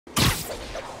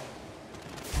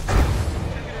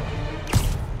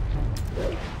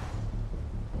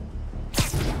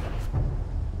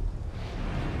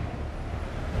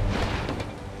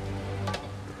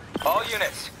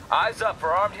units, eyes up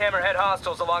for armed hammerhead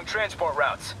hostiles along transport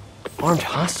routes. Armed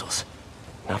hostiles?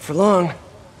 Not for long.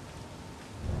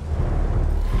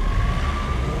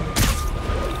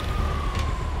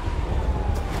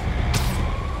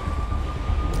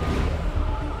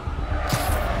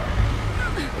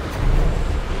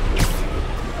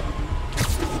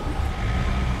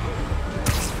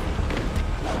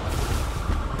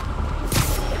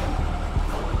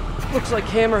 Looks like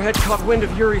Hammerhead caught wind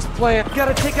of Yuri's plan.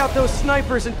 Gotta take out those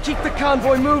snipers and keep the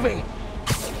convoy moving.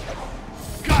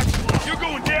 Gotcha! You're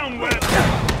going down, Webb!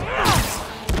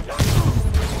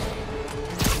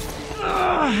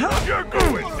 You're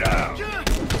going down!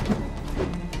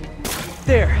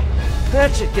 There.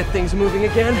 That should get things moving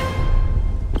again.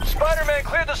 Spider-Man,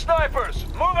 clear the snipers!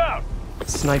 Move out!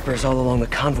 Snipers all along the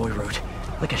convoy route,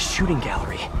 like a shooting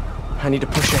gallery. I need to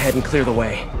push ahead and clear the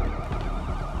way.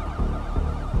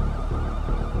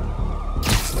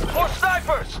 More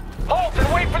snipers! Halt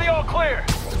and wait for the all clear!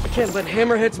 Can't let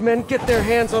Hammerhead's men get their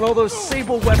hands on all those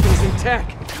Sable weapons in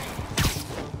tech.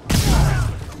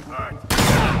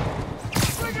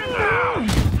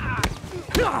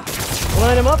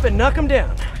 Line them up and knock them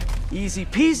down. Easy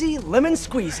peasy, lemon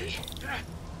squeezy.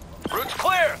 Route's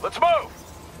clear! Let's move!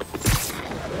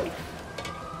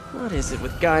 What is it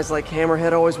with guys like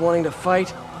Hammerhead always wanting to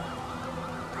fight?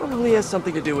 Probably has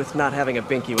something to do with not having a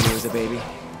binky when he was a baby.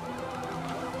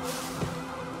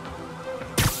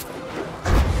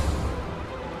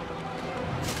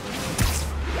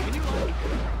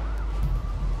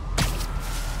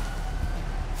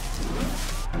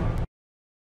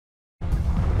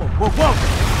 Whoa, whoa!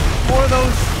 More of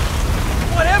those...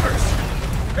 whatevers!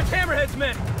 It's Hammerhead's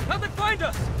men! How'd they find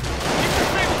us? Keep the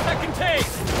Sable tech contained!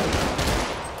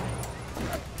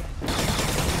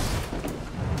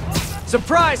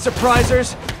 Surprise,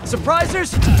 surprisers!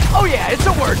 Surprisers? Oh yeah, it's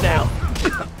a word now!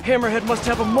 Hammerhead must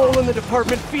have a mole in the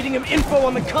department feeding him info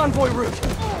on the convoy route.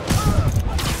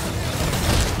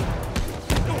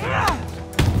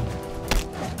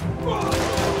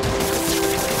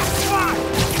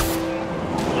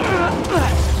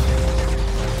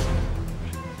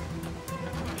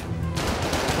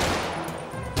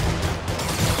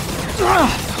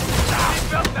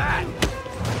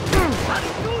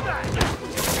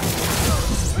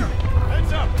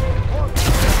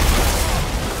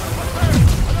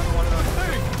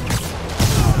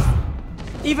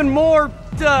 Even more,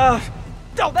 oh,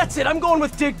 that's it. I'm going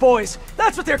with Dig Boys.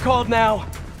 That's what they're called now.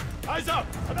 Eyes up!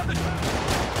 Another shot!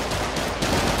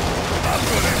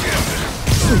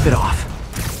 Sleep it off.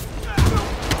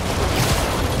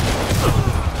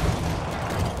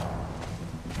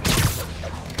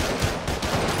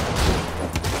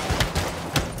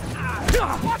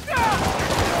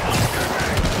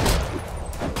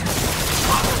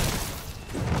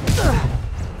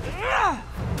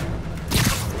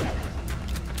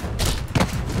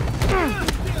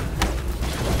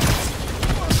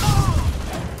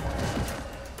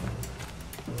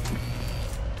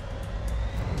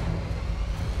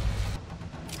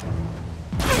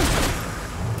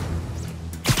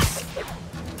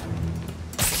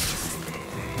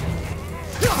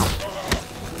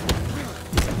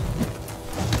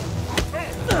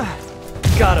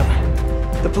 Got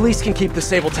him. The police can keep the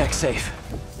Sable Tech safe.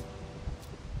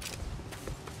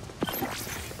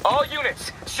 All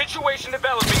units, situation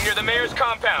developing near the mayor's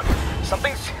compound.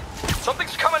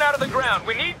 Something's coming out of the ground.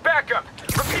 We need backup.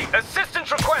 Repeat,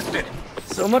 assistance requested.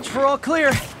 So much for all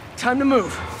clear. Time to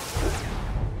move.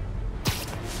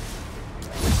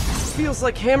 Feels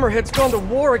like Hammerhead's gone to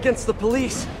war against the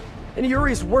police, and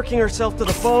Yuri's working herself to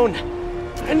the bone.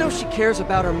 I know she cares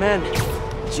about her men.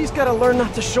 She's gotta learn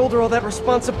not to shoulder all that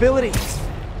responsibility.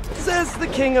 Says the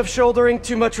king of shouldering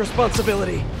too much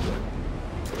responsibility.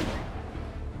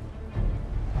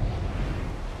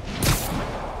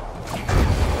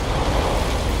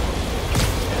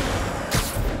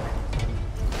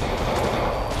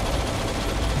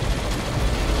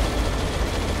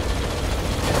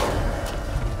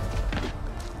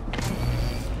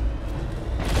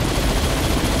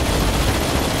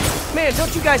 Man,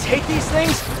 don't you guys hate these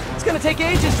things? It's gonna take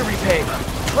ages to repave.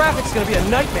 Traffic's gonna be a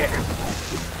nightmare.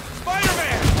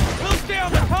 Spider-Man! We'll stay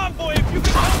on the convoy if you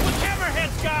can help with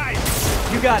Hammerhead's guys!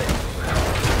 You got it.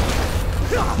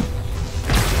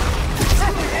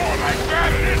 Oh my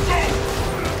God, it is so...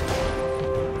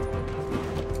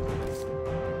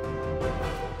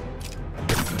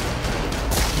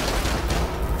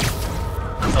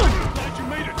 Glad you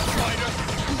made it, Spider!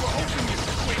 You were hoping you'd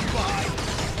swing by.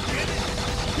 Get it?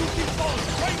 You keep falling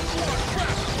right through our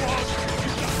traps, Frog!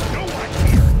 You got no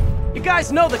idea! You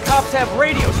guys know the cops have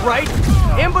radios, right?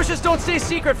 Ambushes don't stay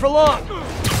secret for long.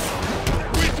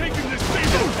 We're taking this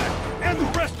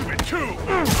you!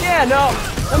 Yeah, no.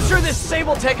 I'm sure this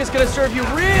Sable Tech is gonna serve you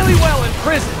really well in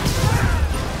prison.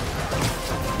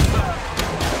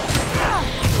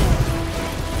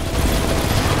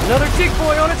 Another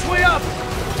decoy on its way up!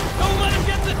 Don't let him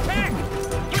get the tech!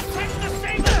 Protect the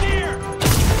Sable here!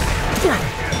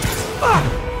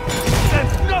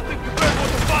 That's nothing compared to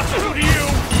what the boss will do to you!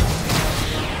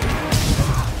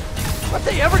 Aren't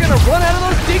they ever gonna run out of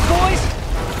those decoys?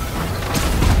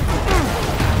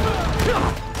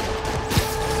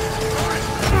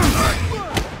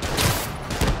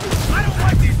 I don't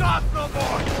like these odds no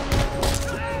more!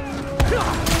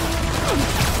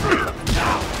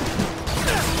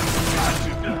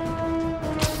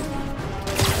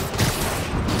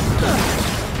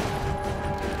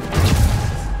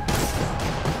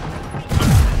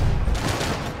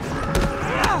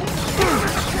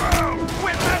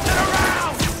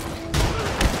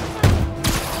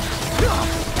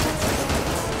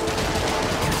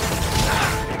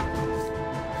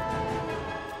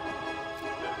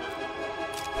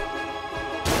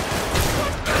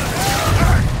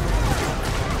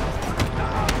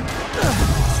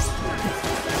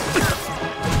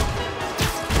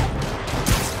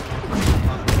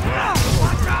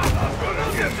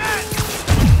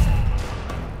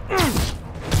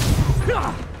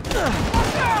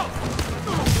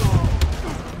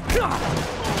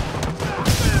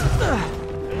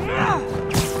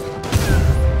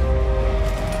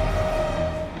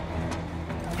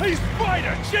 Hey,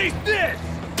 Spider, chase this!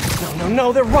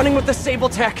 No, they're running with the Sable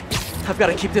Tech. I've got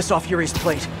to keep this off Yuri's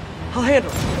plate. I'll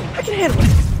handle it. I can handle it.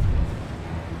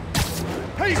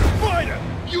 Hey, Spider!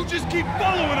 You just keep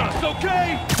following us,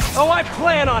 okay? Oh, I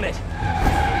plan on it.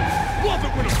 Love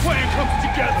it when a plan comes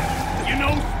together. You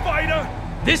know, Spider?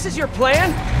 This is your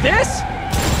plan? This?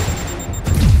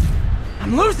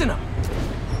 I'm losing them.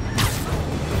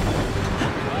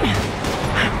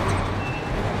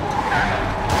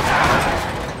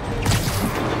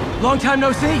 Long time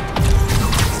no see.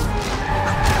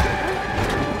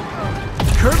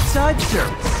 Curbside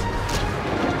service.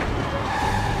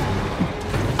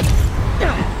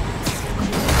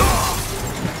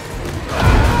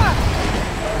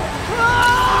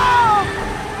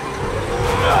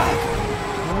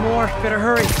 One more, better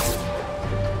hurry.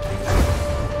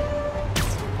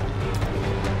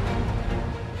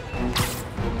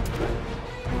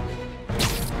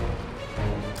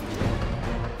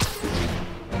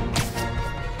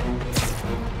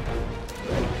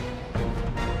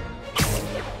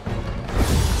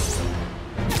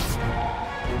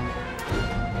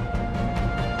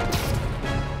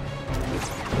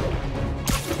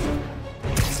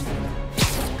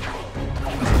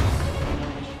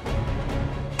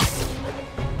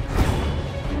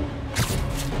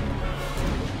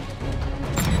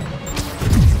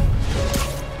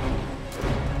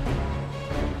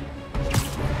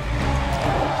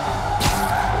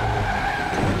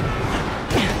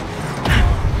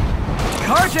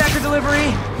 Carjacker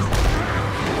delivery!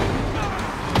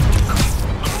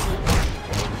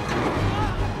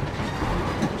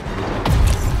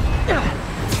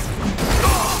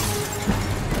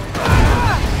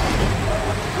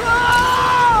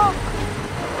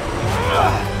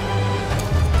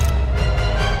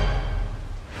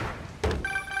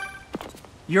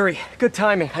 Yuri, good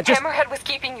timing. Hammerhead was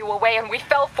keeping you away and we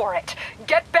fell for it.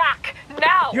 Get back,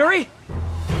 now! Yuri?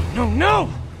 No!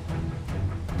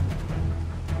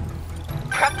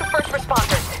 Prep the first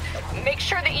responders. Make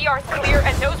sure the ER's clear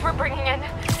and knows we're bringing in...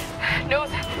 knows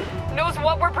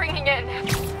what we're bringing in.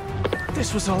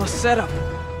 This was all a setup.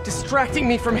 Distracting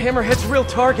me from Hammerhead's real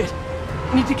target.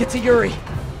 Need to get to Yuri.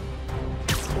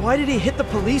 Why did he hit the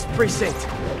police precinct?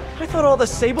 I thought all the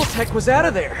Sable Tech was out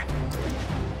of there.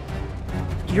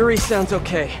 Yuri sounds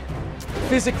okay.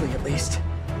 Physically, at least.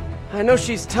 I know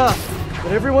she's tough,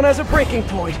 but everyone has a breaking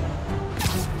point.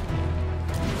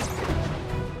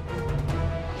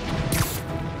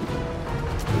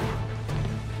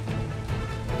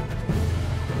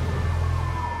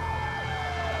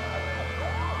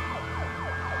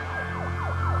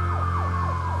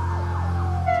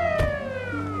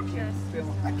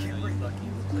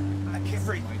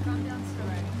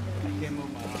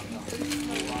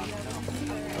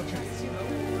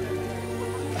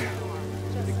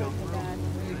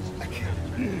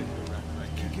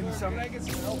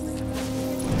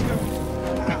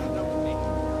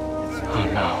 Oh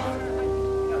no.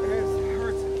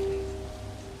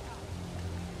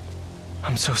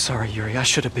 I'm so sorry, Yuri. I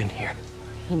should have been here.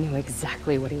 He knew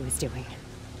exactly what he was doing.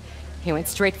 He went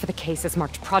straight for the cases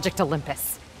marked Project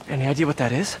Olympus. Any idea what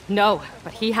that is? No,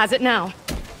 but he has it now.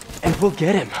 And we'll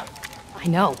get him. I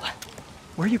know.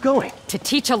 Where are you going? To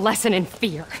teach a lesson in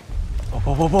fear. Whoa,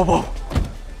 whoa, whoa, whoa, whoa.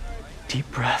 Deep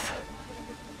breath.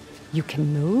 You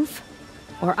can move,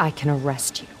 or I can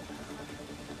arrest you.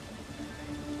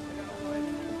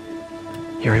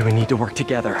 Yuri, we need to work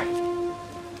together.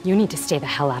 You need to stay the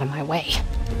hell out of my way.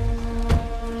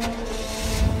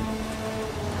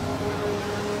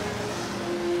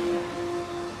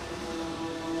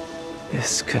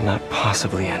 This could not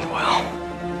possibly end well.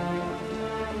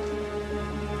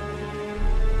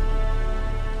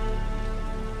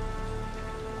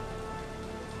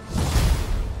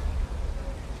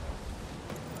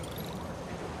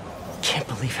 Can't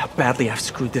believe how badly I've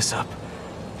screwed this up.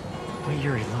 The way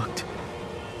Yuri looked.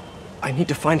 I need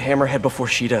to find Hammerhead before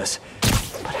she does.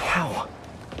 But how?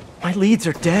 My leads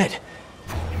are dead.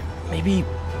 Maybe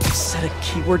set a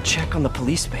keyword check on the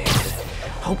police page.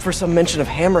 Hope for some mention of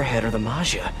Hammerhead or the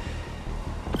Magia.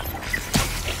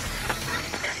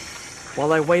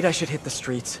 While I wait, I should hit the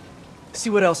streets. See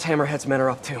what else Hammerhead's men are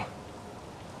up to.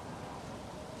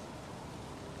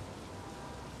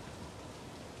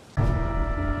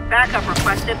 Backup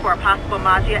requested for a possible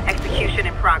Magia execution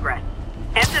in progress.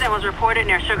 Incident was reported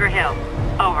near Sugar Hill.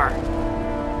 Over.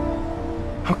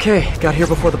 Okay, got here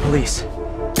before the police.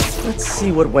 Let's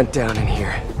see what went down in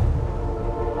here.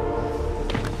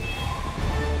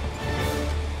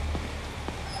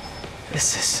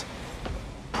 This is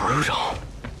brutal.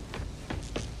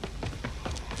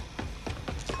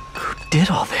 Who did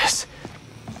all this?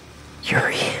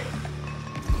 Yuri.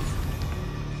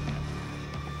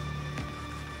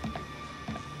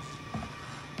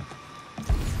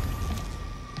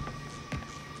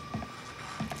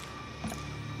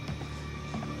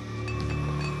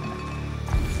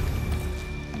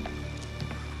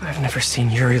 I've never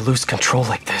seen Yuri lose control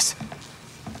like this.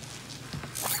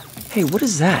 Hey, what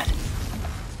is that?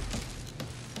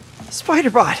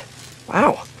 Spider-Bot!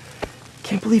 Wow.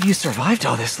 Can't believe you survived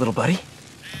all this, little buddy.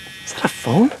 Is that a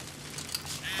phone?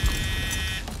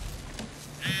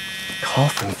 Call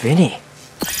from Vinny.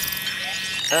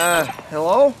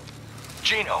 Hello?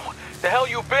 Gino, the hell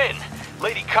you been?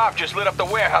 Lady Cop just lit up the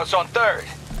warehouse on 3rd.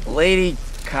 Lady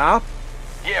Cop?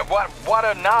 Yeah,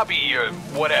 Watanabe or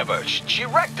whatever. She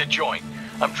wrecked the joint.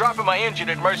 I'm dropping my engine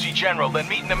at Mercy General, then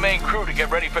meeting the main crew to get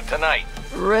ready for tonight.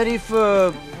 Ready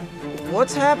for...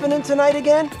 what's happening tonight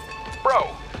again? Bro,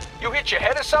 you hit your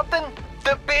head or something?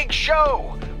 The big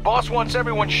show! Boss wants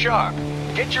everyone sharp.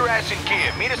 Get your ass in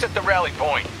gear. Meet us at the rally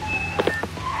point.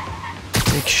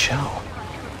 Big show.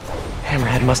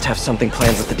 Hammerhead must have something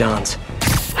planned with the Dons.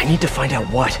 I need to find out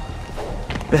what.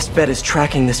 Best bet is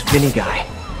tracking this Vinny guy.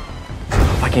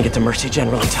 Hope I can get to Mercy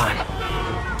General in time.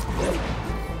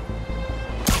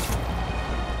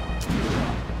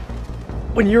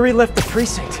 When Yuri left the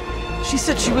precinct, she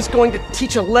said she was going to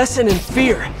teach a lesson in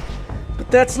fear. But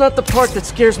that's not the part that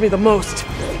scares me the most.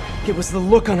 It was the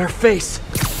look on her face.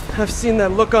 I've seen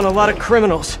that look on a lot of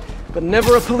criminals, but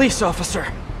never a police officer.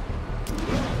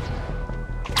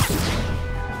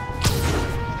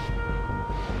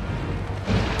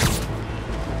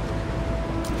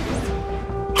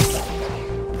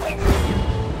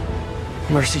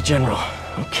 Mercy General.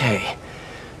 Okay.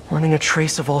 Running a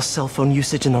trace of all cell phone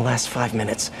usage in the last 5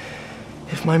 minutes.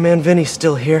 If my man Vinny's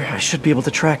still here, I should be able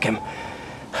to track him.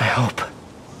 I hope.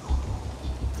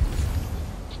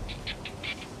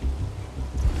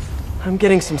 I'm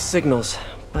getting some signals,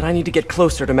 but I need to get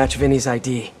closer to match Vinny's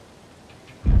ID.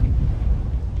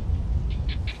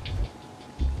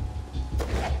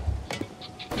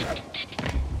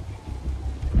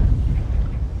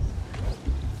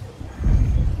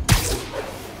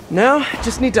 Now, I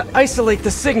just need to isolate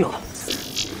the signal.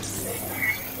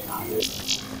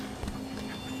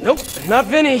 Nope, not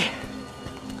Vinny.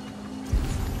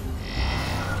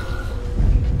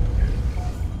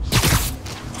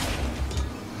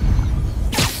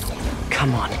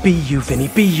 Come on, be you, Vinny,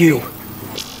 be you.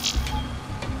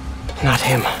 Not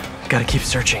him. Gotta keep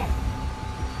searching.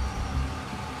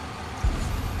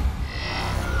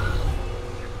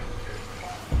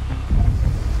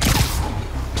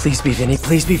 Please be Vinny,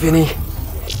 please be Vinny.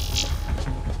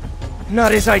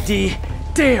 Not his ID.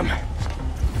 Damn!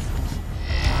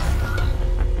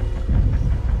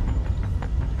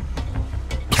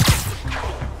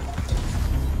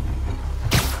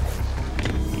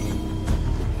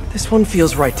 This one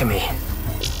feels right to me.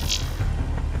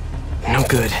 No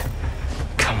good.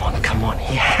 Come on, come on.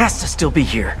 He has to still be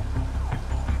here.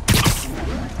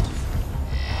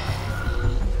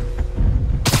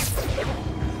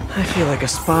 I feel like a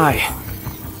spy.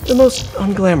 The most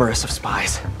unglamorous of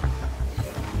spies.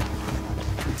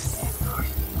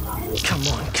 Come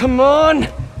on, come on!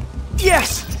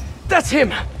 Yes! That's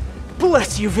him!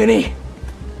 Bless you, Vinny!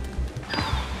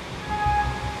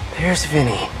 There's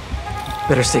Vinny.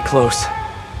 Better stay close,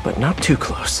 but not too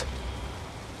close.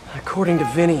 According to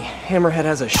Vinny, Hammerhead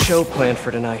has a show planned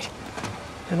for tonight.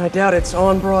 And I doubt it's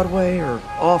on Broadway, or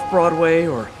off Broadway,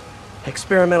 or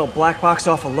experimental black box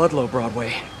off of Ludlow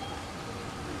Broadway.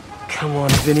 Come on,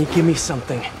 Vinny, give me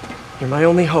something. You're my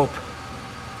only hope.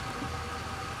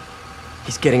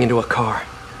 He's getting into a car.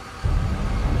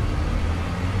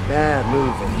 Bad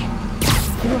move,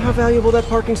 Vinny. You know how valuable that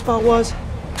parking spot was?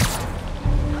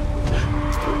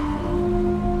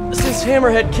 Since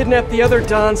Hammerhead kidnapped the other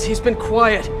Dons, he's been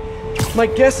quiet. My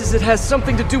guess is it has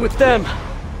something to do with them.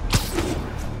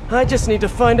 I just need to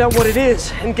find out what it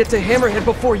is and get to Hammerhead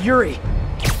before Yuri.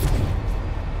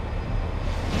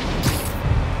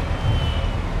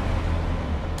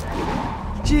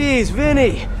 Jeez,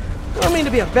 Vinny. I don't mean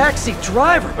to be a backseat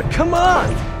driver, but come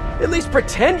on! At least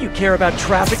pretend you care about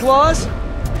traffic laws!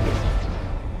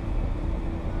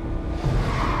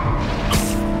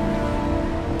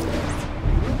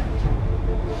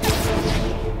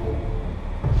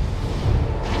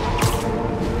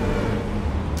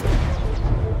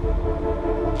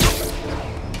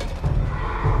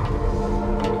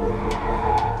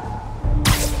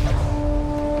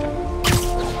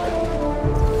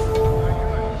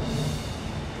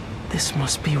 This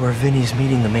must be where Vinny's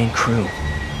meeting the main crew.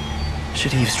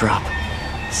 Should eavesdrop.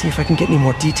 See if I can get any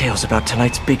more details about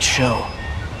tonight's big show.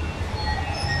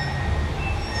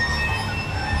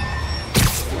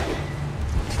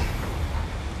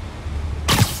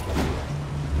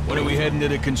 When are we heading to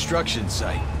the construction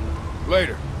site?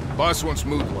 Later. Boss wants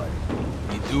mood lighting.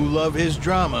 You do love his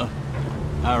drama.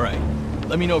 Alright.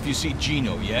 Let me know if you see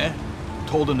Gino, yeah?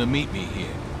 Told him to meet me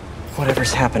here.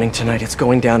 Whatever's happening tonight, it's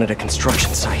going down at a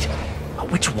construction site. But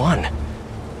which one?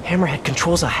 Hammerhead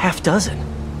controls a half dozen.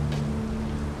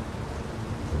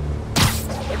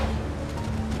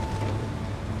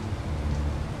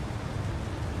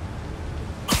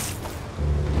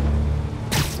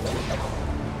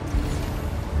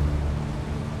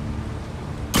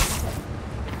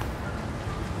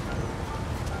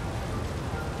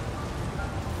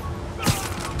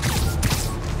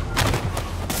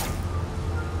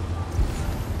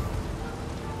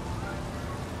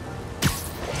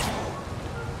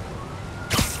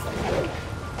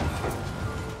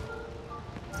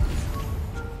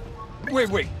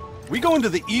 Wait. We going to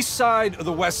the east side or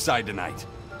the west side tonight?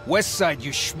 West side,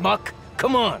 you schmuck.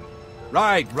 Come on.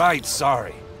 Right,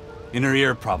 sorry. Inner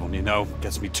ear problem, you know,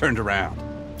 gets me turned around.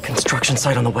 Construction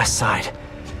site on the west side.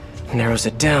 Narrows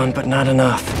it down, but not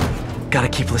enough. Gotta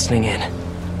keep listening in.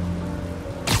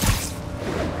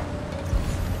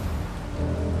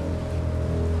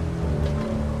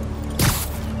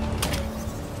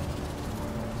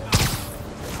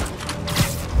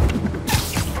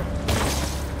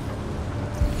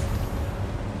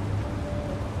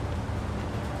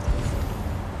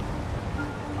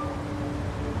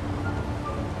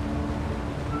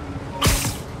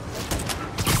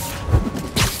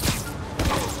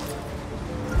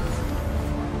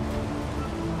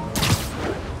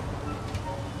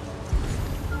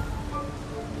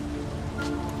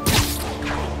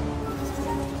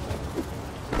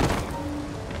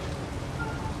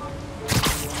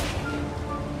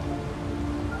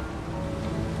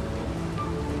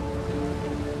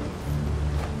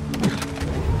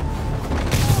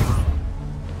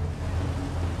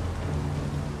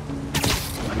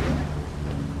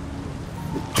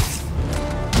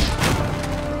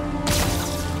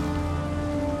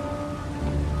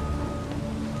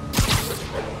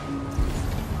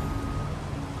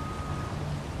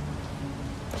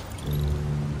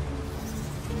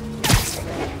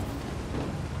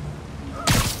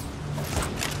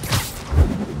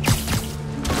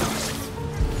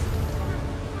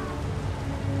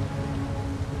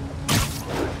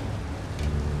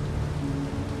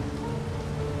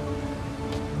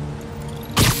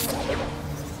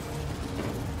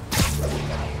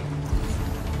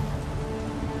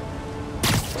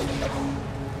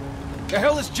 The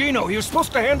hell is Gino? He was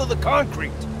supposed to handle the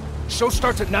concrete. Show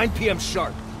starts at 9 p.m.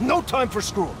 sharp. No time for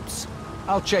screw-ups.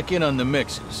 I'll check in on the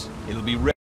mixes. It'll be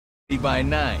ready by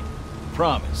 9.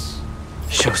 Promise.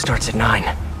 Show starts at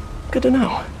 9. Good to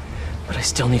know. But I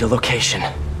still need a location.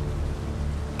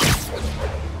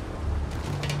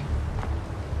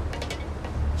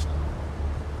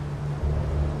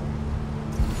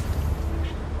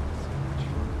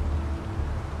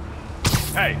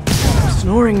 Hey.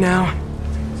 Snoring now.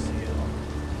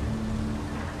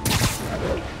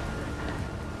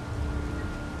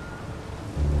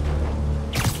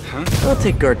 I'll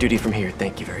take guard duty from here,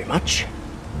 thank you very much.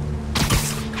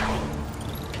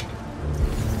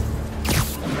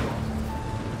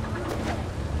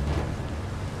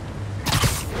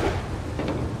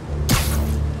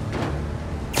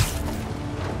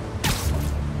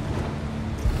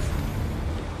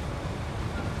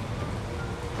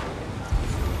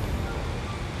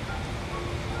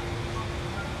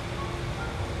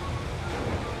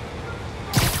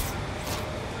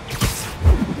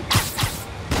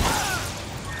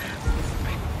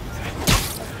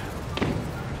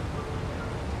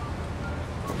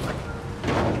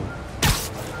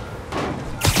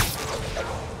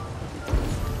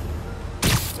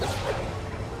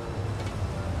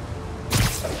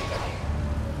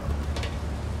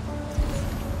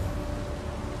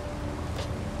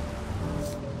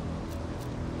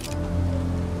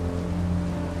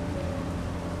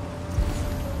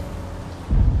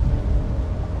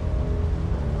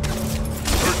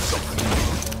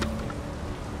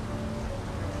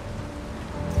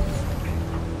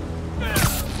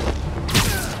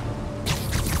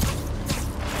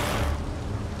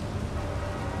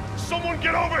 Someone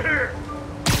get over here!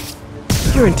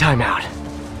 You're in timeout.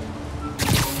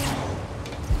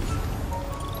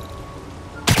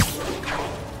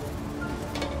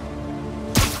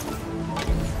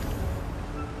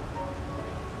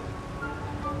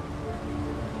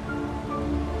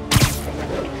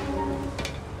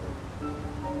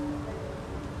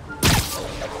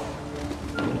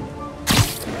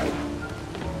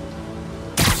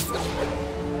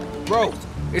 Bro,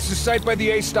 it's the site by the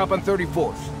A stop on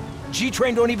 34th.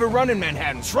 G-Train don't even run in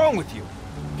Manhattan. What's wrong with you?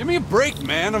 Give me a break,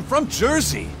 man. I'm from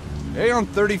Jersey. A on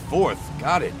 34th.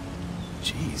 Got it.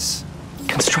 Jeez.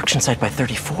 Construction site by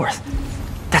 34th.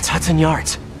 That's Hudson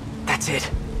Yards. That's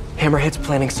it. Hammerhead's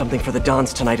planning something for the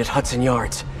Dons tonight at Hudson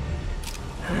Yards.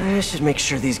 I should make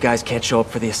sure these guys can't show up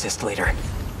for the assist later.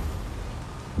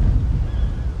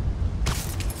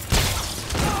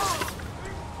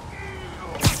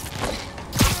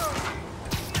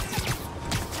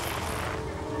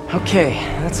 Okay,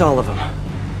 that's all of them.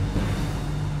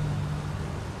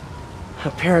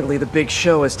 Apparently the big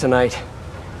show is tonight.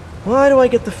 Why do I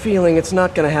get the feeling it's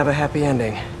not gonna have a happy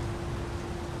ending?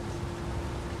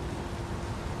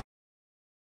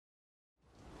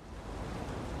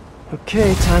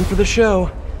 Okay, time for the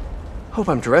show. Hope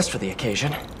I'm dressed for the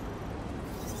occasion.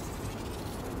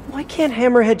 Why can't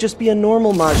Hammerhead just be a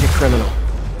normal Maggia criminal?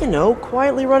 You know,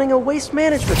 quietly running a waste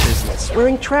management business,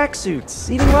 wearing tracksuits,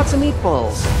 eating lots of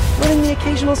meatballs, running the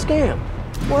occasional scam.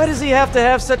 Why does he have to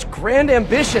have such grand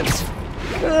ambitions?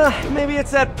 Maybe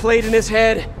it's that plate in his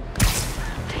head.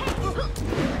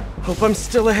 Hope I'm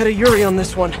still ahead of Yuri on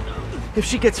this one. If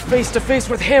she gets face to face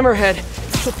with Hammerhead,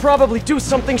 she'll probably do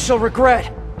something she'll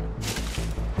regret.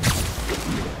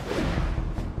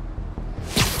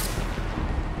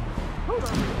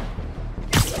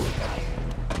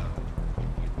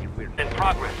 In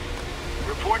progress.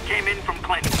 Report came in from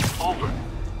Clinton. Over.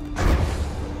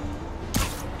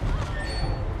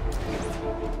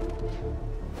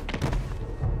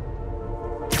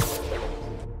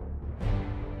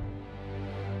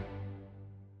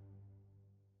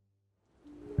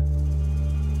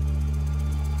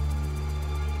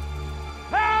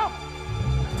 Help!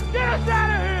 Get us out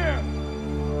of here!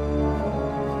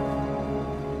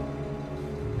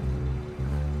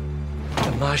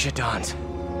 The Maggia Dons.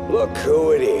 Look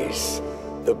who it is.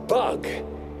 The Bug.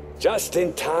 Just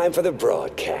in time for the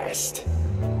broadcast.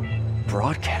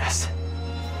 Broadcast?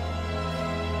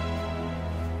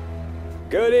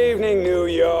 Good evening, New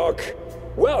York.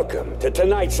 Welcome to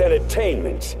tonight's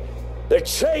entertainment. The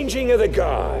changing of the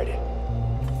guard.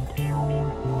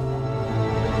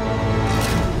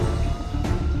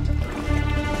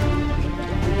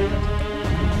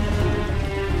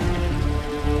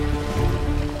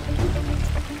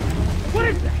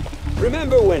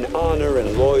 Remember when honor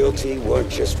and loyalty weren't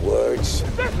just words?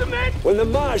 When the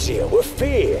Maggia were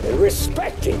feared and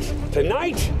respected?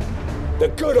 Tonight, the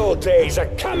good old days are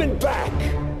coming back!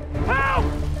 Help!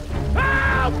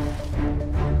 Help!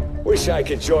 Wish I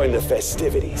could join the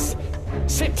festivities.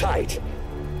 Sit tight.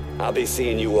 I'll be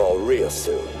seeing you all real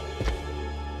soon.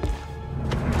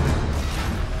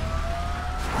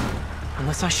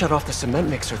 Unless I shut off the cement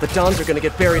mixer, the Dons are gonna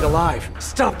get buried alive.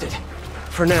 Stopped it.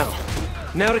 For now.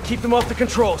 Now to keep them off the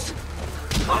controls.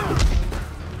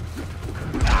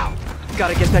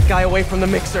 Gotta get that guy away from the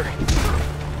mixer.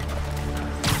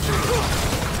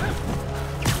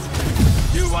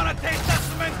 You wanna taste that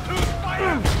cement too,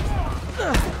 Spider?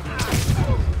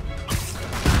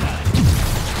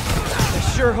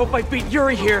 I sure hope I beat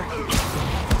Yuri here.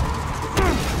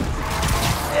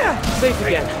 Safe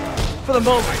again. For the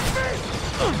moment.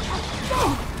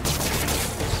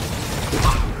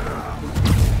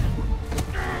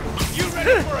 You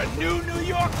ready for a new New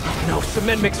York? No,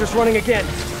 cement mixer's running again.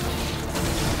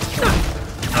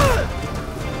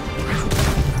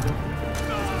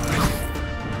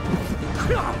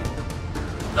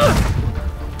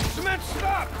 Cement,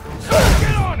 stop!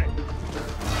 Get on it!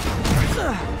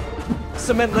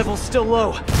 Cement level's still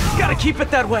low. Gotta keep it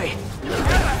that way.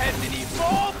 Hammerhead's an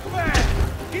evolved man!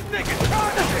 He's taking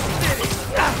charge of this city!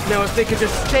 Now if they could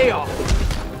just stay off.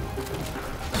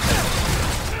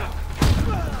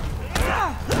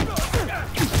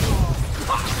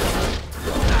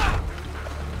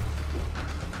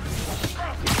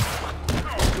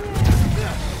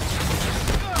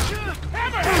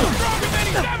 Hammerhead's stronger than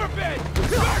he's ever been!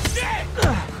 You're dead!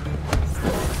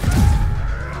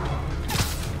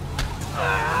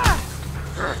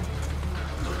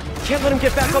 Can't let him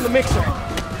get back on the mixer.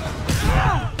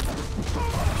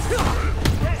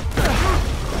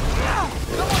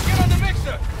 Someone get on the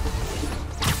mixer!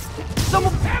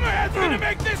 Someone... Hammerhead's gonna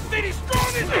make this city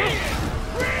strong as he is!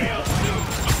 Real soon!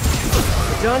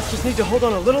 Dons just need to hold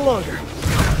on a little longer.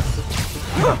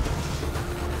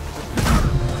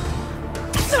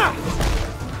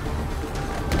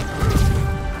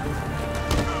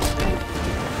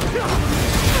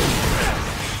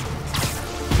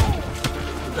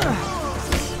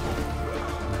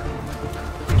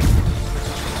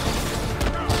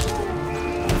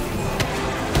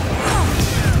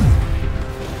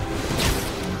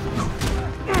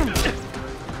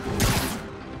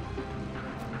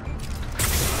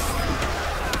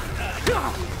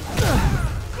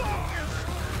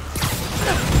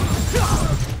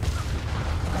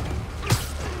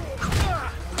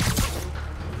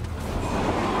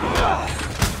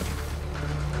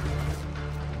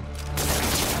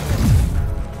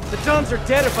 The Dons are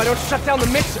dead if I don't shut down the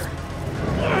mixer.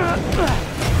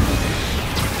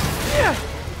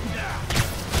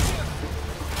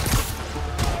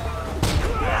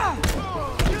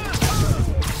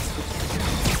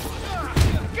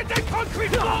 Get that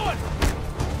concrete going!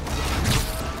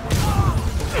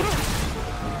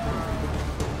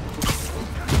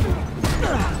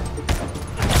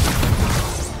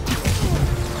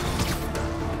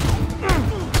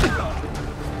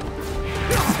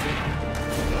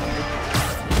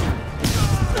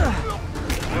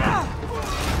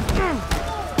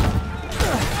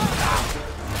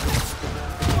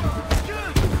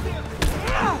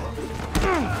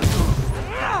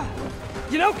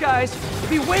 You know, guys, it'd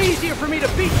be way easier for me to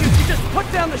beat you if you just put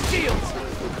down the shields.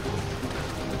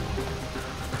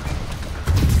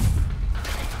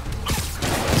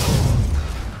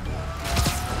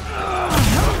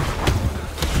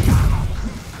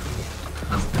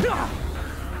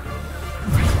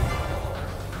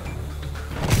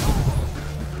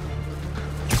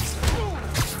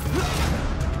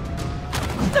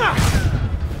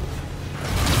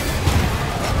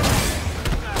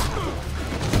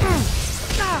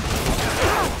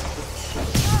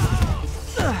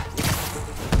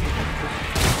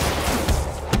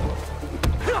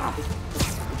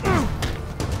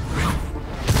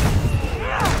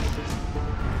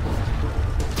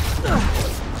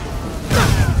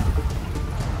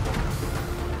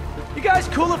 You guys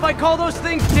cool if I call those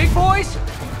things dig boys?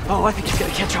 Oh, I think he's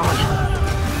gonna catch on.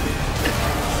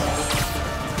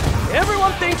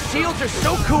 Everyone thinks shields are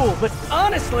so cool, but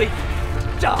honestly,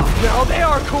 no, they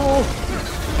are cool.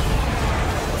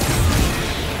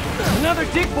 Another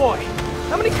dig boy.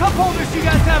 How many cup holders do you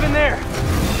guys have in there?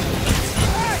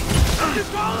 Hey! You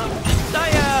call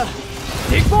them?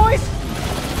 Dig boys?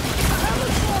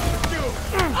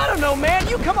 I don't know, man.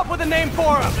 You come up with a name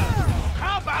for them.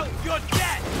 How about your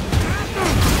debt?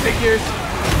 Figures.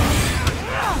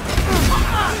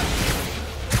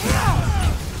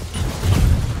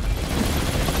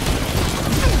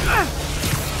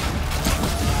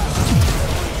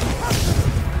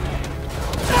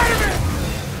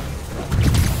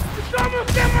 It's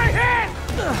almost in my hand!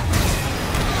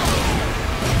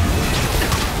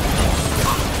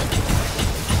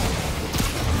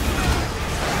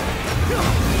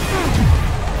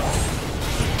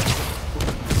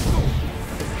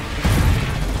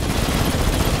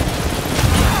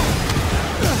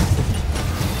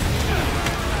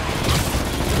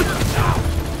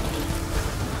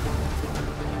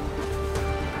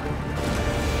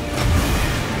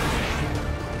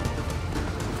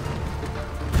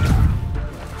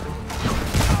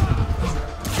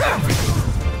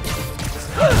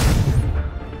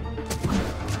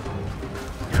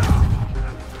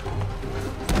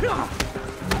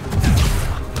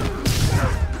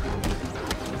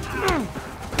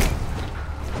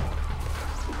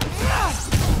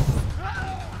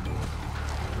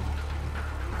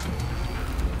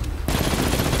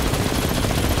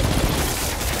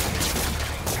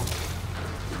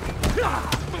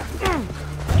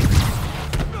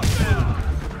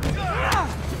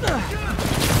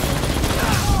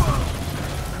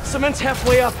 Cement's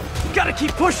halfway up. Gotta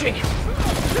keep pushing.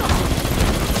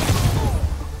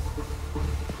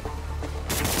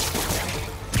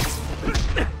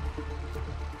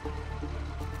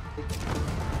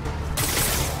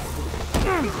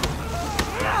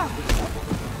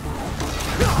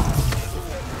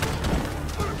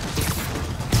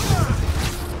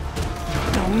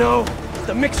 Oh no!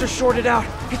 The mixer's shorted out.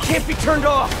 It can't be turned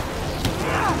off.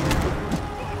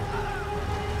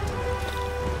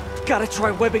 Gotta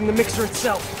try webbing the mixer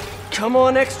itself. Come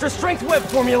on, extra strength web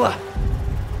formula.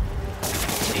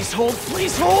 Please hold,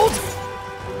 please hold.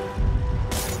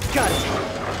 Got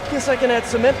it. Guess I can add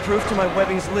cement proof to my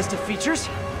webbing's list of features.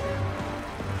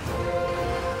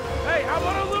 Hey, how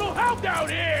about a little help down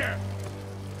here?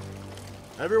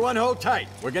 Everyone hold tight.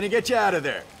 We're gonna get you out of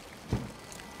there.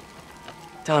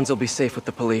 Don's will be safe with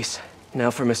the police.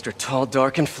 Now for Mr. Tall,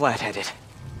 Dark, and Flat-Headed.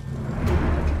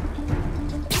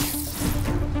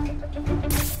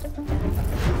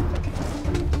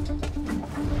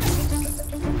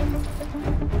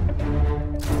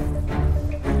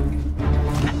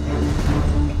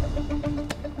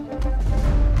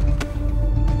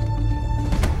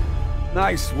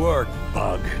 Nice work,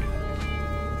 Bug.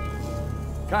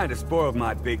 Kinda spoiled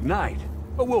my big night,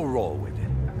 but we'll roll with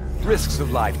it. Risks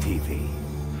of live TV.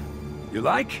 You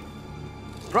like?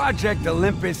 Project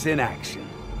Olympus in action.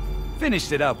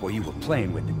 Finished it up while you were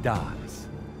playing with the Dons.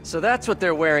 So that's what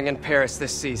they're wearing in Paris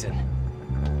this season.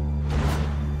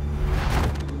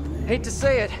 Hate to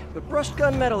say it, but brushed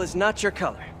gunmetal is not your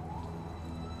color.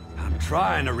 I'm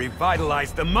trying to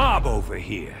revitalize the mob over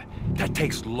here. That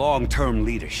takes long-term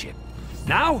leadership.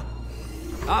 Now,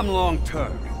 I'm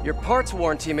long-term. Your parts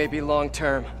warranty may be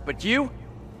long-term, but you're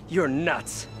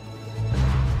nuts.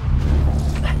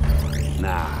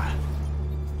 Nah.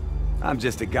 I'm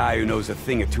just a guy who knows a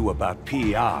thing or two about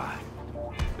PR.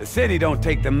 The city don't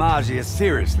take the Maggia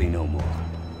seriously no more.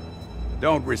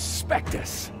 Don't respect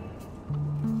us.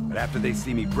 But after they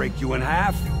see me break you in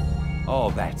half, all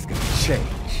that's gonna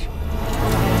change.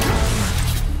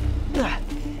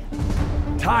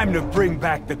 Time to bring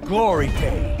back the glory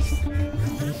days.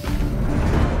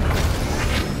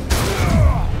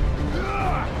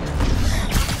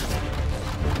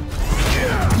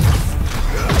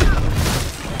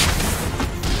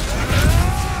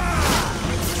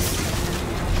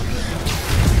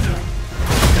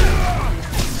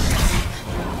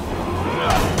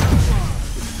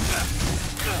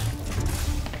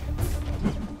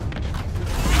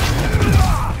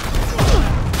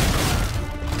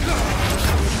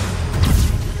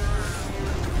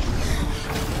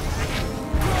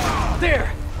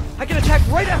 There! I can attack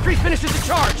right after he finishes the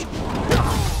charge!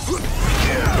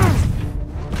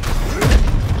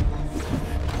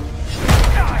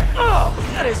 Oh,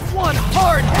 that is one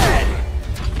hard head!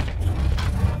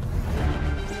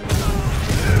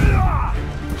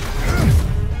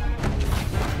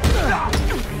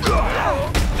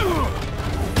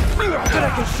 But I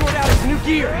can short out his new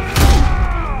gear!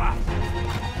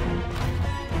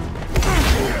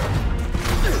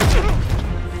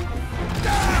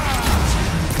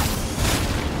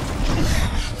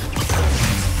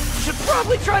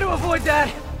 Probably try to avoid that.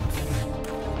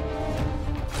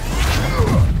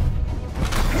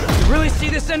 You really see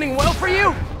this ending well for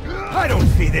you? I don't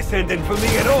see this ending for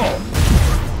me at all.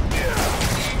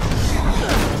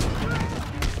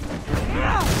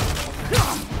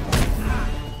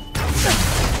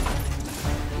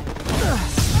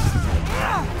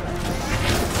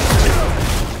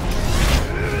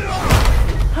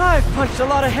 I've punched a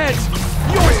lot of heads.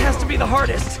 Yours has to be the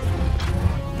hardest.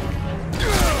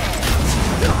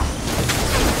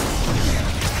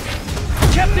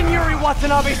 Captain Yuri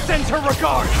Watanabe sends her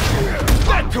regards!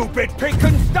 That two-bit pig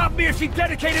couldn't stop me if she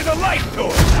dedicated a life to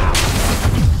it!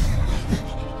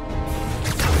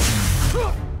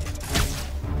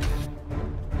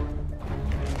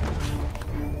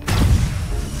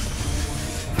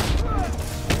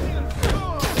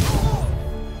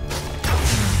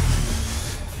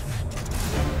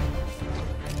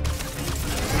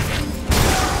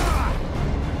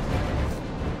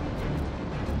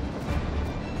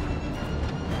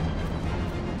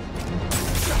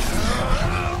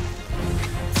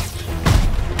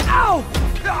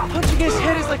 Punching his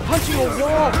head is like punching a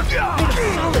wall, made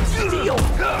of solid steel.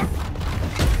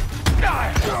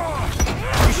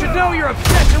 You should know your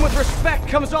obsession with respect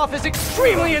comes off as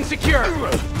extremely insecure.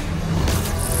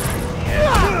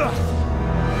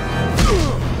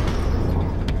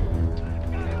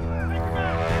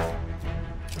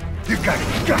 You got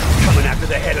guts coming after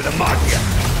the head of the Mafia.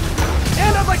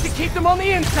 And I'd like to keep them on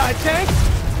the inside, thanks.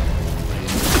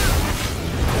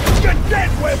 You're dead,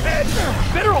 webhead!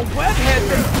 Better a webhead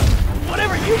than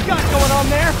whatever you've got going on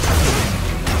there.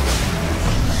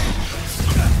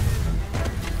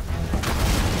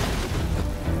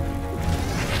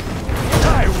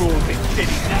 I rule this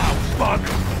city now, Bug,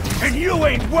 and you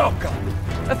ain't welcome.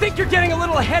 I think you're getting a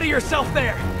little ahead of yourself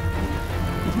there.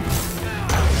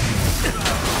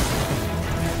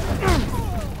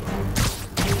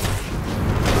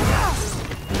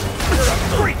 You're a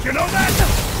freak, you know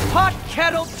that? Hot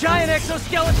kettle, giant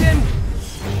exoskeleton!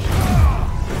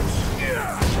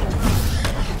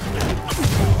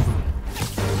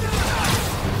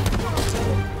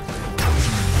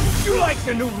 You like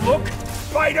the new look,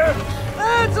 Spider?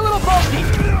 It's a little bulky.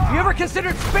 You ever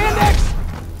considered spandex?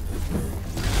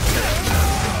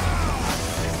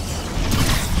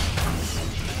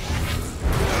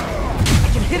 I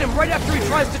can hit hit him right after he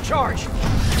tries to charge.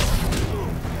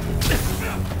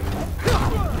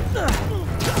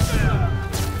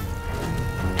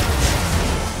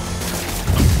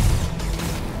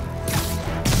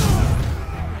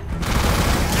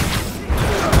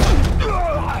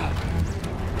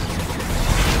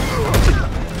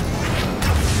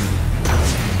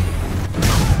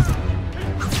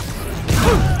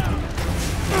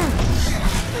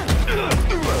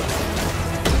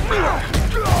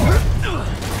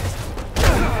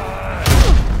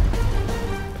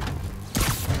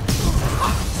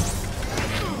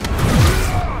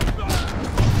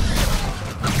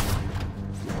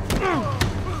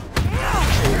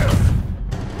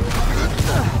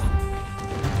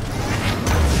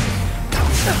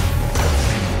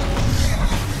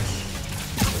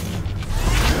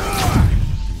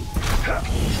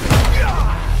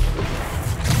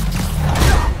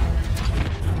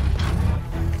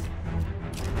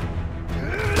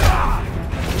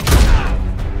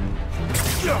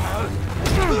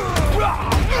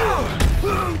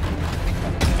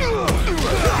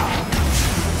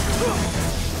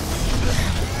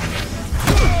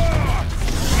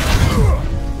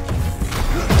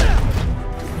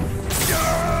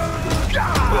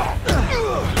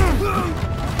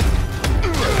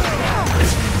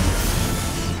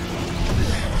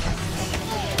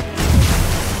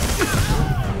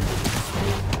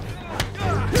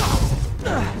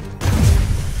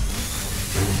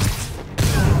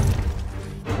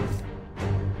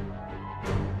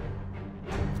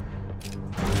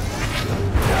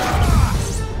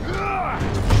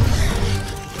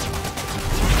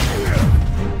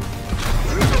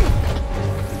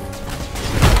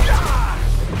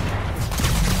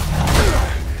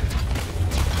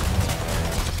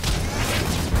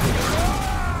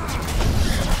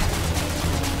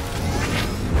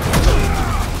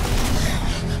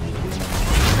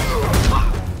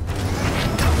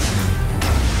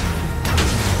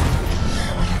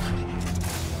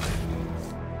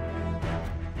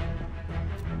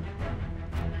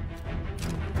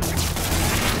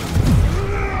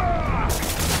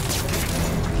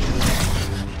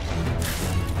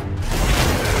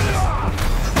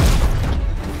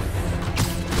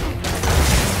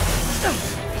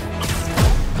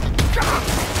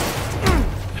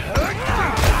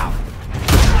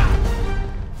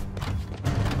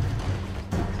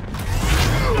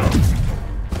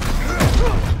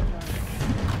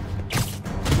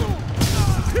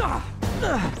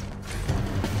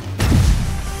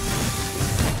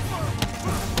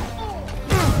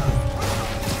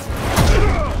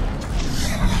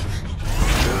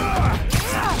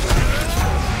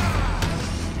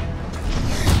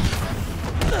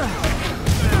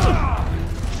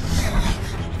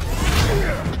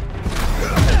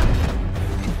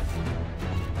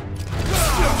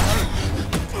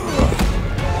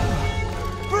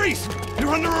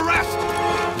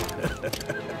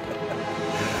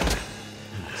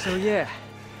 So yeah,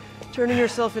 turning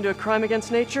yourself into a crime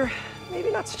against nature, maybe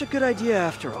not such a good idea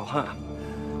after all, huh?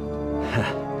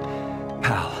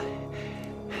 Pal,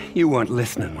 you weren't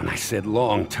listening when I said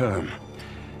long-term.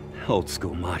 Old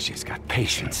school Majia's got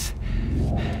patience.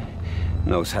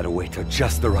 Knows how to wait till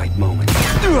just the right moment.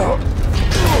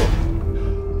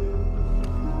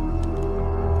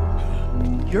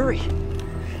 Yuri!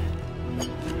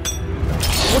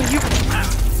 What are you...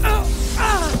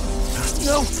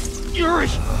 No! Yuri!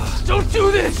 Don't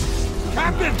do this!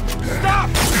 Captain! Stop!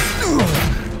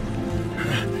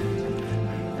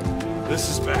 This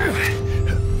is bad.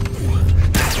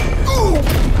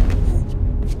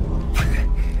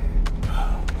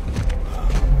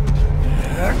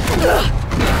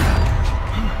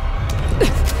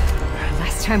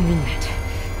 Last time we met,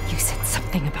 you said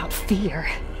something about fear.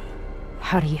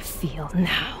 How do you feel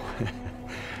now?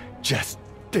 Just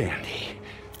dandy.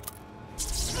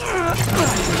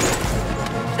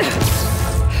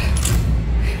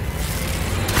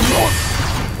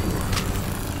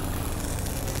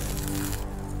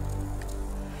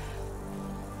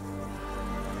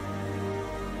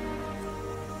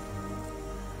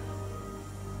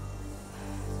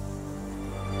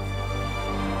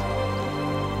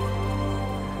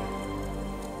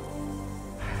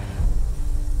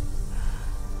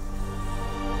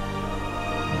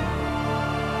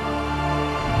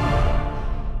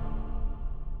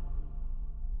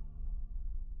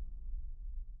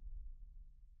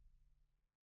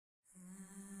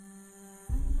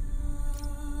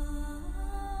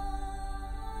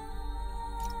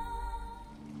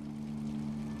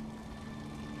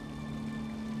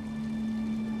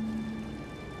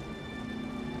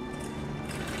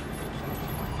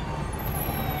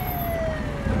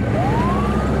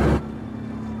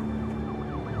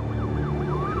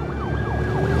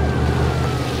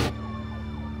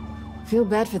 Feel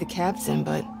bad for the captain,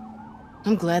 but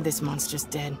I'm glad this monster's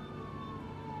dead.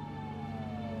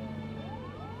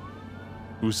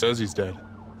 Who says he's dead?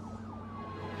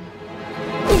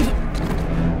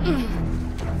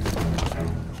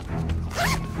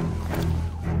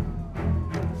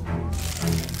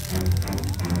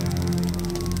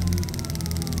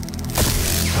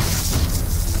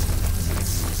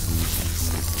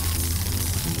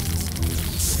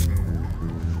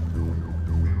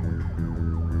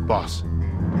 Boss.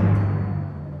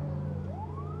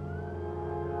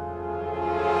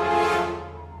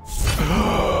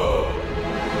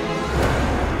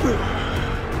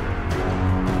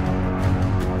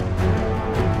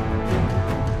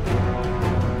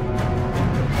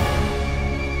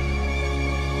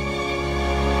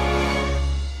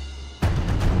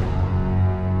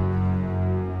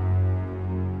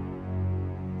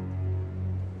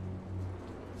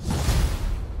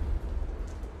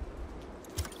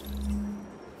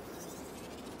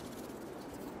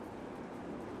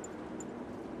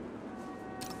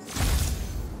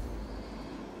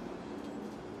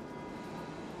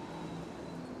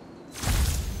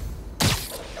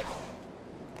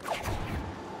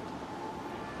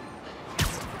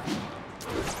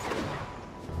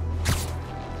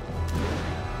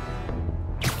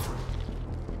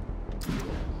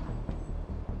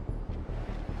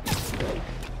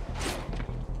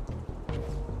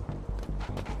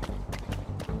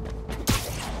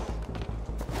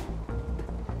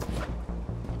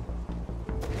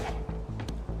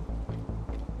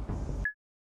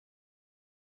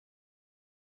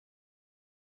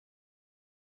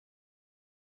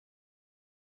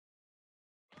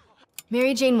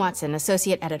 Mary Jane Watson,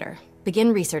 Associate Editor.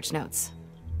 Begin research notes.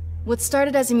 What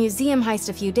started as a museum heist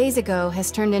a few days ago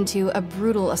has turned into a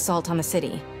brutal assault on the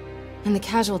city, and the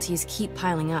casualties keep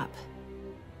piling up.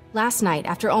 Last night,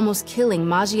 after almost killing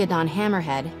Majia-Dan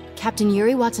Hammerhead, Captain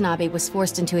Yuri Watanabe was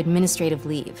forced into administrative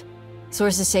leave.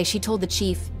 Sources say she told the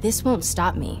chief, "This won't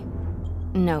stop me."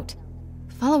 Note,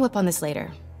 follow up on this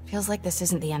later. Feels like this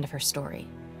isn't the end of her story.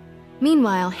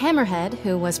 Meanwhile, Hammerhead,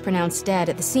 who was pronounced dead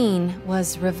at the scene,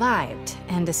 was revived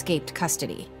and escaped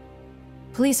custody.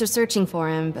 Police are searching for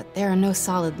him, but there are no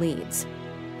solid leads.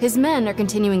 His men are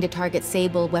continuing to target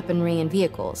Sable weaponry and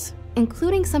vehicles,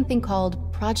 including something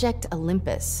called Project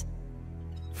Olympus.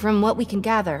 From what we can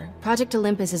gather, Project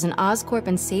Olympus is an Oscorp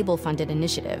and Sable-funded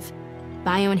initiative.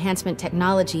 Bioenhancement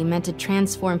technology meant to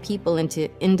transform people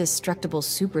into indestructible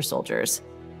super soldiers.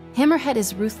 Hammerhead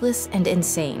is ruthless and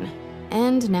insane,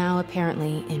 and now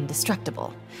apparently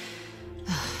indestructible.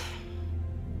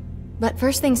 But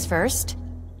first things first,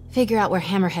 figure out where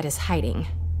Hammerhead is hiding.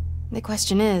 The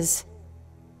question is,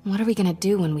 what are we gonna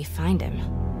do when we find him?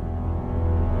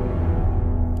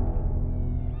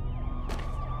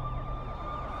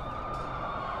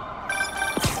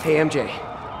 Hey MJ,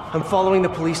 I'm following the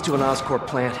police to an Oscorp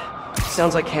plant.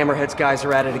 Sounds like Hammerhead's guys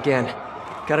are at it again.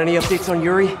 Got any updates on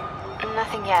Yuri?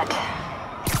 Nothing yet.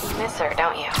 You miss her,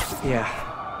 don't you? Yeah,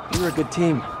 we were a good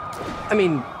team. I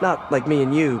mean, not like me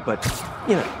and you, but,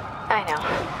 you know. I know.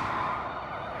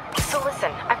 So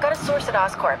listen, I've got a source at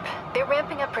Oscorp. They're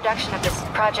ramping up production of this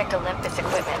Project Olympus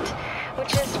equipment,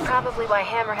 which is probably why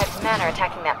Hammerhead's men are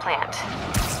attacking that plant.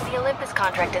 The Olympus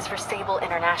contract is for Sable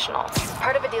International,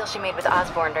 part of a deal she made with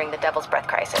Osborn during the Devil's Breath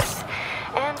crisis.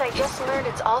 And I just learned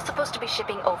it's all supposed to be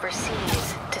shipping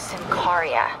overseas to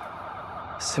Symkaria.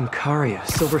 Symkaria,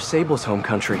 Silver Sable's home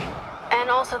country. And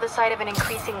also the site of an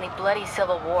increasingly bloody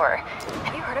civil war.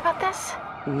 Have you heard about this?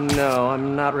 No,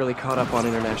 I'm not really caught up on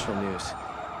international news.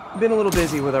 Been a little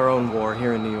busy with our own war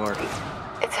here in New York.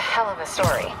 It's a hell of a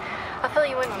story. I'll fill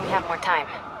you in when we have more time.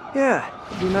 Yeah,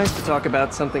 it'd be nice to talk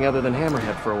about something other than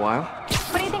Hammerhead for a while.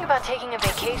 What do you think about taking a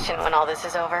vacation when all this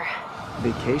is over?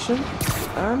 Vacation?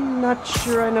 I'm not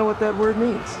sure I know what that word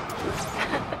means.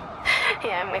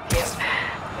 Yeah, I'm with you.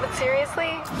 But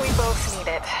seriously, we both need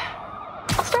it.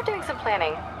 I'll start doing some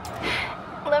planning.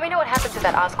 Let me know what happens with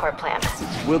that Oscorp plan.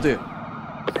 Will do.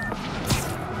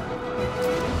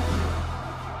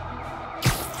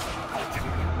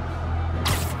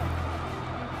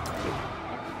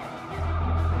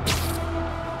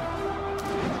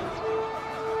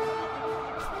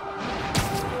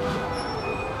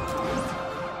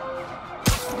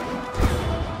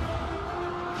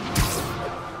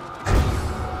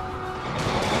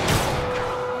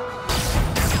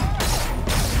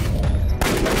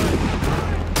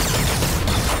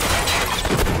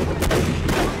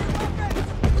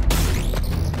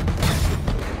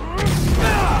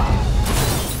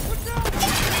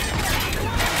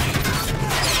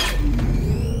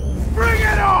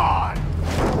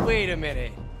 Wait a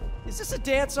minute. Is this a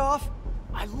dance-off?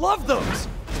 I love those!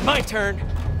 my turn.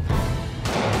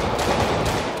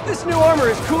 This new armor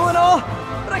is cool and all,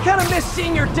 but I kinda miss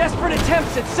seeing your desperate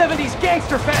attempts at 70s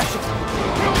gangster fashion.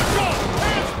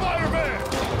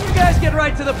 You guys get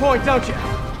right to the point, don't you?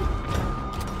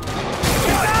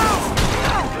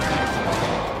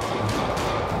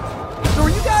 So are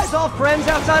you guys all friends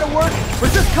outside of work, or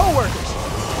just co-workers?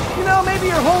 You know, maybe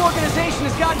your whole organization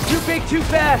has gotten too big too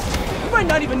fast. You might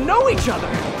not even know each other.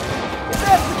 If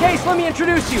that's the case, let me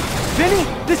introduce you. Vinny,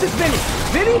 this is Vinny.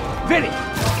 Vinny, Vinny.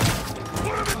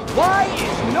 Why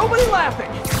is nobody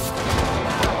laughing?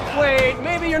 Wait,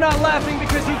 maybe you're not laughing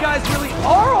because you guys really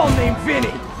are all named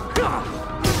Vinny.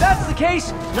 If that's the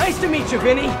case, nice to meet you,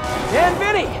 Vinny. And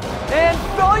Vinny. And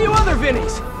all you other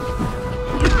Vinnies.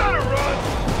 You gotta run!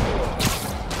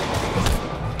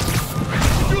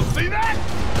 Did you see that?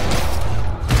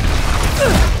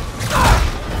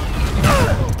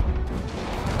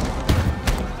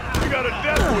 You got a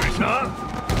death wish, huh?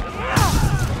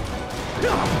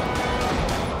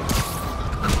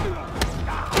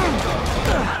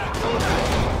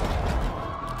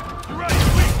 You ready,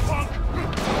 weak punk?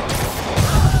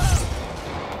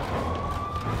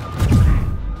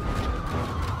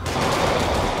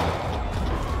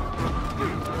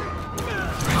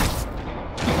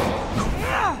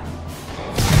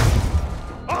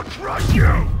 I'll crush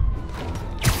you!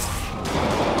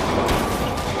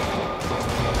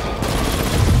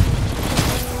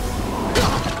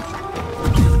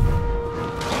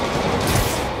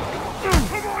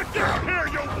 Come on down here,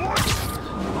 you wuss!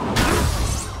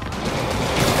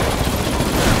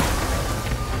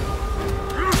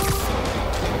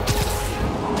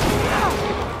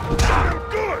 Damn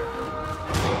good!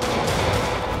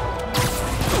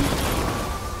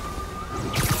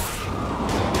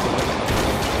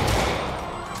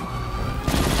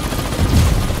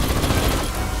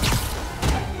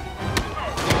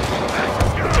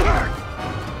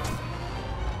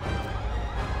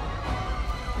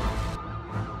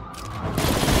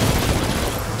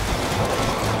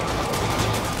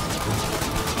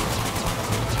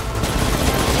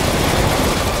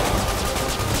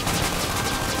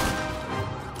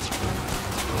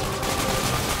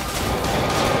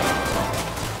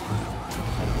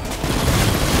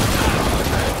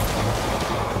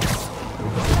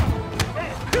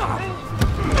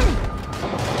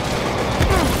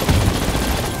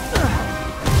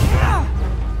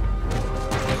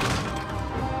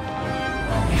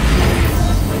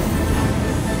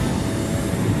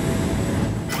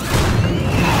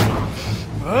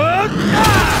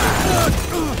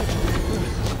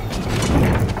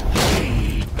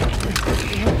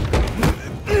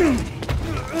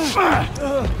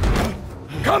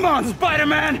 Come on,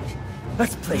 Spider-Man!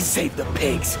 Let's play Save the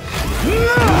Pigs.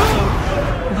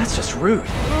 Well, that's just rude.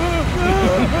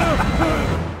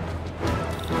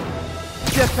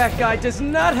 Jetpack guy does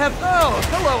not have... Oh,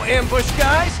 hello, ambush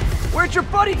guys. Where'd your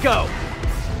buddy go?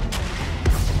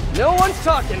 No one's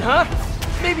talking, huh?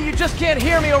 Maybe you just can't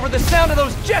hear me over the sound of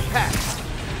those jetpacks.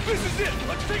 This is it!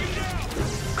 Let's take him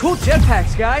down! Cool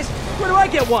jetpacks, guys. Where do I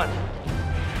get one?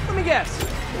 Let me guess.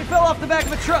 They fell off the back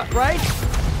of a truck, right?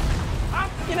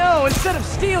 You know, instead of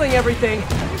stealing everything,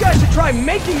 you guys should try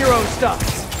making your own stuff.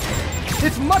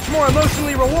 It's much more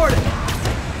emotionally rewarding.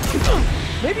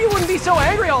 Maybe you wouldn't be so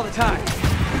angry all the time.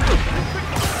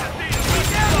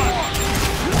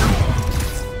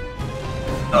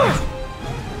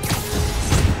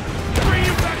 Bring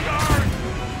you back to Earth!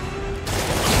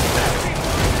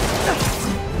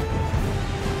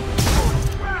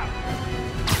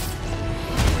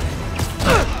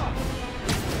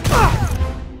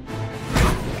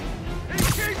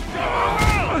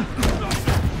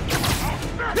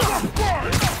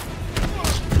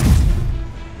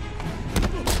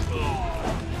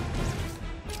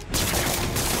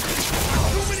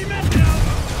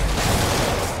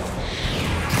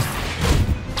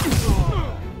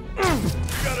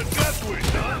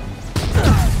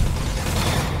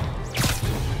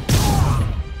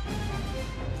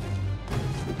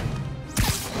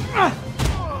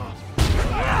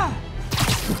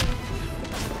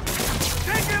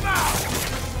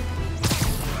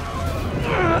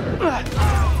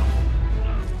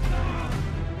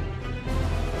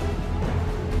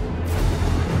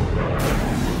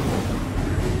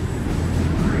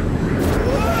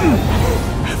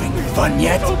 Fun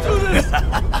yet?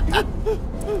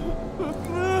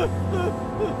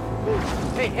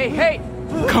 Hey!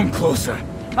 Come closer.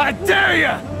 I dare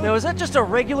ya! Now, is that just a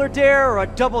regular dare or a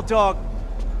double dog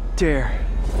dare?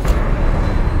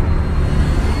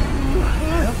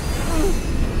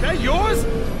 That yours?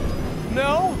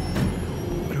 No?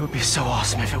 But it would be so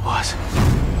awesome if it was.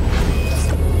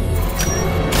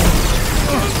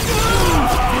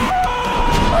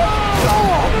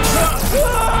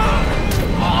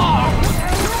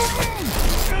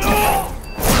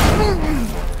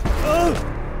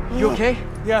 You okay?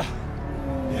 Yeah.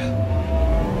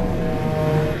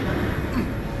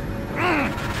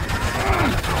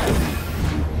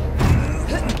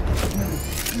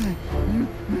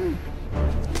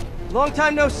 Long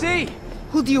time no see.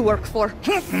 Who do you work for?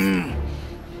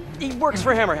 He works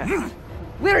for Hammerhead.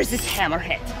 Where is this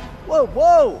Hammerhead? Whoa,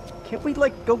 whoa! Can't we,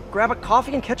 like, go grab a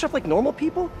coffee and catch up like normal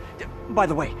people? By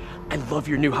the way, I love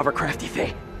your new hovercrafty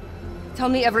thing. Tell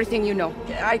me everything you know.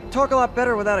 I talk a lot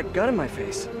better without a gun in my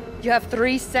face. You have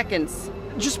 3 seconds.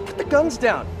 Just put the guns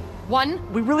down.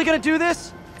 1. We really gonna do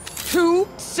this? 2,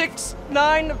 6,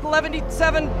 9, 11,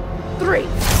 7, 3.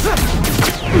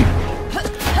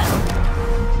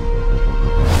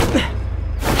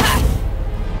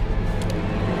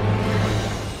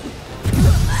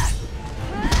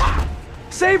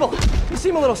 Sable, you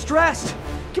seem a little stressed.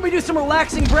 Can we do some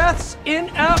relaxing breaths?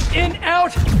 In, out, in,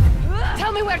 out.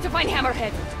 Tell me where to find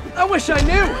Hammerhead. I wish I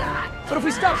knew. But if we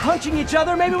stop punching each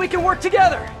other, maybe we can work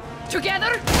together.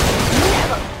 Together?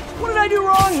 Never. What did I do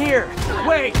wrong here?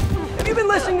 Wait, have you been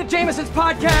listening to Jameson's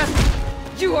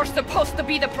podcast? You are supposed to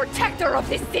be the protector of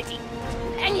this city.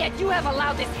 And yet you have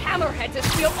allowed this Hammerhead to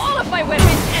steal all of my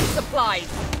weapons and supplies.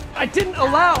 I didn't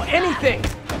allow anything.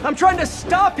 I'm trying to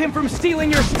stop him from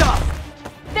stealing your stuff.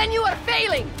 Then you are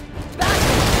failing.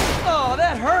 Oh,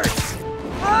 that hurts.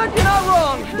 You're not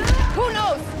wrong. Who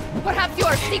knows? Perhaps you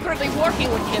are secretly working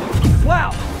with him.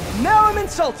 Wow, now I'm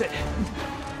insulted.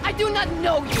 I do not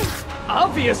know you.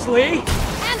 Obviously.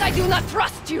 And I do not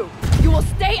trust you. You will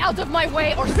stay out of my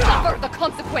way or suffer the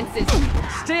consequences.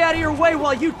 Stay out of your way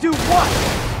while you do what?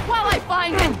 While I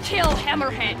find and kill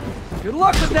Hammerhead. Good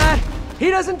luck with that. He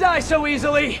doesn't die so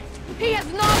easily. He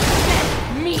has not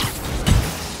met me.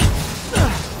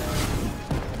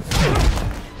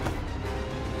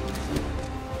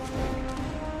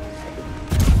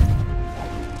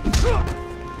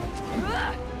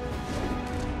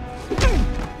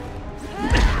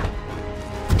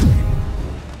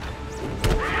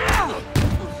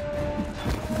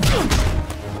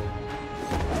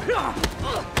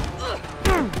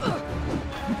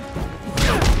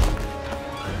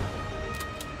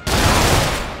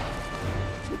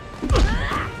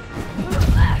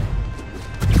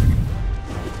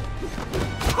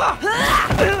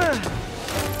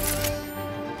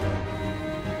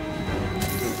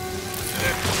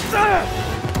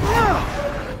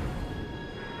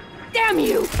 Damn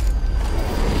you!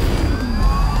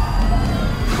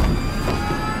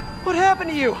 What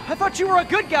happened to you? I thought you were a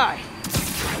good guy.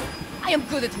 I am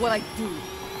good at what I do.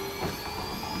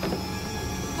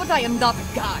 But I am not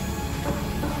a guy.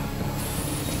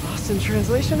 Lost in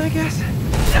translation, I guess?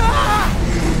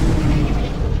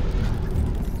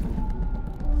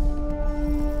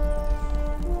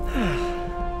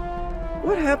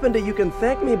 What happened to you can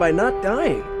thank me by not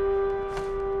dying?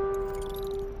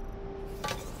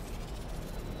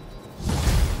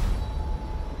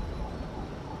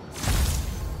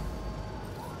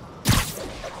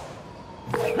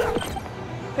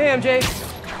 Hey, MJ.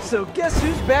 So guess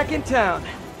who's back in town?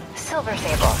 Silver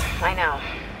Sable, I know.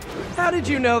 How did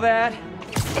you know that?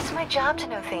 It's my job to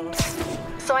know things.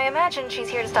 So I imagine she's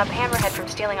here to stop Hammerhead from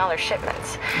stealing all her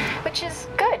shipments. Which is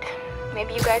good.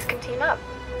 Maybe you guys can team up.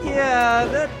 Yeah,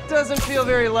 that doesn't feel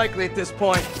very likely at this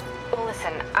point. Well,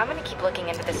 listen, I'm gonna keep looking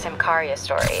into the Simcaria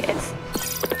story. It's...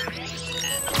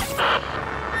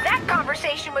 That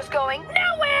conversation was going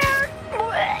nowhere!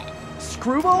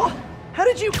 Screwball? How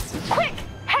did you... Quick!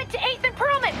 Head to 8th and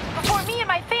Perlman before me and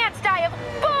my fans die of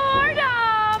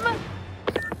boredom!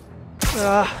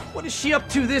 What is she up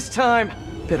to this time?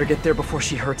 Better get there before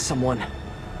she hurts someone.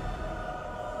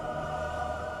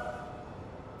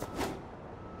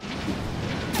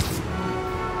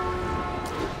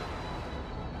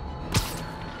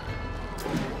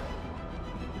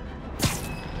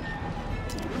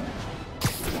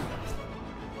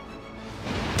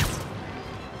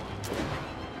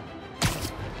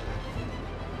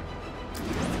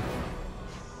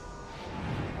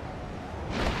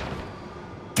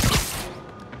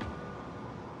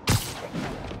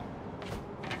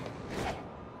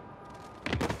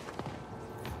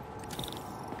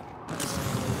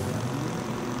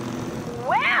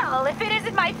 Well, if it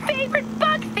isn't my favorite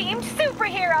bug-themed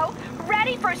superhero,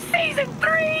 ready for Season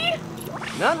 3?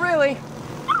 Not really.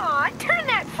 Aw, turn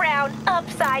that frown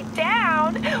upside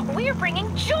down. We're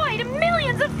bringing joy to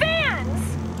millions of fans.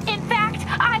 In fact,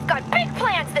 I've got big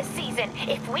plans this season.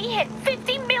 If we hit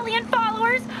 50 million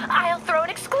followers, I'll throw an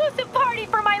exclusive party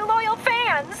for my loyal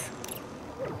fans.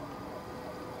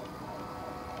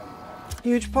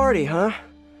 Huge party, huh?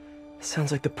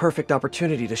 Sounds like the perfect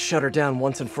opportunity to shut her down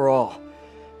once and for all.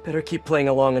 Better keep playing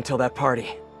along until that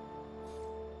party.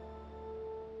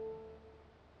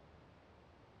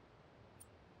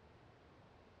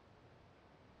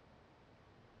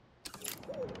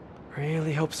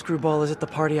 Really hope Screwball is at the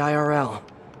party IRL.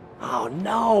 Oh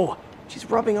no! She's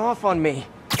rubbing off on me.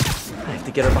 I have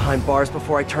to get her behind bars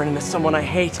before I turn into someone I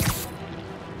hate.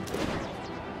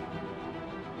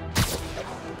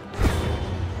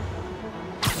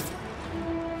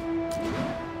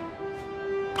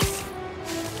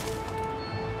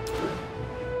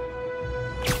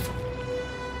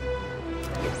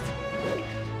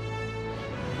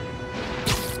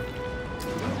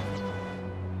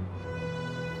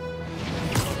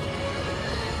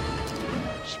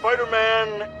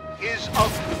 Spider-Man is a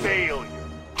failure.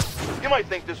 You might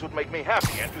think this would make me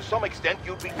happy, and to some extent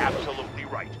you'd be absolutely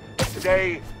right. But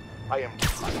today, I am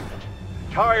tired.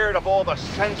 Tired of all the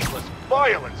senseless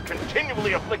violence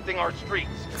continually afflicting our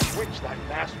streets, which that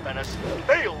masked menace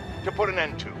failed to put an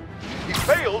end to. He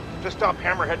failed to stop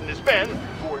Hammerhead and his men,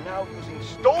 who are now using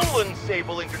stolen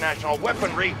Sable International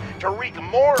weaponry to wreak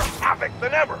more havoc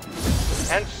than ever.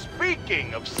 And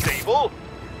speaking of Sable,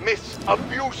 Miss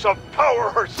Abuse of Power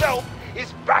herself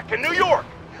is back in New York.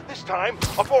 This time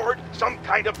aboard some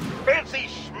kind of fancy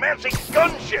schmancy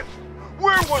gunship.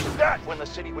 Where was that when the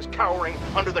city was cowering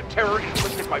under the terror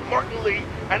inflicted by Martin Lee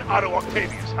and Otto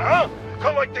Octavius, huh?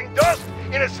 Collecting dust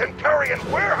in a Centurion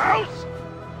warehouse?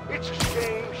 It's a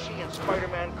shame she and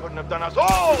Spider-Man couldn't have done us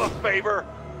all a favor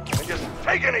and just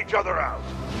taken each other out.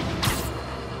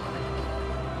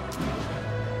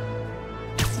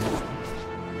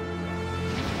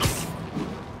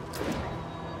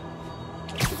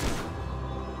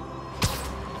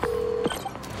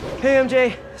 Hey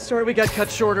MJ, sorry we got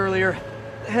cut short earlier.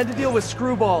 Had to deal with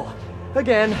Screwball.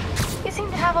 Again. You seem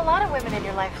to have a lot of women in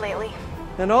your life lately.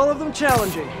 And all of them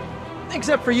challenging.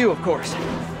 Except for you, of course.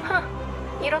 Huh.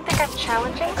 You don't think I'm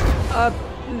challenging?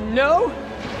 No?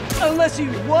 Unless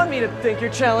you want me to think you're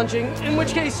challenging, in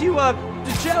which case you,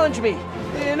 challenge me.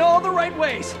 In all the right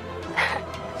ways.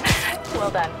 Well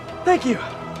done. Thank you.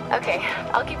 Okay,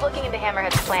 I'll keep looking into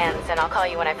Hammerhead's plans, and I'll call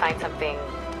you when I find something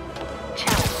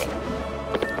challenging.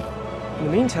 In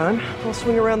the meantime, I'll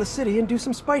swing around the city and do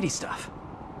some Spidey stuff.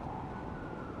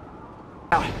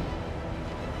 Out.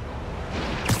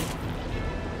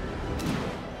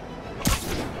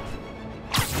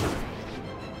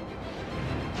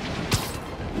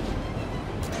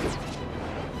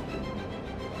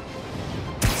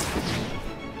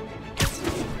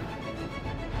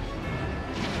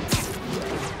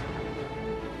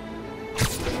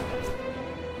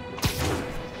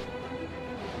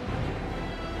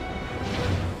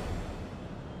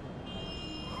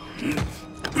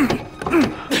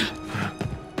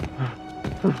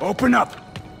 Open up!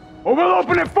 Or we'll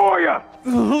open it for you!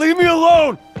 Leave me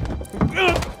alone!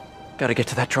 Gotta get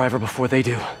to that driver before they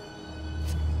do.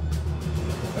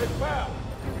 Hey, pal,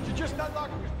 could you just unlock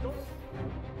this door?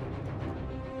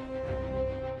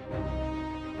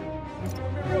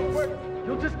 Real quick.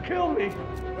 You'll just kill me!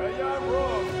 Well, you're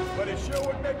wrong, but it sure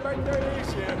would make my day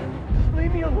easier.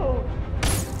 Leave me alone!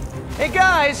 Hey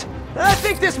guys! I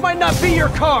think this might not be your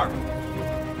car!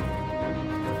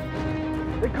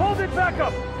 They called it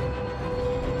backup!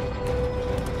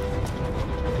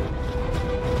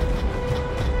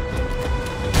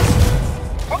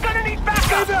 We're gonna need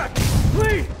backup! Stay back!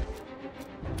 Please!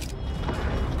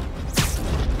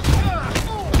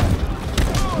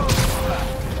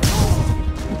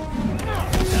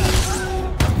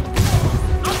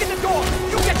 Look in the door!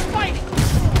 You get Spidey!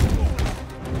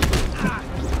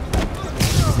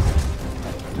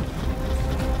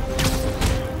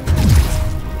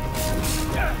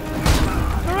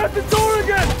 They're at the door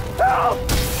again! Help!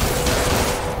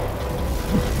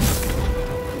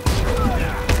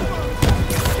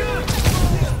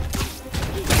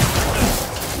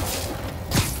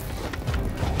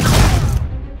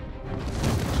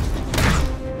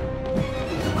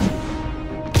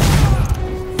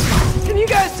 Can you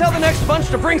guys tell the next bunch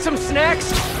to bring some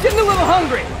snacks? Getting a little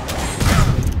hungry.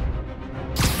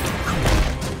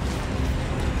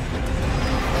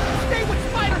 Stay with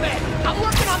Spider-Man! I'm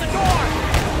working on the door!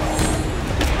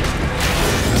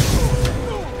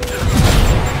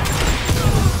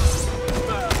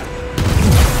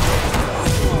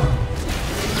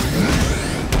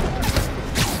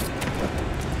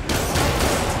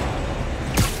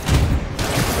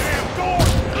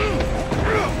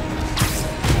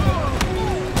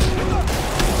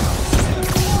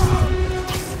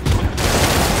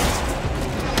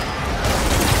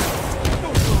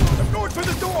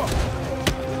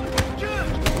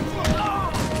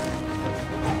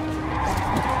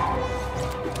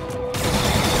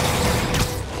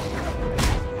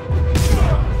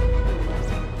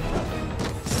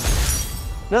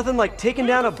 Nothing like taking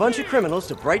down a bunch of criminals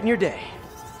to brighten your day.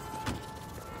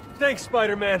 Thanks,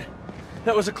 Spider-Man.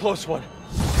 That was a close one.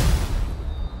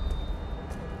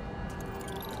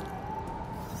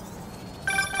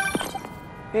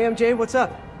 Hey, MJ, what's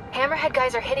up? Hammerhead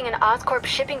guys are hitting an Oscorp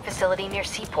shipping facility near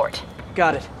Seaport.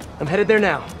 Got it. I'm headed there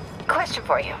now. Question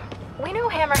for you. We knew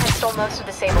Hammerhead stole most of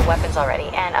the Sable weapons already,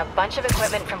 and a bunch of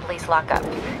equipment from police lockup.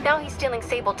 Now he's stealing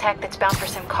Sable tech that's bound for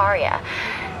Symkaria.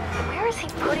 Where is he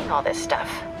putting all this stuff?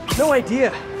 No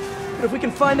idea. But if we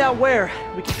can find out where,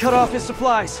 we can cut off his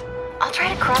supplies. I'll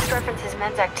try to cross-reference his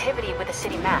men's activity with the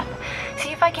city map. See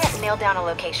if I can't nail down a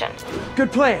location.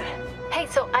 Good plan. Hey,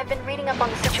 so I've been reading up on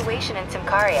the situation in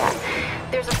Symkaria.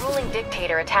 There's a ruling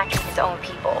dictator attacking his own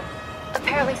people.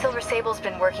 Apparently Silver Sable's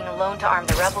been working alone to arm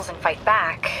the rebels and fight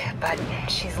back, but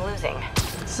she's losing.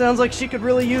 Sounds like she could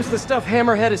really use the stuff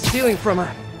Hammerhead is stealing from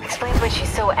her. Explains why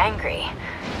she's so angry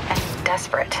and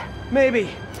desperate. Maybe.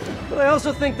 But I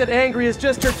also think that angry is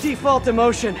just her default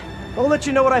emotion. I'll let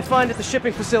you know what I find at the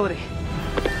shipping facility.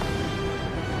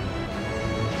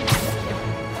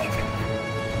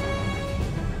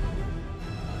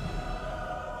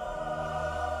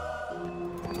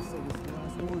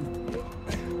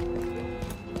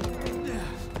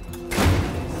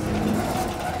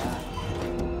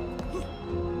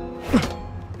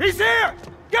 He's here!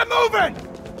 Get moving!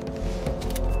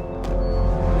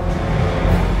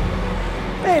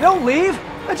 Hey, don't leave!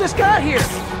 I just got here!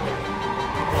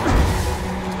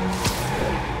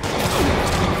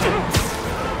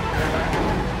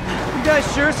 You guys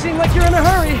sure seem like you're in a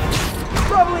hurry.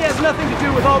 Probably has nothing to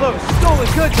do with all those stolen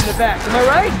goods in the back, am I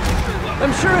right?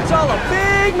 I'm sure it's all a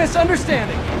big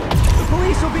misunderstanding. The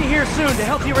police will be here soon to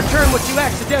help you return what you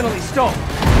accidentally stole.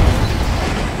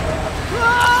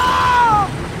 Ah!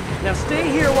 Now stay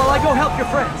here while I go help your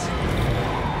friends.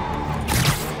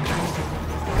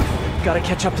 Gotta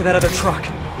catch up to that other truck.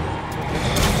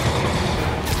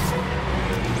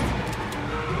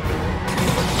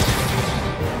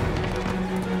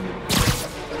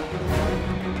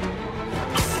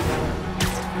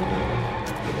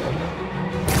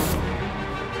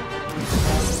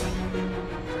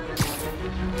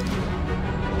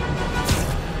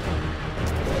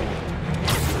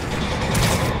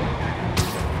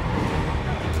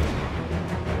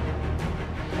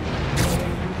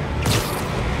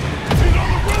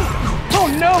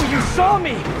 Saw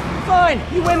me! Fine,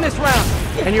 you win this round.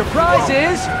 And your prize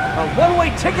is a one-way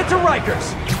ticket to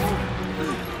Rikers.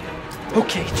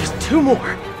 Okay, just 2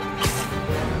 more.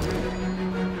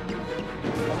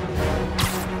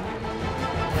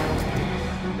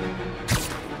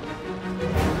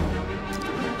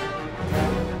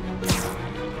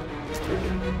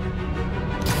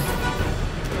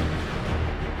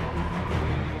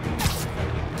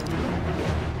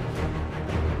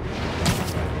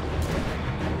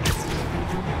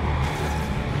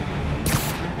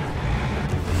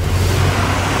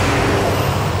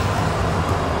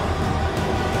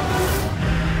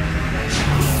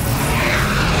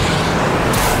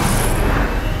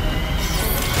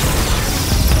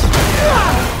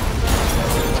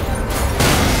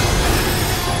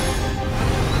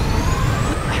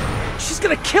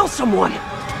 Kill someone!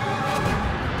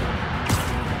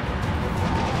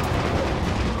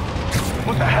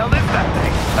 What the hell is that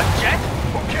thing? A jet?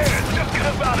 Who cares? Just get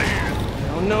us out of here!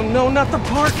 No, not the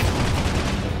park!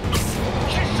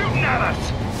 She's shooting at us!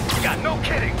 Yeah, no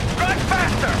kidding! Drive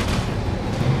faster!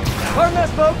 Pardon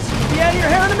us, folks. Be out of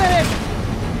your hair in a minute!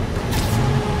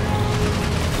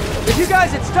 If you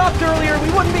guys had stopped earlier, we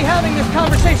wouldn't be having this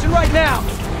conversation right now!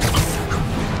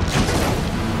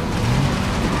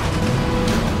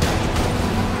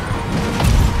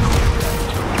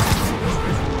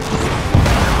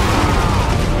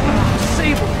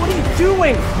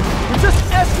 Doing? We're just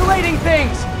escalating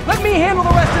things! Let me handle the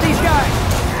rest of these guys!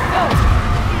 No!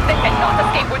 They cannot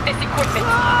escape with this equipment!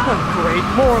 Oh, great,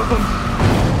 more of them!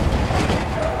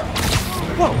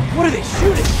 Whoa, what are they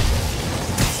shooting?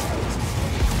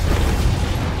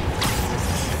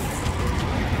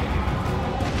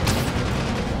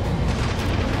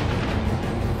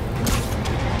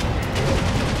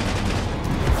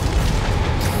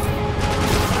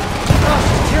 Oh,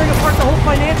 she's tearing apart the whole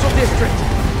financial district!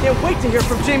 Can't wait to hear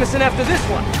from Jameson after this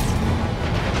one.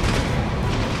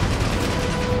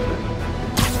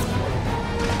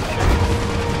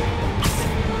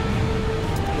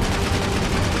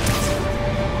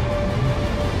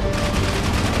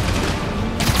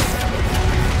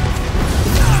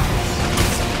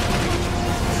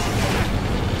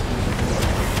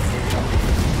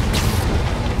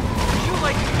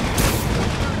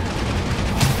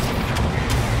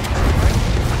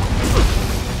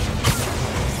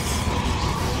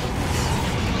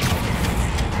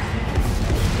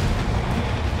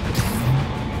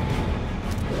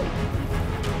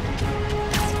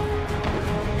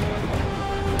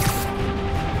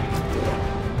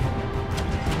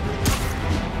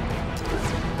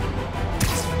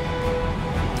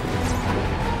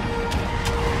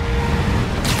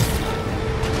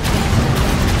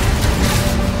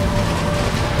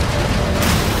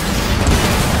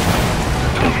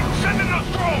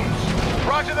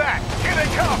 that! Here they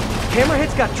come!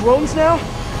 Hammerhead's got drones now?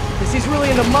 Guess he's really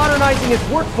into modernizing his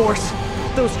workforce.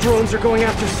 Those drones are going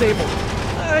after Sable.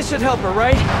 I should help her,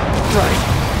 right?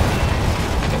 Right.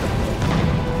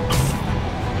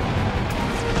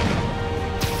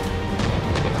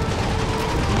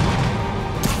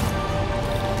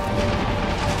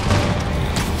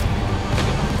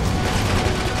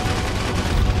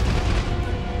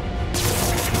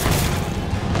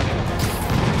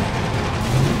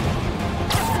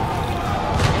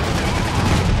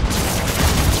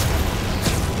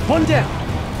 One down.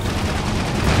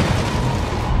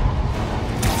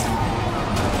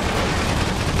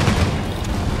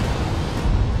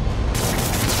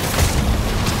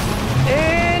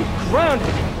 And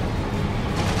grounded.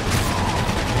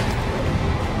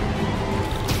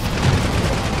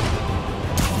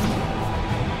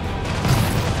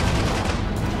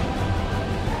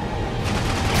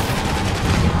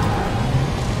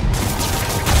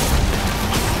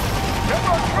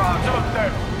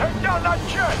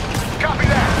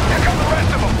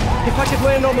 If I could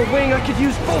land on the wing, I could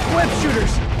use both web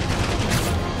shooters.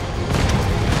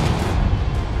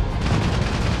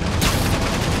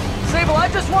 Sable, I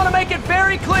just want to make it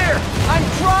very clear. I'm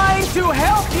trying to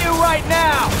help you right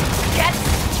now. Get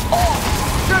off!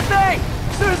 Sure thing.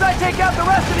 As soon as I take out the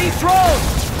rest of these drones.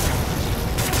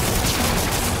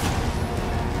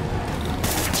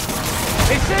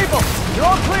 Hey, Sable, you're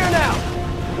all clear now.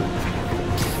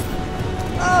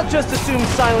 I'll just assume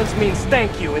silence means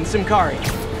thank you in Simkari.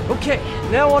 Okay,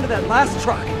 now onto that last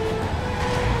truck.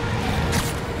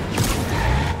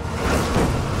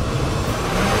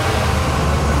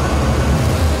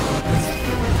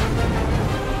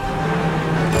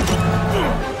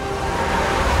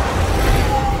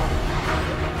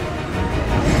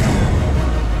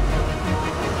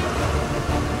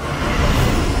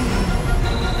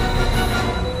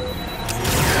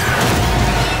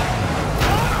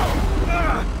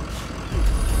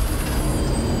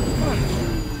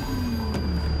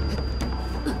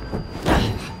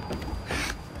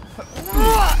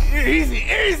 Easy,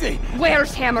 easy!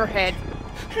 Where's Hammerhead?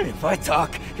 If I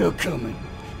talk, he'll come in.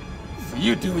 So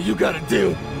you do what you gotta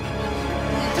do.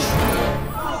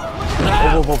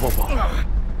 Whoa.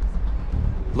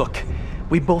 Look,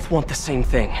 we both want the same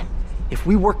thing. If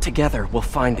we work together, we'll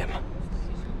find him.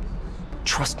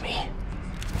 Trust me.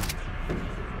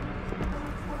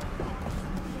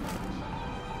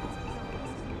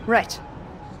 Right.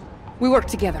 We work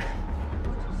together.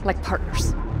 Like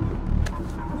partners.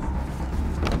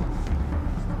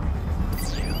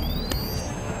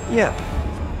 Yeah,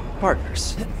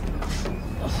 partners.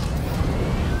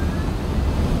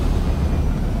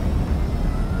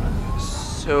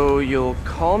 So you'll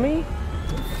call me?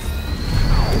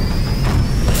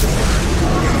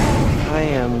 I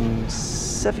am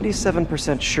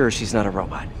 77% sure she's not a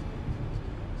robot.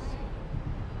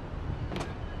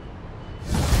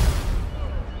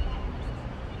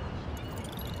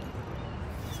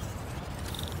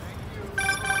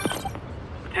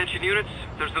 Attention units,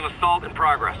 there's an assault in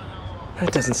progress.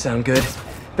 That doesn't sound good.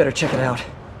 Better check it out.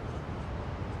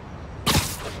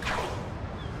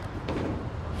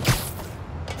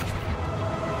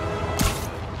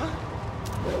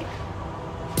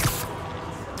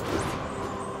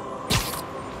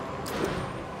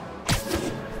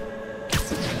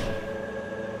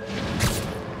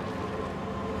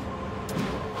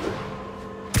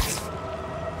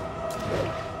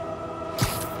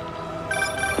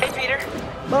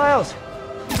 Miles,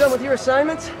 you done with your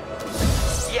assignments?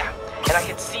 Yeah, and I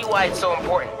can see why it's so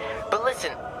important. But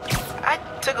listen, I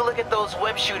took a look at those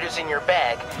web shooters in your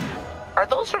bag. Are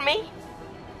those for me?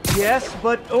 Yes,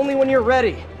 but only when you're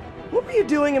ready. What were you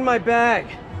doing in my bag?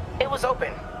 It was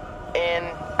open, and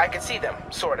I could see them,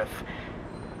 sort of.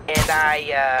 And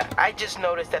I just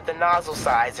noticed that the nozzle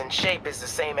size and shape is the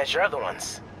same as your other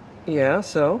ones. Yeah,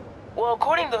 so? Well,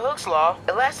 according to Hooke's law,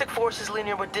 elastic force is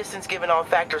linear with distance given all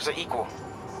factors are equal.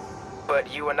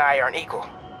 But you and I aren't equal.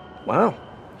 Wow,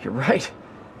 you're right.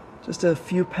 Just a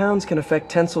few pounds can affect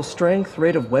tensile strength,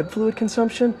 rate of web fluid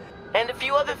consumption. And a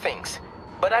few other things.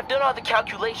 But I've done all the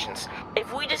calculations.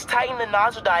 If we just tighten the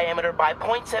nozzle diameter by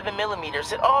 0.7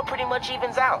 millimeters, it all pretty much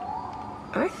evens out.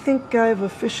 I think I've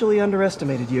officially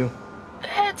underestimated you.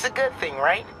 That's a good thing,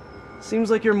 right?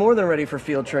 Seems like you're more than ready for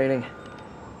field training.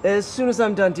 As soon as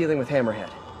I'm done dealing with Hammerhead.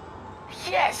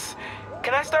 Yes!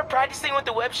 Can I start practicing with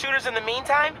the web shooters in the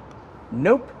meantime?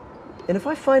 Nope. And if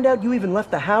I find out you even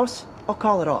left the house, I'll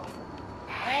call it off.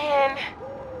 Man,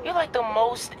 you're like the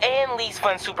most and least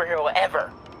fun superhero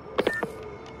ever.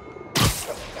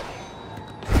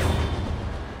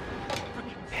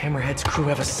 Hammerhead's crew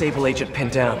have a Sable agent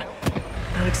pinned down.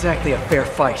 Not exactly a fair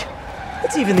fight.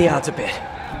 Let's even the odds a bit.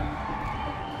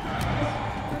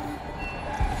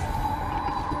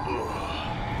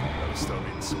 Gotta stop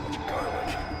eating so much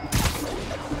garlic.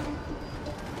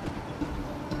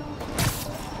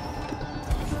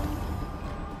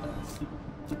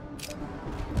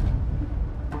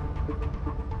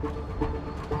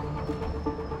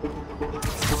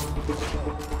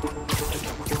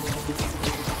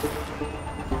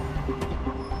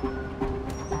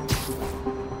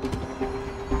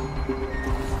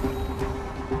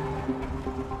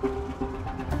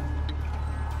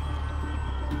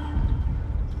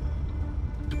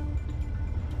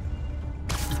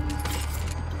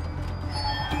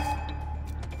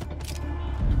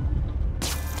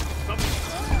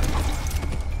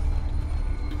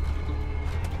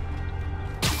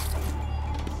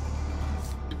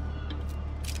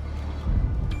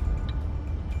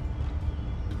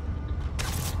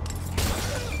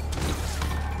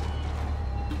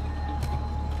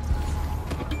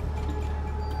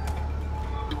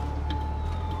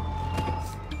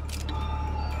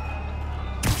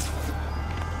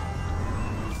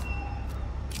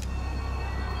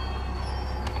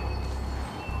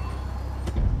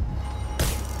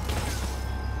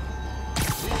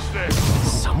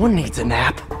 Someone needs a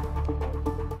nap.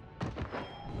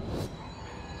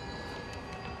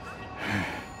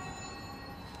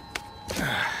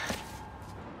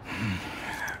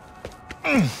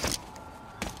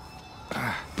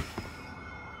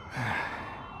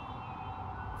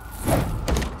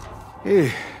 Hey,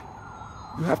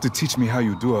 you have to teach me how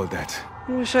you do all that.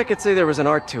 I wish I could say there was an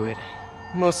art to it.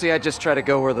 Mostly I just try to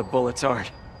go where the bullets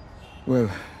aren't. Well,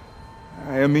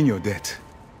 I am in your debt.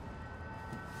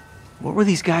 What were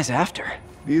these guys after?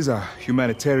 These are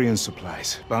humanitarian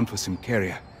supplies, bound for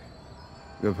Symkaria.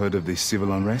 You have heard of the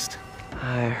civil unrest?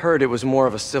 I heard it was more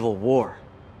of a civil war.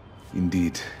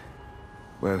 Indeed.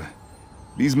 Well,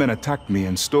 these men attacked me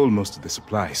and stole most of the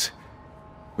supplies.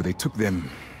 Where they took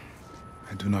them,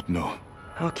 I do not know.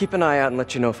 I'll keep an eye out and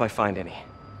let you know if I find any.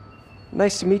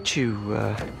 Nice to meet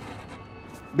you,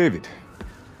 David.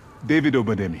 David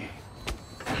Obademi.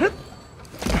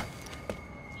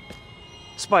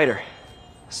 Spider.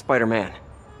 Spider-Man.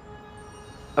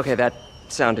 Okay, that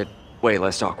sounded way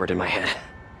less awkward in my head.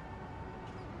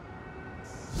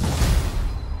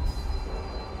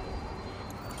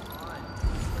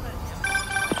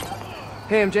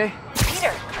 Hey, MJ.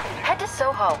 Peter, head to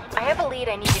Soho. I have a lead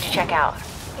I need you to check out.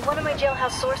 One of my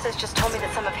jailhouse sources just told me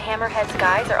that some of Hammerhead's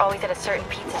guys are always at a certain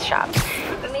pizza shop.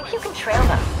 Maybe you can trail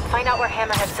them, find out where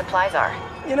Hammerhead's supplies are.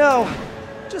 You know,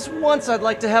 just once I'd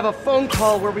like to have a phone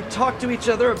call where we talk to each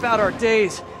other about our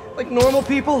days, like normal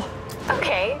people.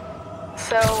 Okay,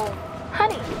 so,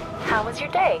 honey, how was your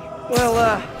day?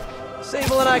 Well,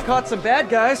 Sable and I caught some bad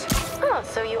guys. Oh,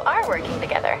 so you are working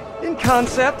together. In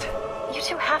concept. You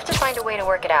two have to find a way to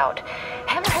work it out.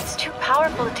 Hammerhead's too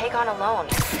powerful to take on alone.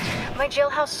 My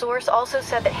jailhouse source also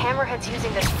said that Hammerhead's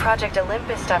using this Project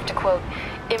Olympus stuff to, quote,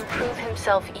 improve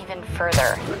himself even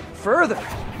further. Further?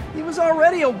 He was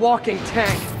already a walking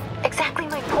tank. Exactly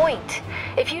my point.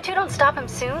 If you two don't stop him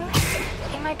soon,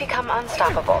 he might become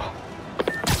unstoppable.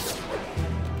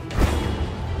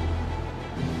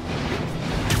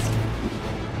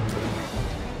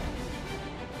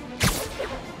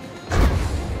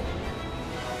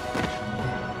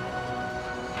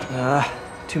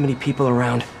 Too many people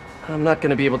around. I'm not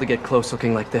gonna be able to get close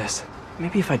looking like this.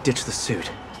 Maybe if I ditch the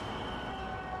suit.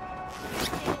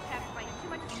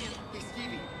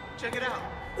 Check it out.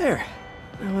 There.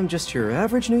 Now I'm just your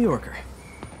average New Yorker.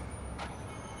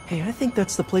 Hey, I think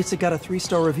that's the place that got a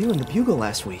 3-star review in the Bugle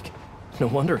last week. No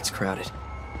wonder it's crowded.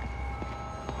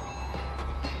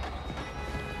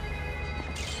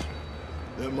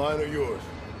 That mine or yours?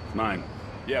 Mine.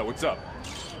 Yeah, what's up?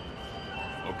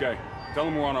 Okay, tell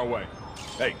him we're on our way.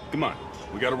 Hey, come on.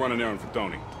 We gotta run an errand for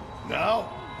Tony. Now?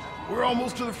 We're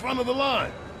almost to the front of the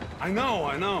line. I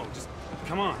know. Just,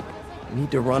 come on.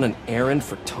 Need to run an errand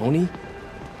for Tony?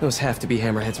 Those have to be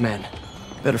Hammerhead's men.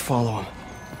 Better follow him.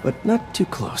 But not too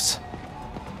close.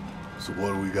 So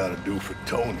what do we gotta do for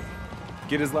Tony?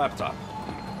 Get his laptop.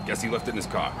 Guess he left it in his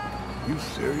car. You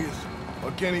serious?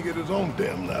 Why can't he get his own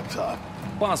damn laptop?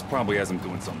 Boss probably has him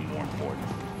doing something more important.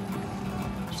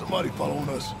 Somebody following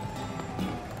us?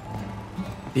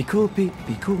 Be cool, Pete.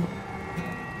 Be cool.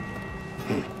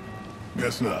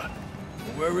 Guess not.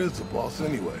 Where is the boss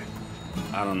anyway?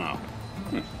 I don't know.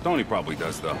 Tony probably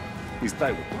does, though. He's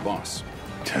tight with the boss.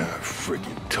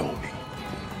 Freaking Tony.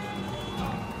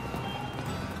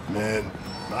 Man,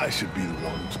 I should be the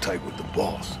one who's tight with the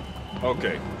boss.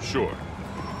 Okay, sure.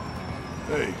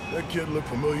 Hey, that kid look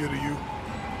familiar to you?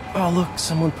 Oh look,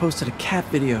 someone posted a cat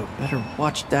video. Better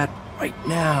watch that right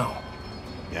now.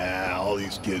 Yeah, all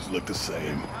these kids look the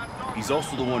same. He's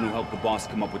also the one who helped the boss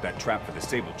come up with that trap for the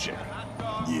Sable chick.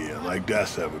 Yeah, like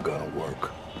that's ever gonna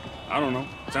work. I don't know.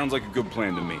 Sounds like a good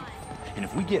plan to me. And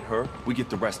if we get her, we get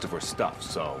the rest of her stuff,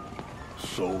 so...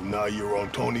 So now you're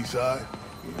on Tony's side?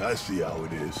 Yeah, I see how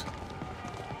it is.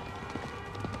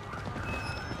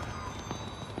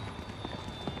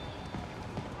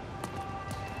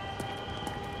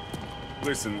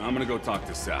 Listen, I'm gonna go talk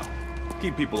to Sal.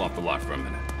 Keep people off the lot for a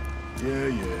minute.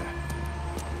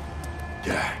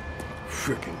 Yeah,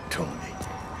 frickin' Tony.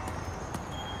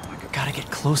 Gotta get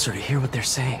closer to hear what they're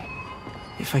saying.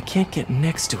 If I can't get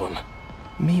next to him,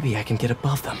 maybe I can get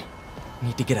above them.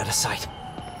 Need to get out of sight.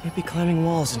 Can't be climbing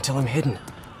walls until I'm hidden.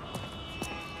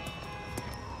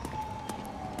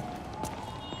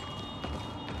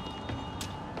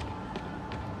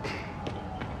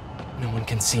 No one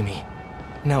can see me.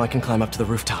 Now I can climb up to the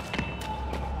rooftop.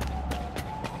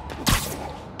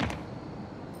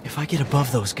 If I get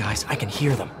above those guys, I can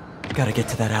hear them. Gotta get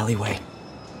to that alleyway.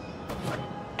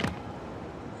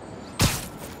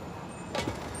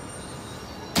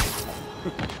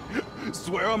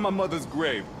 Swear on my mother's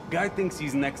grave. Guy thinks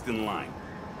he's next in line.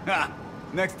 Ha!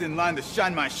 Next in line to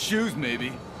shine my shoes,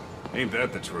 maybe. Ain't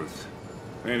that the truth?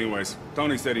 Anyways,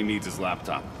 Tony said he needs his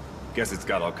laptop. Guess it's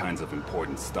got all kinds of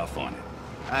important stuff on it.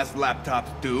 As laptops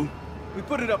do. We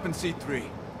put it up in C3.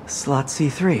 Slot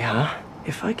C3, huh?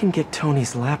 If I can get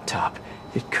Tony's laptop,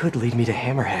 it could lead me to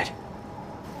Hammerhead.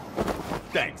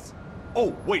 Thanks.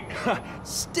 Oh, wait.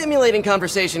 Stimulating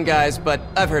conversation, guys, but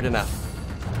I've heard enough.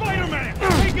 Spider-Man!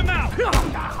 Take him out! Come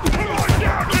on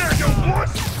down there, you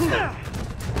wuss!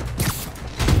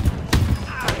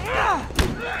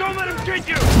 Don't let him get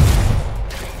you!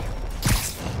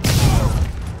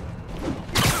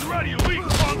 Get ready, you weak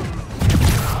punk!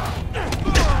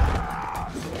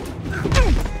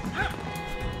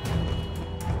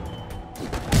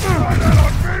 Try that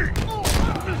on me!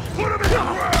 Put him in the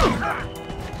ground!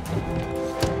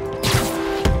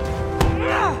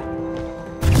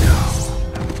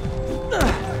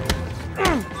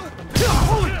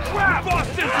 Holy crap!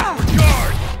 Boston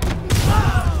disregard!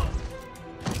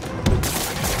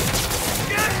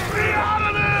 Get me out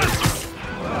of this!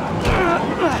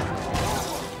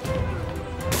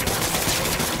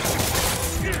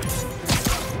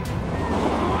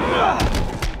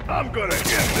 I'm gonna get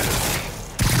this!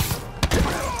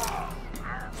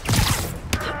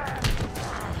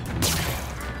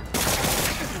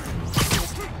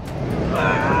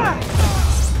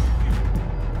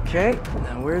 Okay,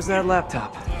 now where's that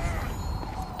laptop?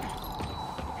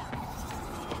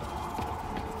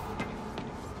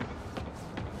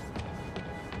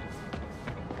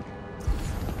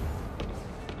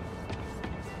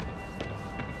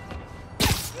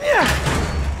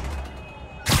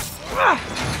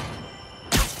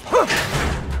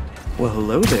 Well,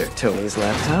 hello there, Tony's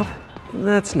laptop.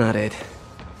 That's not it.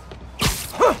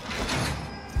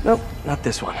 Nope, not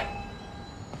this one.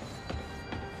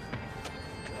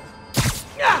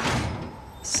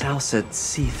 Sal said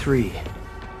C3.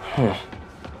 Huh.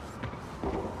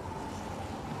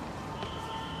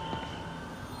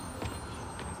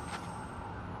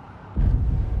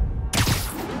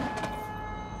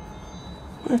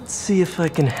 Let's see if I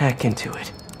can hack into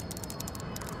it.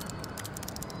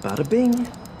 Bada bing.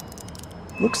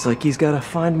 Looks like he's got a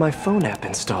Find My Phone app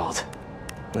installed.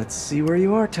 Let's see where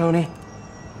you are, Tony.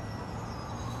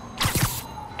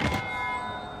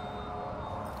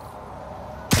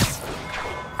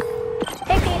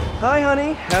 Hi,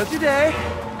 honey. How's your day?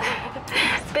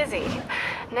 Busy.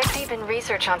 Neck deep in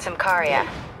research on some Karia.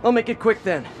 I'll make it quick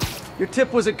then. Your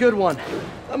tip was a good one.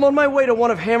 I'm on my way to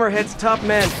one of Hammerhead's top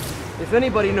men. If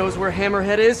anybody knows where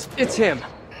Hammerhead is, it's him.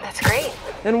 That's great.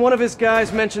 And one of his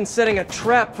guys mentioned setting a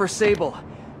trap for Sable.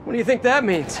 What do you think that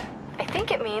means? I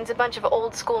think it means a bunch of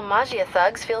old-school Magia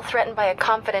thugs feel threatened by a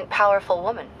confident, powerful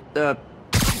woman.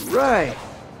 Right.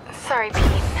 Sorry,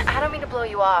 Pete. I don't mean to blow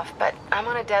you off, but I'm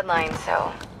on a deadline,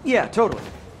 so... Yeah, totally.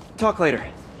 Talk later.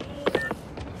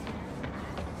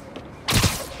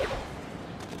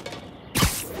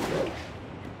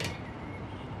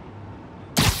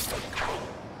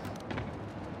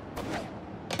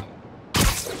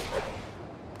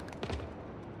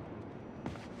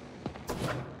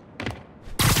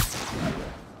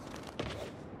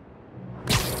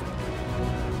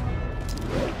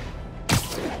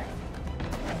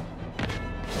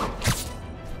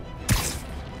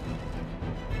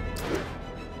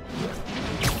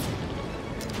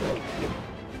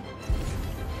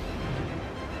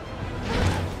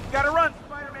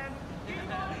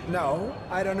 No,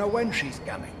 I don't know when she's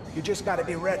coming. You just gotta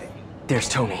be ready. There's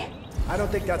Tony. I don't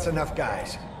think that's enough,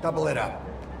 guys. Double it up.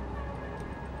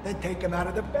 Then take him out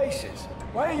of the bases.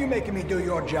 Why are you making me do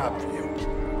your job for you?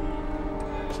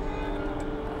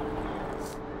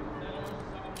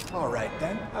 All right,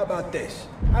 then. How about this?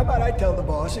 How about I tell the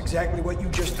boss exactly what you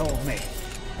just told me?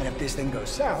 And if this thing goes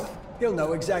south, he'll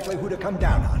know exactly who to come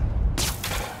down on.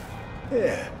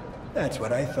 Yeah, that's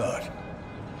what I thought.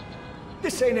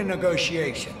 This ain't a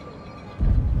negotiation.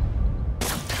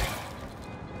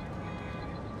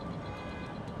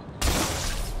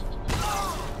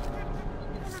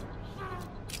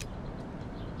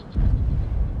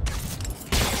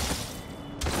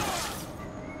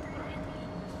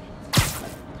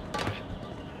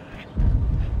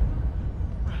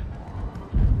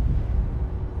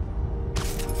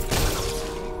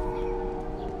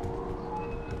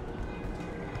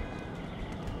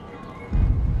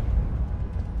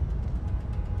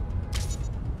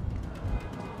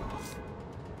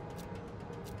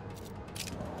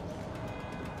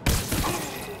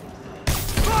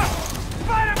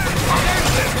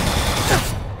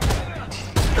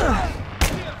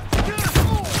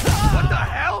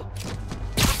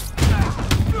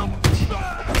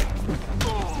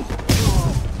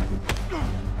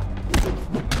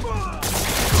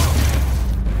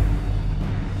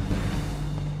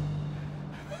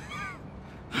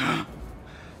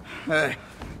 Hey,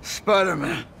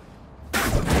 Spider-Man.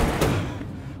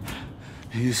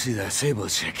 You see that Sable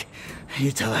chick?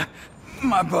 You tell her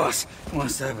my boss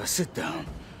wants to have a sit-down.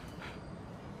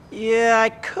 Yeah, I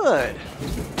could.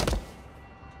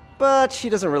 But she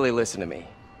doesn't really listen to me.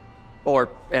 Or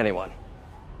anyone.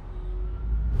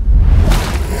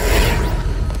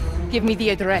 Give me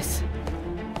the address.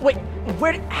 Wait,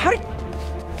 how did...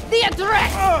 The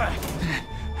address!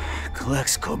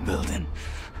 Colexco building.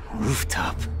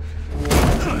 Rooftop.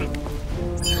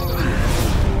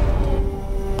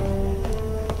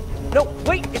 No,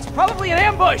 wait, it's probably an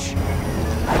ambush!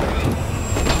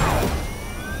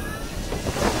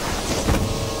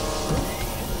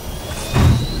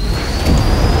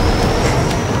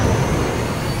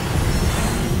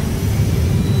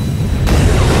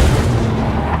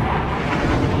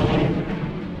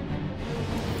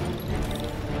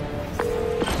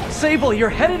 Sable, you're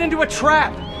headed into a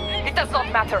trap! It does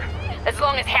not matter, as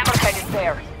long as Hammerhead is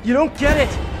there. You don't get it!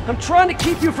 I'm trying to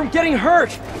keep you from getting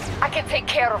hurt! I can take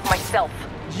care of myself.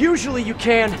 Usually you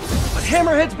can, but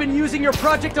Hammerhead's been using your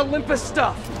Project Olympus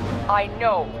stuff. I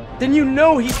know. Then you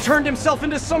know he's turned himself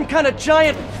into some kind of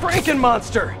giant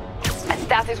Frankenmonster! And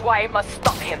that is why I must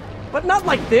stop him. But not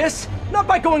like this! Not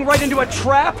by going right into a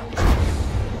trap!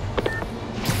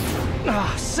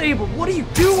 Ah, Sable, what are you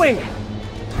doing?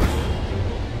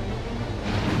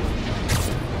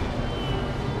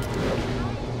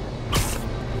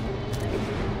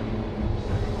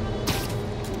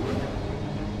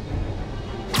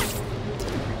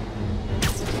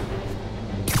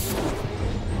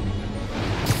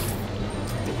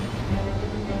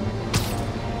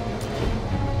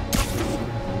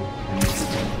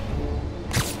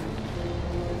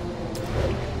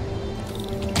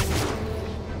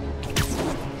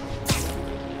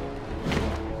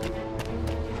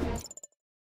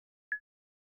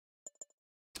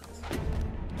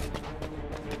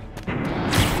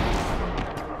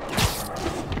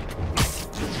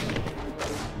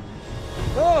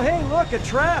 Oh, hey, look, a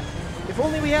trap! If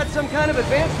only we had some kind of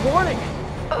advanced warning!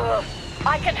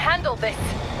 I can handle this!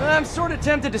 I'm sort of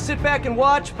tempted to sit back and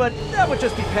watch, but that would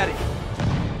just be petty.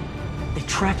 They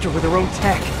trapped her with her own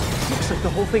tech. Looks like the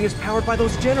whole thing is powered by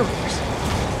those generators.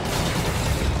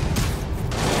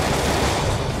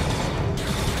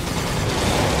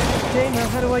 Okay, now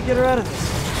how do I get her out of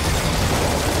this?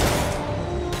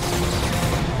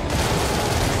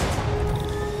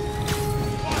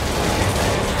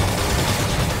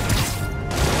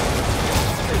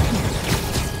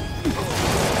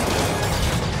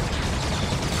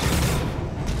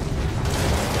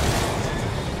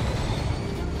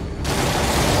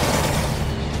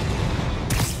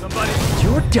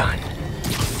 You're done.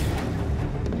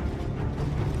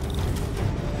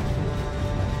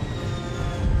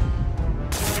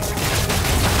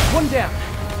 One down.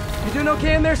 You doing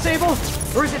okay in there, Sable?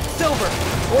 Or is it Silver?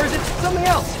 Or is it something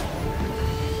else?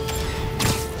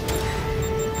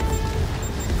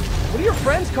 What do your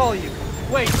friends call you?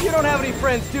 Wait, you don't have any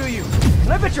friends, do you?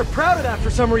 And I bet you're proud of that for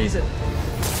some reason.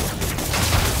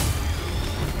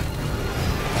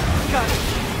 Got it.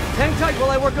 Hang tight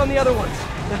while I work on the other ones.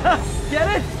 Get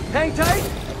it? Hang tight?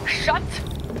 Shut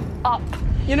up.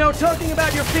 You know, talking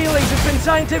about your feelings has been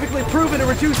scientifically proven to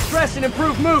reduce stress and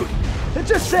improve mood.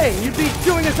 Just saying, you'd be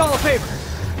doing us all a favor.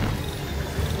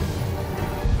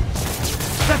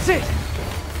 That's it!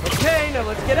 Okay, now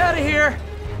let's get out of here!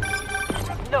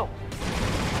 No.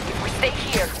 If we stay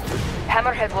here,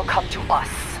 Hammerhead will come to us.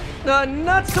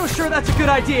 Not so sure that's a good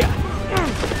idea.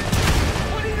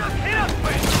 What are you not hit us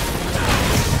with?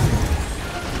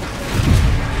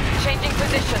 Changing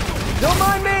position. Don't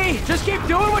mind me! Just keep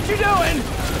doing what you're doing!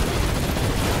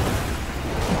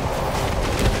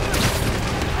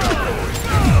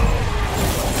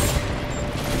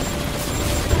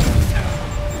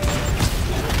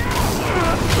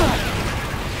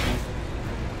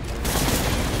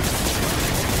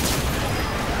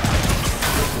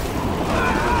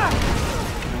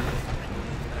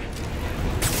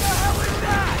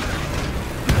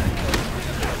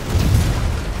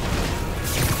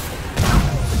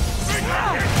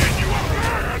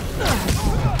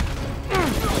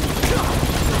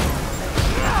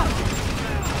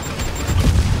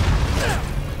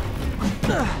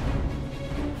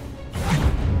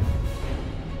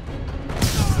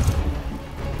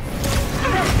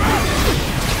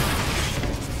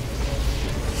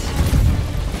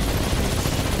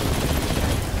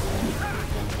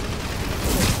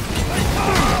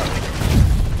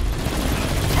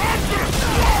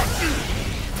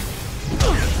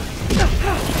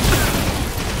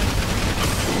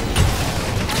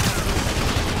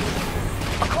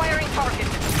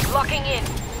 Locking in.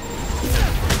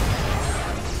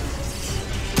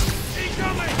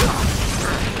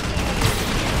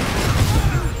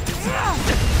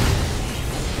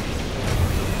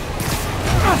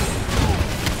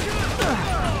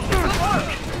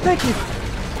 Thank you.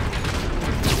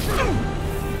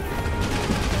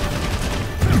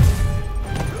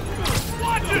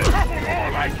 Watch it!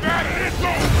 More like that, it's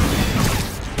over!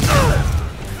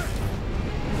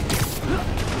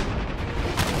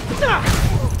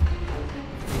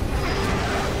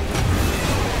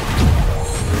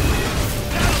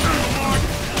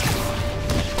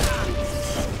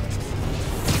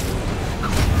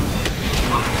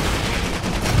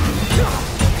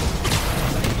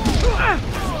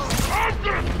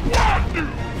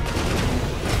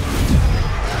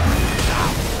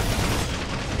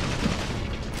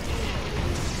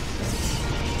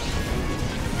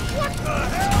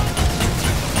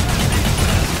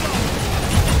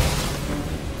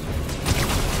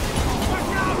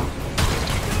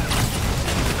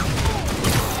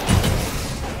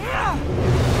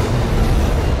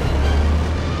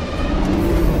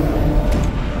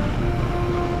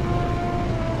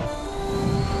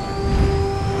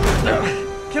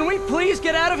 Can we please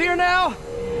get out of here now?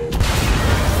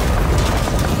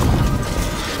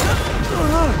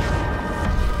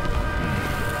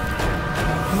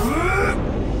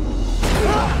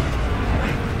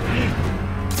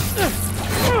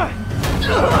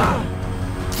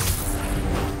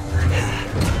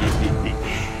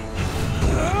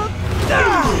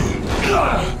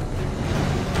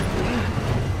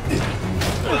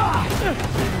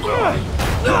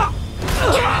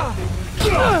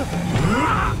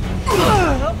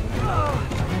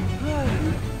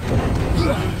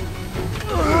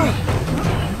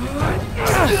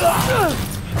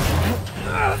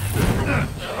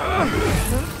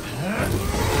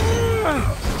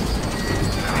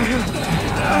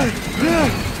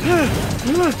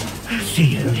 See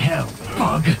you in hell,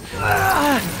 bug.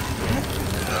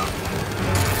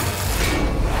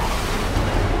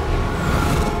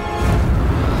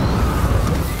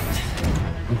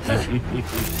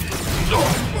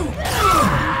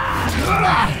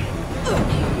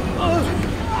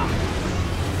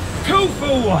 Two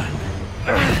for one.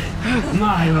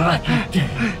 My lucky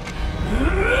day.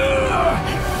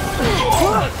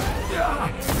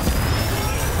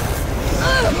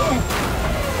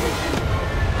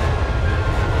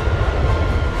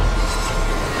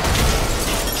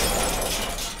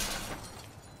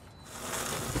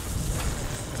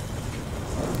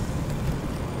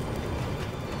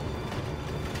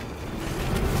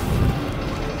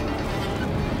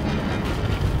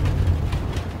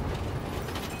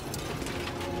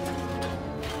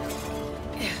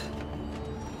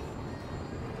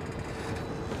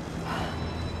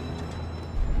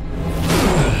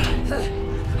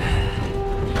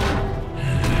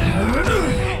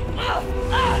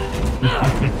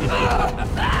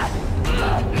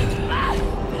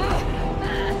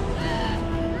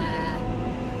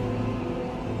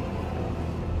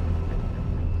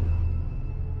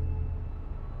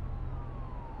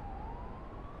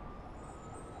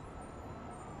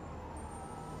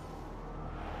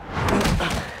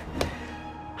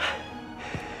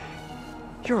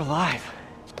 You're alive.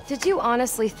 Did you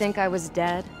honestly think I was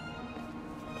dead?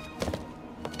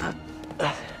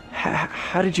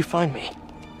 How did you find me?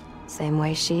 same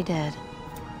way she did.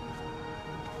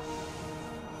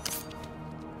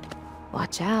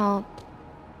 Watch out.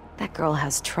 That girl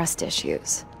has trust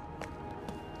issues.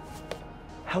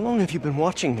 How long have you been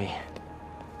watching me?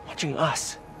 Watching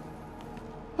us?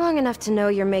 Long enough to know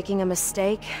you're making a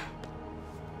mistake.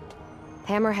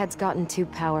 Hammerhead's gotten too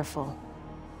powerful.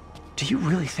 Do you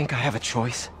really think I have a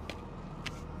choice?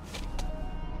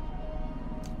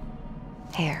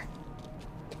 Here.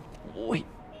 Wait,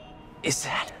 is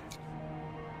that...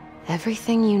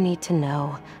 Everything you need to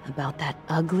know about that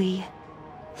ugly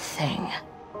thing.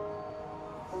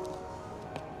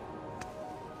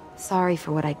 Sorry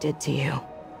for what I did to you.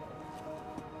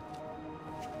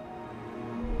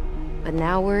 But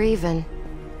now we're even.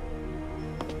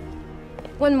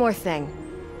 One more thing.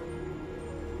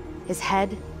 His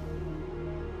head,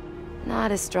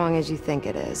 not as strong as you think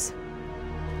it is.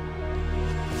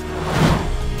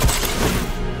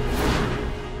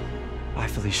 Bye,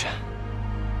 Felicia.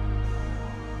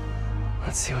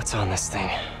 Let's see what's on this thing.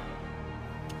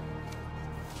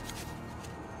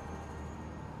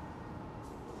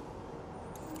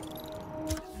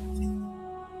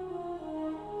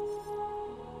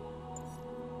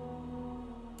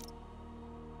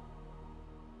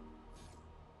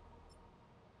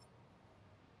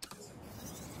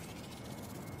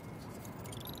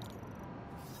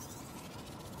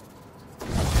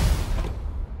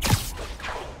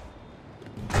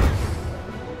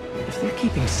 If they're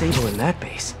keeping Sable in that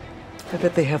base, I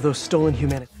bet they have those stolen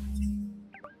humanitarian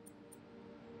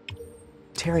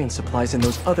supplies in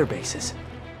those other bases.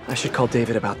 I should call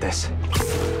David about this.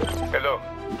 Hello.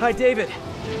 Hi, David.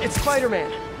 It's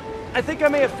Spider-Man. I think I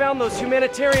may have found those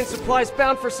humanitarian supplies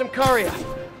bound for Symkaria.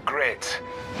 Great.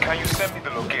 Can you send me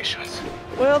the locations?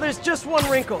 Well, there's just one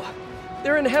wrinkle.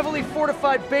 They're in heavily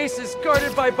fortified bases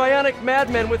guarded by bionic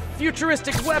madmen with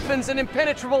futuristic weapons and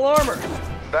impenetrable armor.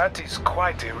 That is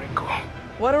quite a wrinkle.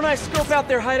 Why don't I scope out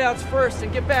their hideouts first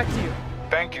and get back to you?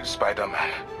 Thank you,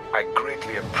 Spider-Man. I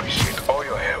greatly appreciate all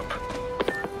your help.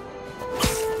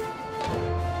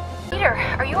 Peter,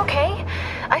 are you okay?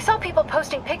 I saw people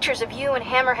posting pictures of you and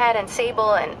Hammerhead and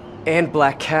Sable And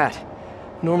Black Cat.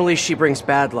 Normally she brings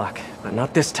bad luck, but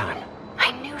not this time.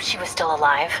 I knew she was still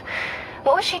alive.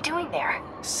 What was she doing there?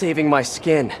 Saving my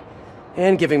skin.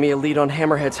 And giving me a lead on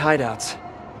Hammerhead's hideouts.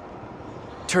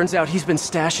 Turns out he's been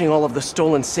stashing all of the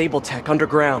stolen Sable tech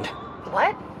underground.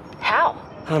 What? How?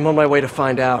 I'm on my way to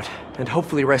find out, and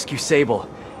hopefully rescue Sable,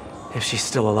 if she's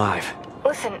still alive.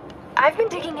 Listen, I've been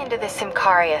digging into this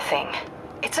Symkaria thing.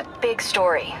 It's a big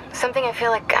story, something I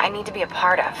feel like I need to be a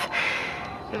part of.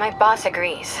 My boss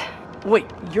agrees. Wait,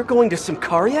 you're going to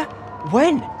Symkaria?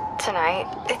 When? Tonight.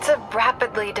 It's a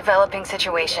rapidly developing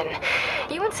situation.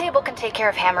 You and Sable can take care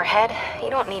of Hammerhead. You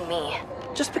don't need me.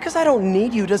 Just because I don't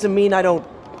need you doesn't mean I don't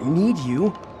need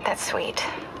you. That's sweet.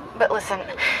 But listen,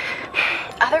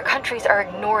 other countries are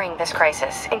ignoring this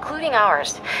crisis, including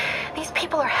ours. These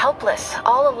people are helpless,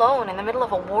 all alone in the middle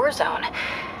of a war zone.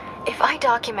 If I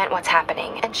document what's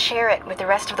happening and share it with the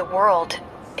rest of the world,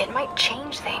 it might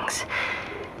change things.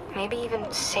 Maybe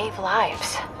even save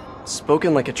lives.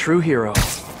 Spoken like a true hero.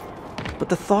 But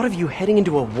the thought of you heading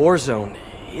into a war zone,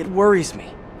 it worries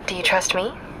me. Do you trust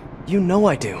me? You know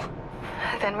I do.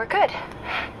 Then we're good.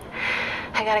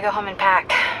 I gotta go home and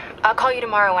pack. I'll call you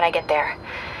tomorrow when I get there.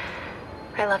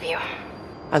 I love you.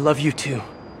 I love you too.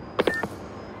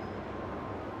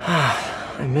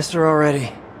 I miss her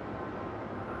already.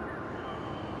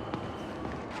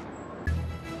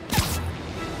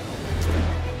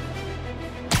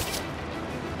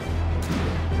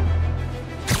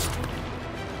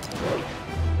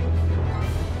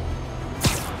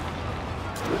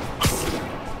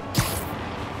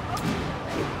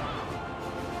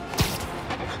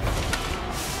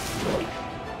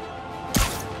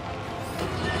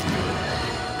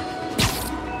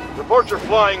 Reports are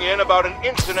flying in about an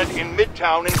incident in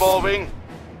Midtown involving,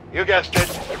 you guessed it,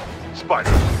 Spider.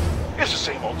 It's the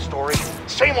same old story,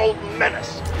 same old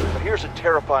menace. But here's a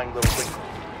terrifying little wrinkle.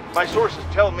 My sources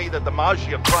tell me that the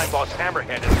Maggia crime boss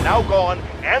Hammerhead is now gone,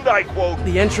 and I quote,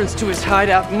 "The entrance to his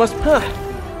hideout must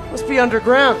be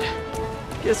underground.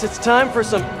 Guess it's time for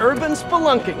some urban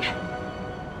spelunking."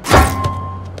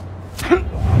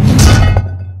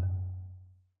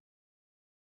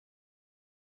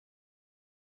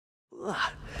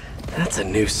 That's a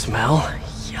new smell.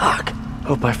 Yuck.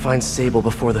 Hope I find Sable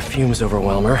before the fumes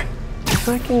overwhelm her. If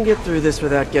I can get through this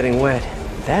without getting wet,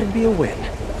 that'd be a win.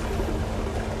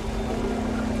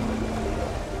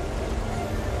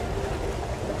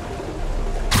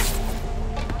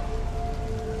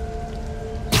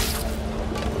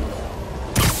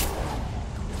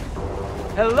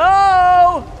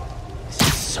 Hello? This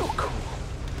is so cool.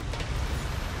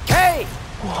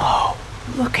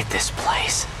 at this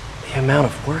place. The amount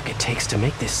of work it takes to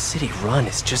make this city run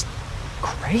is just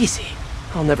crazy.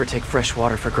 I'll never take fresh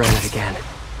water for granted again.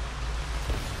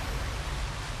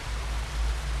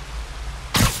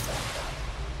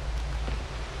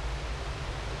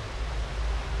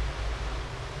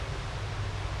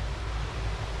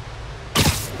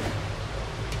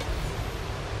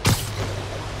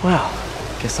 Well,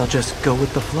 guess I'll just go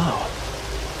with the flow.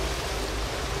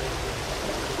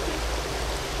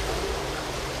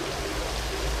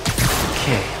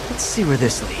 Okay, let's see where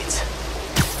this leads.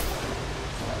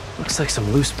 Looks like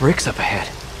some loose bricks up ahead.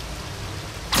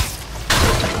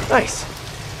 Nice.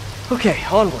 Okay,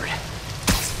 onward.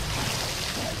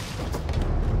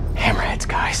 Hammerheads,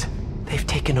 guys. They've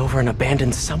taken over an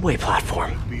abandoned subway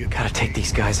platform. Gotta take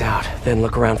these guys out, then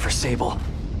look around for Sable.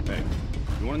 Hey,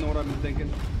 you wanna know what I've been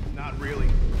thinking? Not really.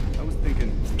 I was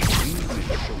thinking... Are you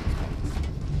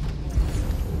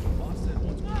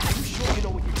sure you know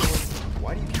what you're doing?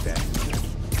 Why do you keep asking?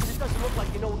 It doesn't look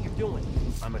like you know what you're doing.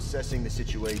 I'm assessing the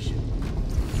situation.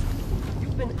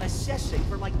 You've been assessing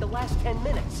for like the last 10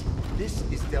 minutes. This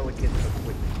is delicate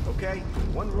equipment, okay?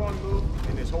 One wrong move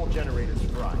and this whole generator's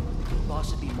fried.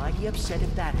 Boss would be mighty upset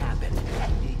if that happened.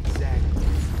 Exactly.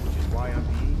 Which is why I'm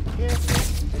being careful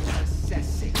and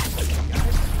assessing. Got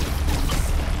it?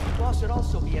 Boss would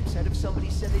also be upset if somebody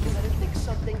said they knew how to fix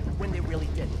something when they really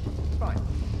didn't. Fine.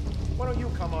 Why don't you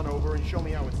come on over and show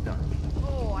me how it's done?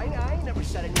 Oh, I never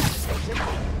said I needed to fix it.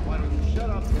 Why don't you shut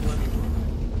up and let me work?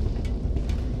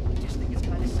 I just think it's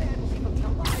kind of sad when people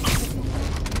tell lies.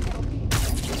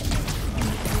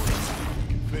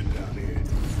 Fit down here.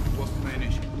 What's the main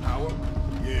issue? Power?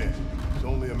 Yeah. It's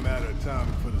only a matter of time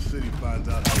before the city finds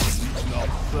out how we're reaching off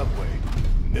the subway.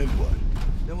 And then what?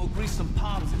 Then we'll grease some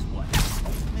palms is what?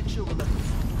 Make sure we're looking.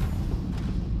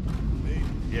 Me?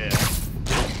 Yeah.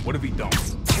 What if he don't?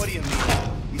 What do you mean?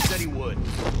 He said he would.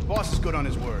 Boss is good on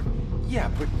his word. Yeah,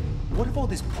 but what if all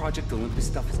this Project Olympus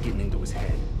stuff is getting into his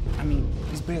head? I mean,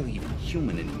 he's barely even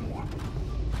human anymore.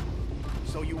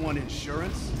 So you want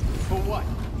insurance? For what?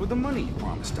 For the money you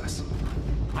promised us.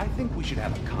 I think we should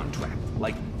have a contract,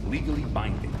 like legally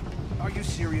binding. Are you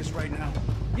serious right now?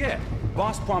 Yeah,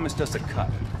 boss promised us a cut.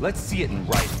 Let's see it in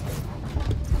writing.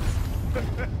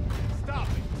 Stop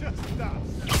it. Just stop.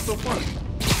 What's so funny?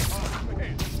 Oh,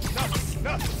 man.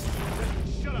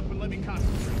 Nothing. Shut up and let me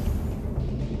concentrate.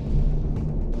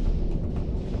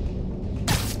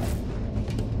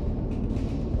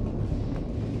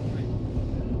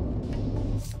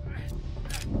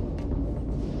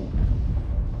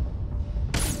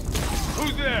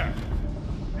 Who's there?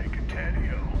 Hey,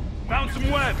 Catania. Found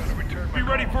some webs. Be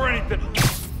ready for anything.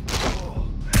 Oh,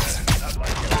 not like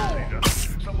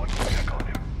yesterday. Someone can check on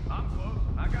him. I'm close.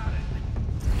 I got it.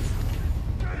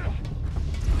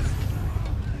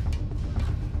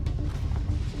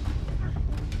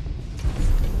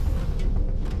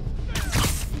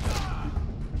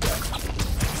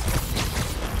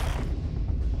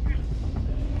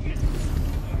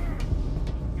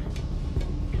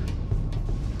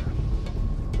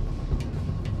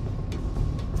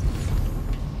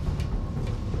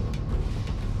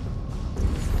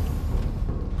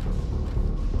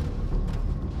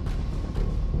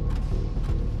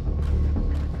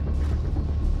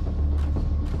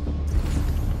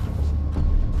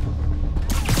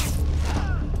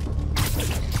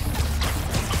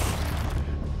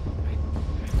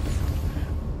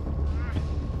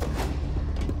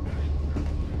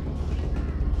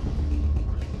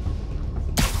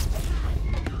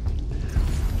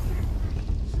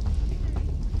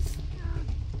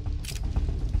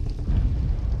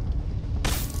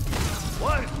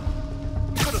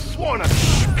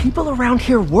 People around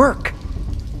here work.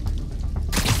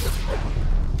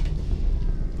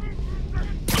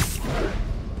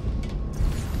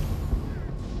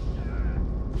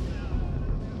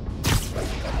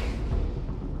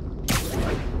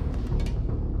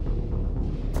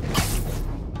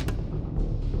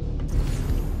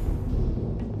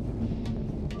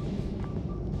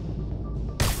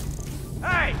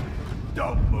 Hey!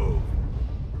 Don't move.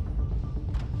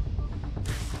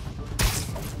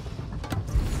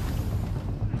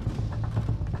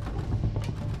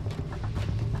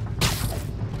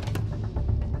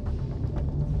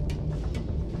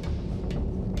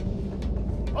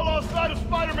 Alongside of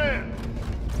Spider-Man!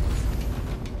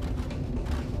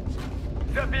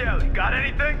 Zeppielli, got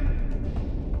anything?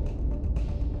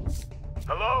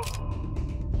 Hello?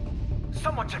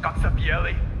 Someone check on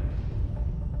Zeppielli.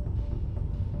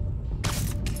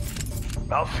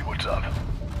 I'll see what's up.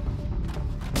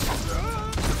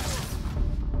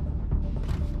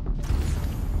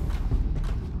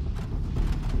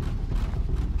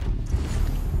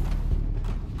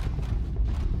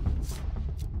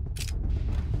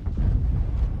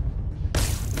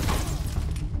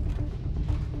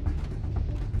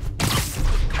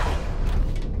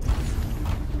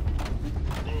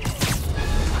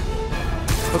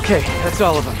 Okay, that's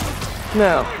all of them.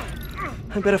 Now,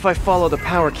 I bet if I follow the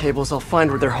power cables, I'll find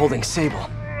where they're holding Sable.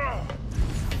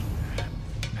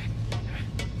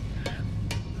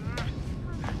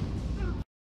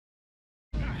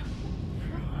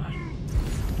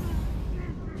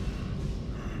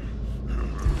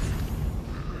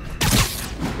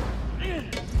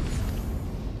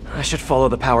 I should follow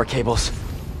the power cables.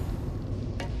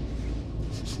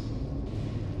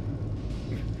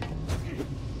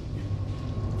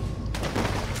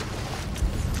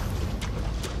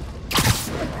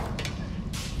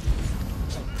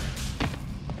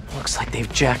 Looks like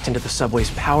they've jacked into the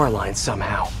subway's power line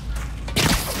somehow.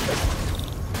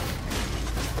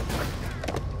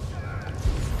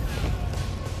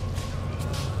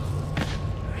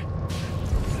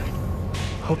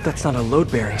 Hope that's not a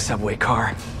load-bearing subway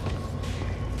car.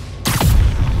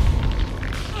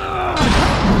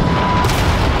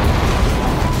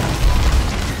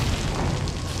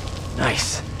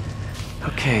 Nice.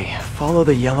 Okay, follow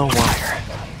the yellow wire.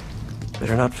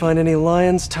 Better not find any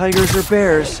lions, tigers, or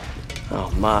bears. Oh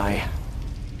my.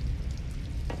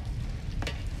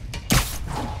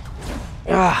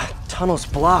 Ah, tunnel's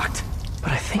blocked,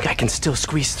 but I think I can still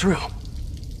squeeze through.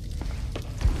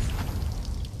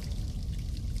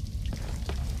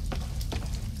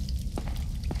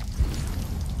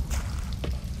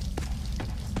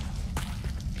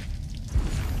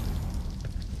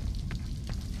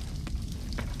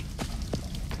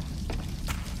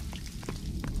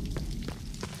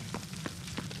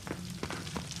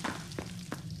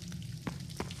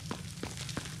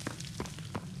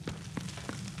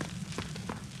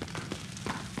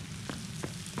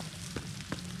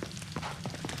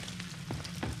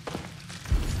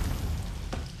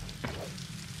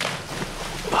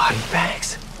 Body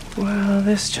bags? Well,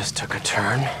 this just took a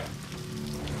turn.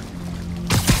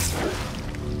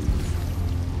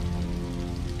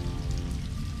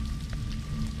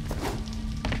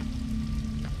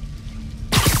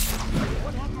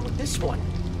 What happened with this one?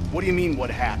 What do you mean, what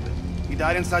happened? He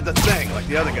died inside the thing, like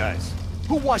the other guys.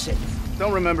 Who was it?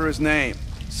 Don't remember his name.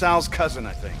 Sal's cousin,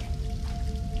 I think.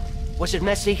 Was it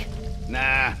messy?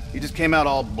 Nah, he just came out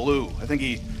all blue. I think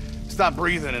he stopped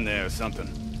breathing in there or something.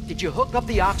 Did you hook up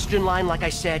the oxygen line like I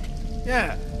said?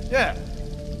 Yeah.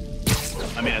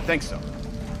 I mean, I think so.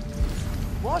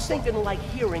 Boss ain't gonna like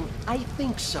hearing, I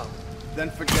think so. Then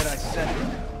forget I said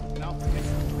it. Now forget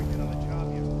you're freaking on the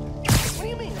job you. What do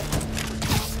you mean?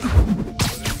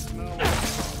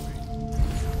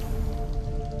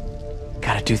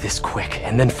 Gotta do this quick,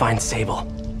 and then find Sable.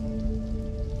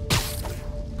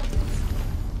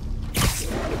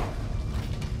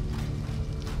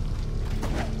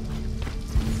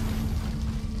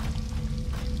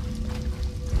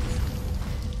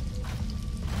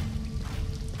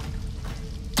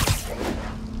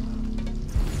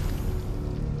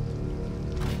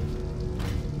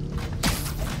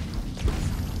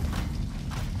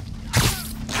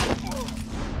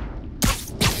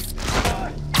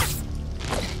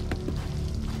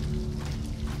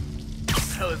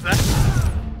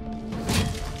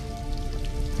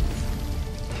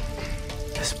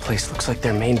 This place looks like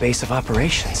their main base of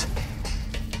operations.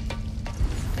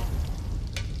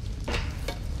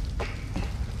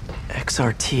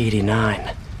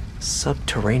 XRT-89,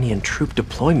 Subterranean Troop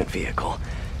Deployment Vehicle.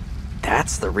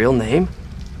 That's the real name?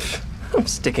 I'm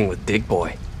sticking with Dig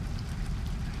Boy.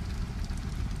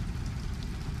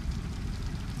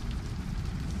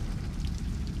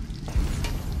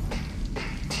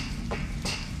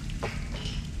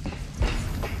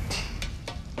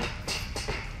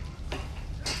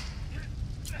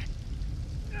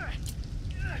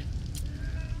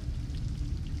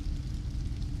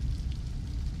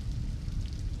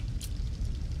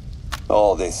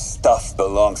 All this stuff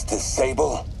belongs to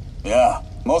Sable? Yeah,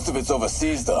 most of it's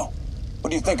overseas though.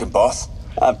 What are you thinking, boss?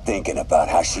 I'm thinking about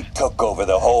how she took over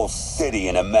the whole city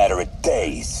in a matter of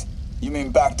days. You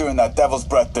mean back during that Devil's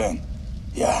Breath thing?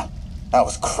 Yeah, that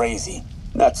was crazy.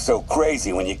 Not so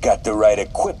crazy when you got the right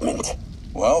equipment.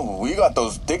 Well, we got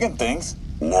those digging things.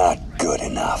 Not good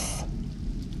enough.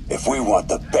 If we want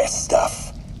the best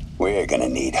stuff, we're gonna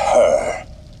need her.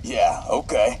 Yeah,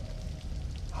 okay.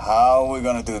 How are we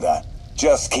gonna do that?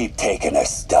 Just keep taking her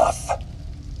stuff.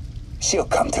 She'll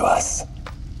come to us.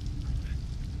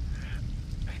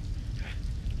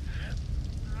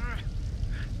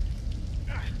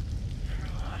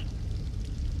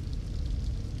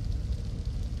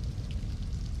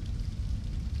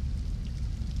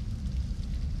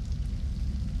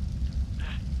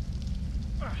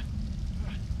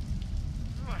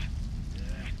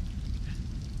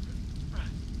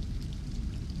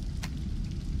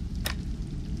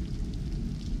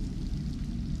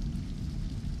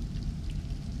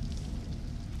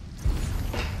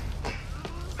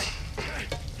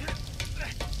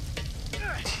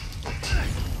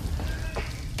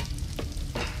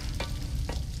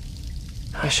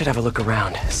 should have a look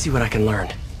around, see what I can learn.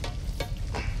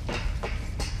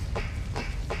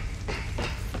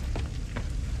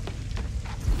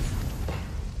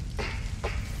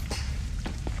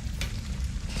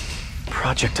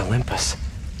 Project Olympus.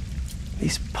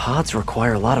 These pods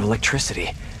require a lot of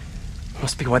electricity.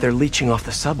 Must be why they're leeching off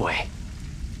the subway.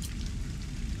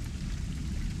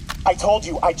 I told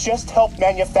you, I just helped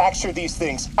manufacture these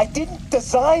things. I didn't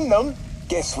design them.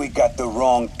 Guess we got the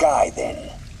wrong guy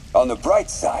then. On the bright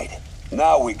side,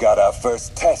 now we got our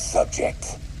first test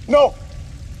subject. No!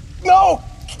 No!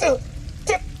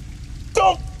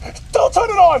 Don't turn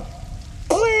it on!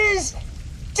 Please!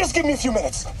 Just give me a few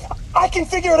minutes. I can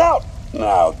figure it out.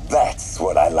 Now that's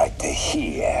what I like to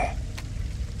hear.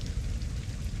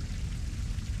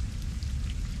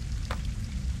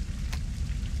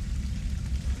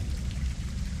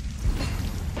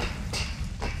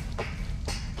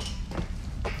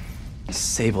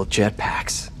 Sable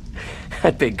jetpacks.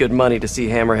 I'd pay good money to see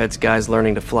Hammerhead's guys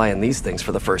learning to fly in these things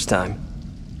for the first time.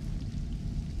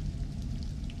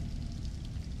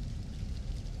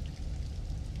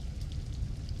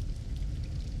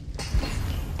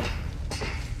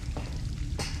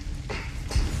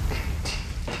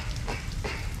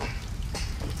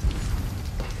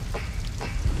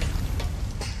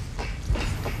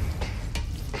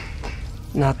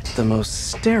 Not the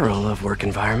most sterile of work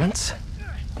environments.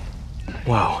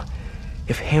 Whoa.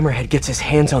 If Hammerhead gets his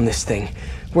hands on this thing,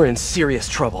 we're in serious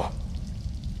trouble.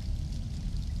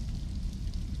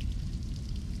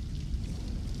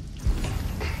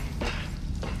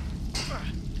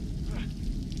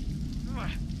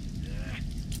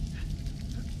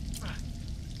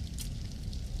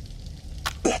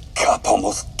 That cop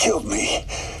almost killed me.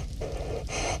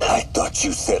 I thought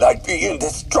you said I'd be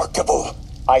indestructible.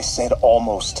 I said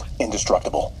almost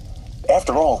indestructible.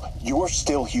 After all, you're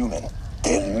still human.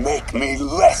 Then make me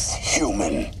less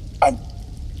human.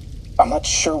 I'm not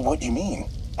sure what you mean.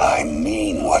 I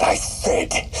mean what I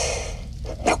said.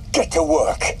 Now get to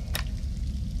work.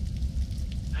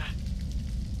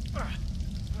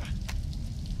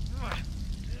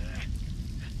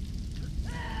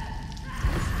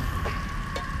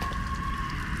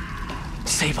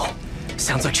 Sable.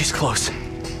 Sounds like she's close.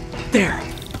 There.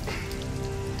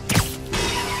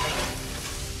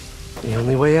 The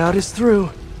only way out is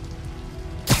through.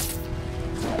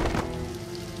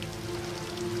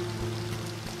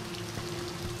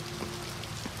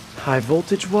 High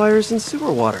voltage wires and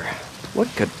sewer water. What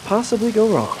could possibly go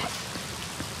wrong?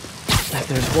 If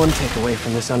there's one takeaway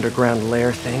from this underground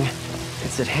lair thing,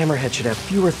 it's that Hammerhead should have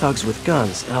fewer thugs with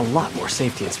guns and a lot more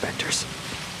safety inspectors.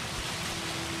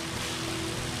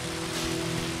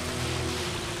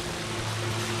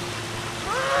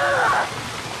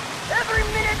 Every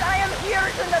minute I am here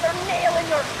is another nail in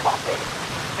your coffin.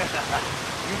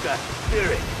 You got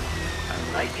spirit.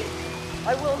 I like it.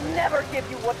 I will never give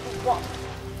you what you want.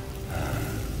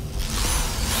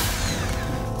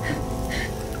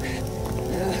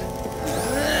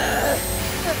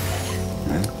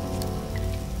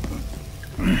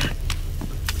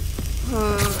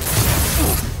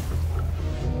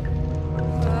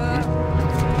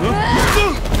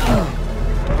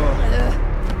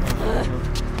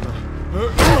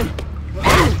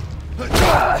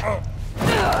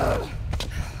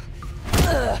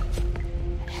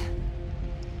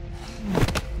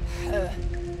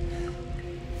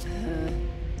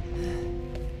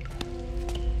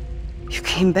 You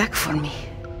came back for me.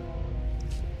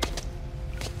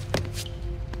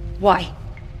 Why?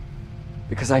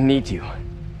 Because I need you.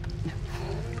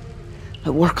 I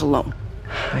work alone.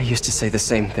 I used to say the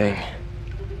same thing.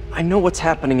 I know what's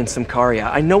happening in Symkaria.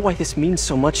 I know why this means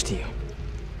so much to you.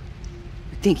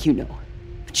 You think you know,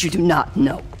 but you do not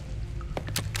know.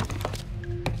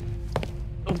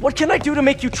 What can I do to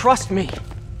make you trust me?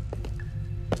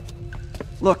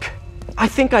 Look, I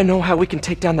think I know how we can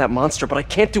take down that monster, but I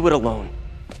can't do it alone.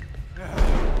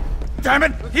 Damn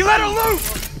it! He let her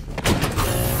loose!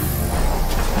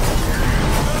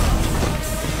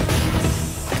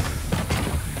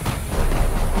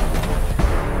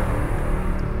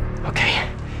 Okay,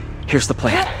 here's the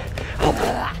plan.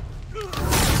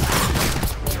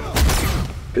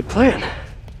 Good plan.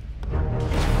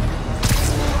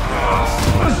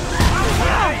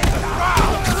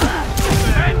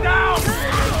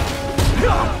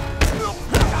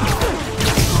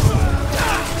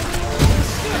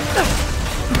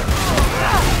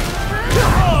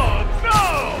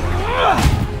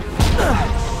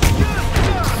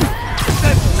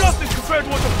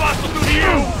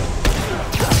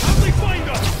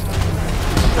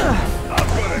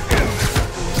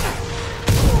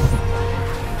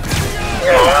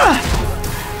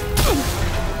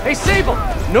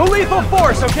 full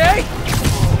force, okay?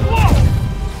 Whoa!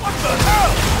 What the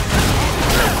hell?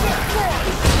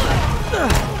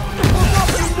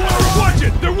 Watch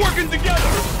it! They're working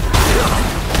together!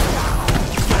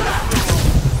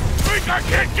 Think I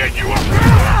can't get you up here?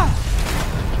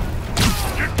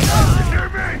 You hear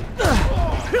me?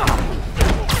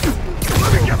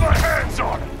 Let me get my hands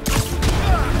on it!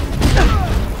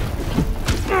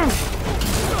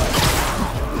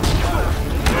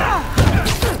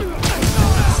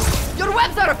 Your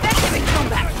webs are effective in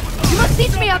combat! You must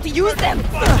teach me how to use them!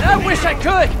 I wish I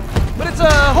could, but it's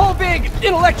a whole big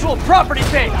intellectual property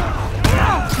thing.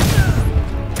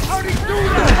 How'd he do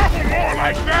that? More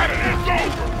like that and it's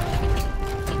over!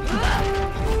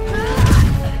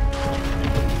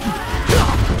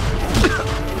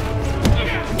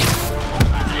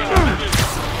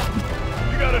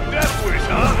 You got a death wish,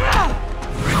 huh?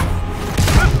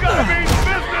 This gotta be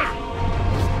business!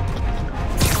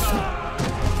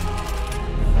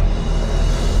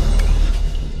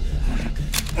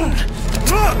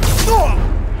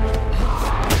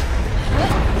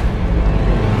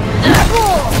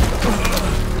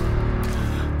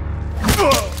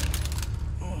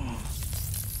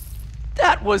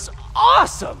 That was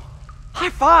awesome! High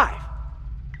five!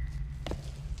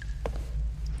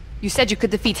 You said you could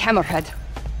defeat Hammerhead.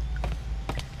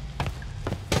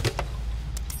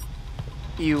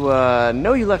 You,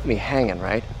 know you left me hanging,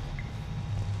 right?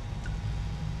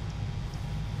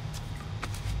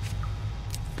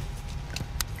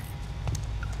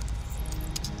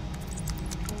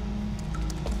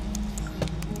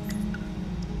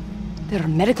 There are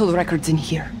medical records in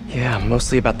here. Yeah,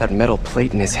 mostly about that metal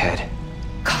plate in his head.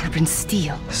 Carbon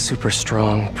steel. Super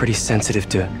strong, pretty sensitive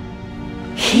to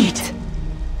heat.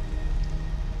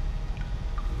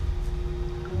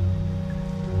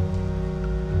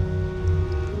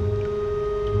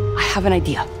 I have an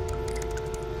idea.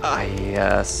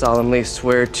 I, solemnly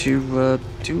swear to,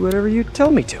 do whatever you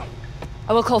tell me to.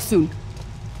 I will call soon.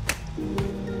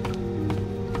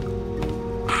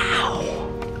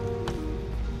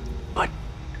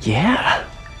 Yeah.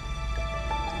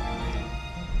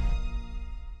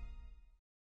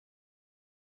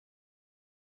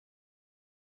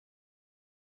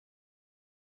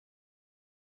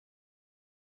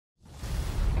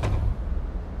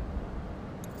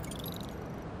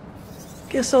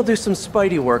 Guess I'll do some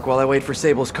Spidey work while I wait for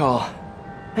Sable's call.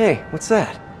 Hey, what's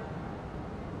that?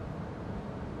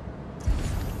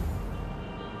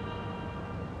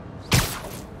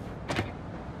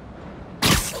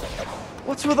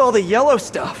 What's with all the yellow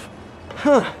stuff?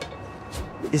 Huh.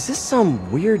 Is this some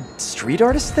weird street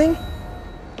artist thing?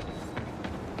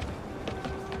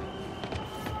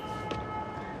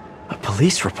 A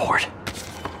police report.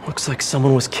 Looks like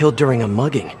someone was killed during a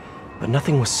mugging, but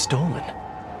nothing was stolen.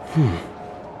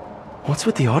 What's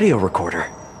with the audio recorder?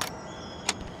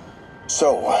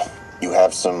 So, you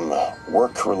have some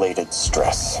work-related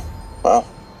stress. Well,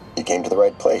 you came to the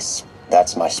right place.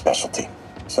 That's my specialty.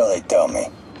 So they tell me.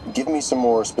 Give me some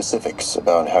more specifics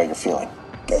about how you're feeling.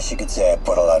 Guess you could say I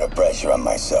put a lot of pressure on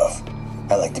myself.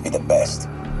 I like to be the best.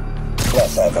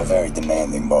 Plus, I have a very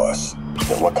demanding boss.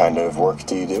 Then what kind of work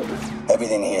do you do?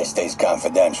 Everything here stays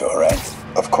confidential, right?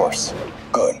 Of course.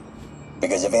 Good.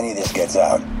 Because if any of this gets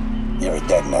out, you're a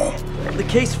dead man. The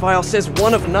case file says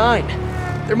 1 of 9.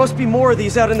 There must be more of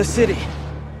these out in the city.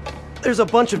 There's a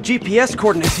bunch of GPS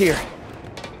coordinates here.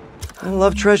 I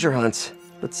love treasure hunts,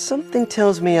 but something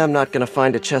tells me I'm not gonna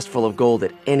find a chest full of gold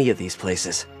at any of these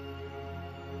places.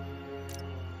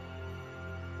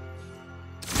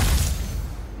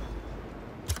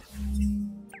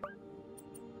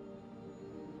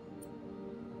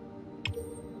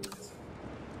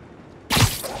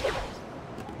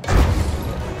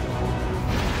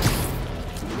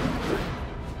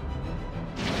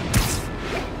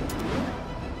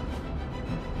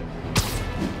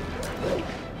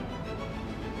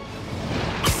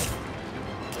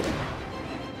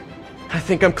 I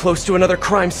think I'm close to another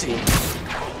crime scene.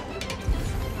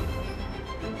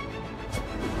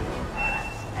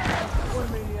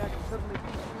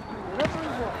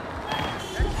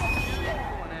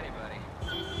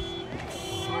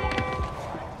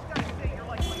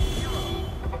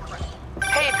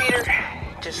 Hey, Peter.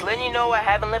 Just letting you know I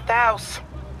haven't left the house.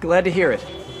 Glad to hear it.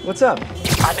 What's up?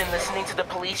 I've been listening to the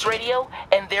police radio,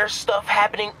 and there's stuff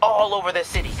happening all over the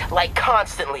city, like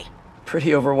constantly.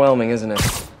 Pretty overwhelming, isn't it?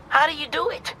 How do you do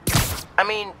it? I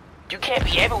mean, you can't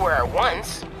be everywhere at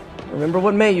once. Remember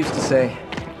what May used to say,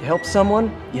 you help someone,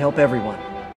 you help everyone.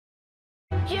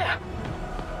 Yeah,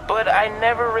 but I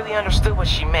never really understood what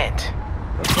she meant.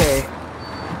 Okay,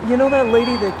 you know that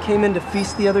lady that came in to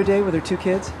feast the other day with her 2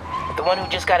 kids? The one who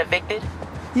just got evicted?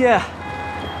 Yeah.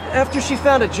 After she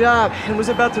found a job and was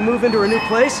about to move into her new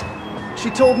place, she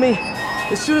told me,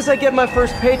 as soon as I get my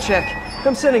first paycheck,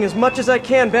 I'm sending as much as I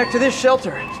can back to this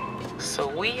shelter. So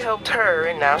we helped her,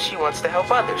 and now she wants to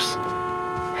help others.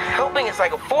 Helping is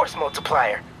like a force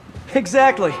multiplier.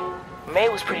 Exactly. May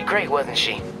was pretty great, wasn't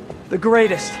she? The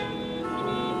greatest.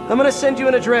 I'm gonna send you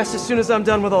an address as soon as I'm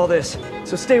done with all this,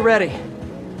 so stay ready.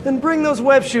 And bring those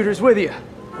web shooters with you.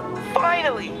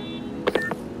 Finally!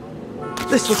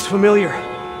 This looks familiar.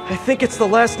 I think it's the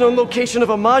last known location of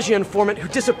a Maggia informant who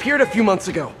disappeared a few months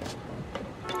ago.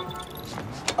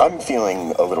 I'm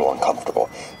feeling a little uncomfortable.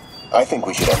 I think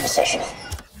we should end the session.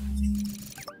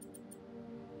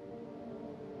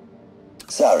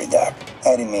 Sorry, Doc.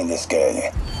 I didn't mean to scare you.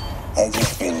 I've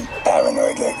just been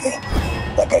paranoid lately.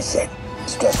 Like I said,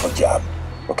 stressful job.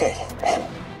 Okay.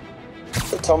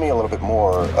 Tell me a little bit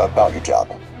more about your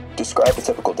job. Describe a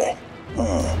typical day.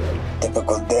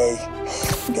 Typical day?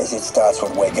 Guess it starts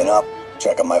with waking up,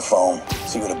 checking my phone,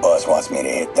 see what the boss wants me to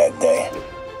hit that day.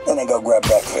 Then I go grab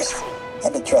breakfast.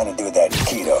 I've been trying to do that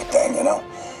keto thing, you know?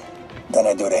 Then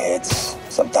I do the hits.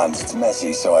 Sometimes it's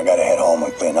messy, so I gotta head home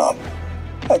and clean up.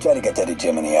 I try to get to the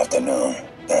gym in the afternoon,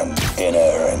 then dinner,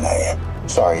 and I...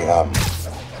 Sorry,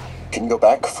 can you go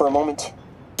back for a moment?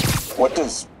 What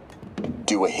does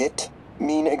do a hit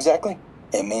mean exactly?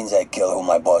 It means I kill who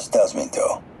my boss tells me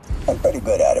to. I'm pretty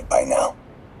good at it by now.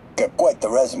 Got quite the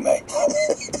resume.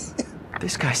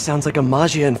 This guy sounds like a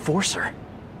Maggia enforcer.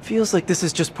 Feels like this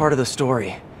is just part of the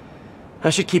story.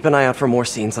 I should keep an eye out for more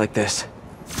scenes like this.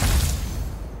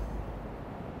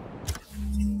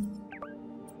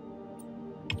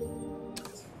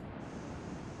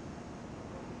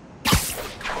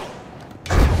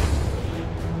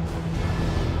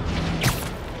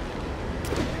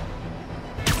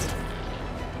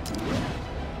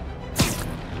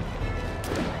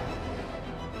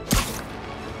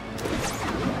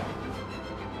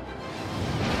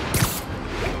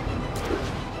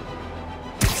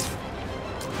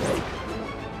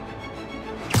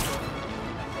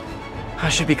 I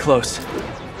should be close.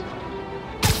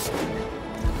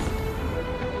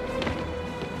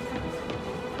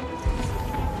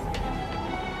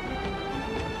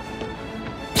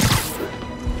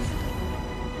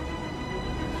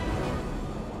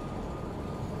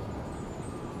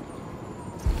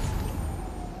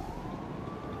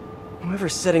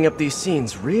 Whoever's setting up these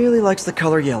scenes really likes the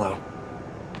color yellow.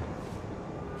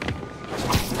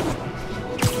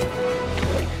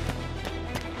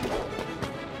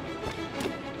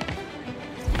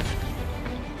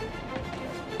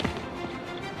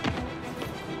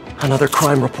 Another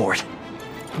crime report.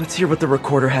 Let's hear what the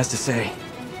recorder has to say.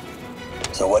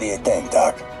 So what do you think,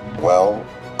 Doc? Well,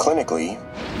 clinically,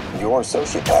 you're a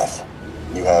sociopath.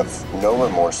 You have no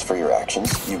remorse for your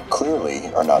actions. You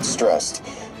clearly are not stressed.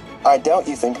 I doubt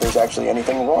you think there's actually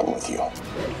anything wrong with you.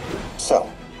 So,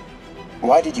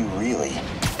 why did you really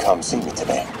come see me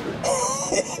today?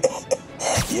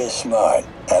 You're smart.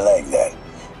 I like that.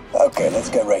 Okay, let's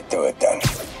get right to it then.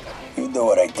 You do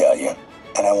what I tell you,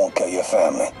 and I won't kill your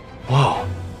family. Whoa.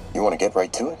 You want to get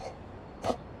right to it?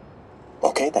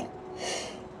 Okay then.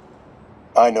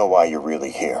 I know why you're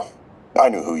really here. I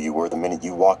knew who you were the minute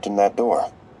you walked in that door.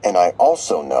 And I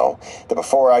also know that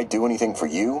before I do anything for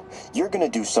you, you're gonna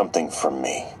do something for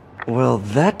me. Well,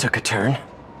 that took a turn.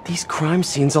 These crime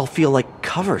scenes all feel like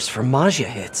covers for Maggia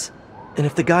hits. And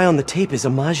if the guy on the tape is a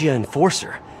Maggia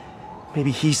enforcer,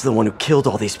 maybe he's the one who killed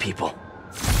all these people.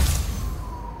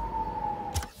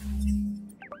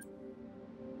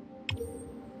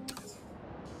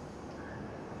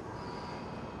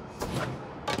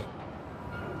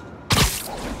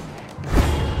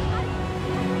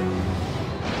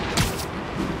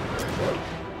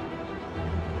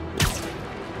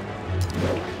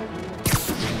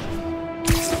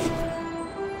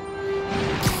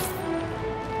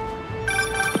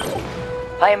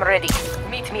 I am ready.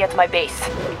 Meet me at my base.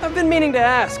 I've been meaning to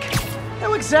ask.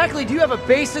 How exactly do you have a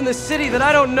base in the city that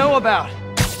I don't know about?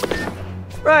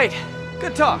 Right.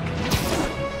 Good talk.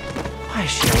 Why is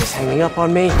she always hanging up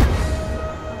on me?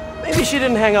 Maybe she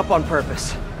didn't hang up on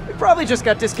purpose. We probably just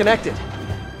got disconnected.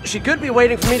 She could be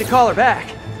waiting for me to call her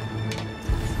back.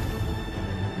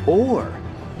 Or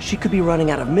she could be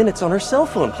running out of minutes on her cell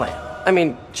phone plan. I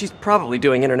mean, she's probably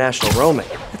doing international roaming.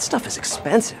 That stuff is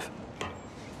expensive.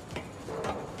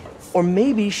 Or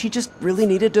maybe she just really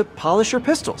needed to polish her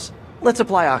pistols. Let's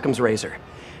apply Occam's razor.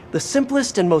 The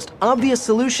simplest and most obvious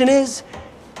solution is...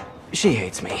 she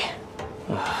hates me.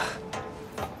 Ugh.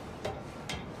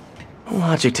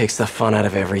 Logic takes the fun out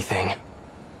of everything.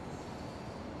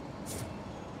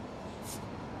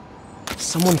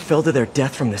 Someone fell to their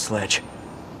death from this ledge.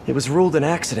 It was ruled an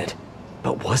accident.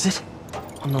 But was it?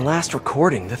 On the last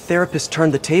recording, the therapist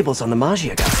turned the tables on the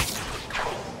Magia guy.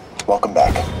 Welcome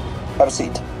back. Have a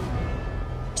seat.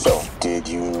 So, did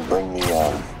you bring the,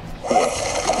 Yeah.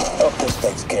 Hope this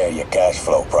takes care of your cash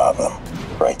flow problem.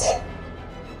 Right.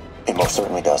 It most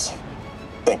certainly does.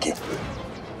 Thank you.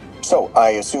 So,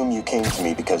 I assume you came to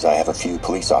me because I have a few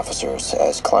police officers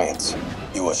as clients.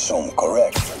 You assume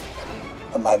correct.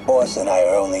 But my boss and I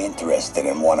are only interested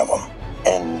in one of them.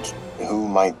 And who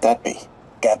might that be?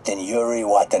 Captain Yuri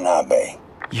Watanabe.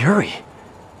 Yuri?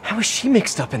 How is she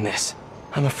mixed up in this?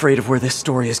 I'm afraid of where this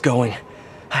story is going.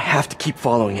 I have to keep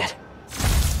following it.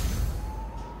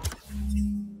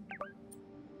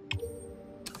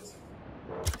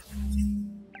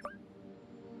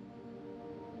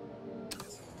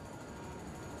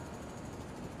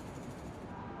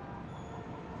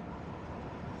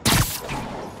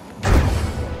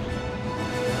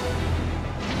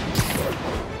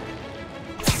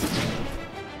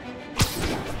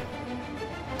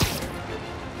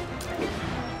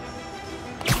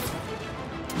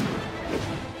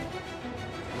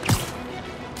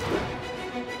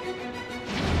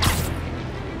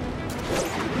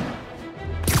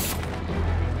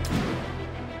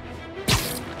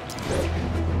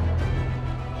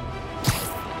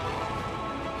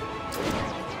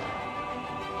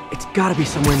 It's gotta be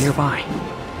somewhere nearby.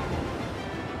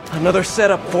 Another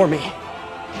setup for me.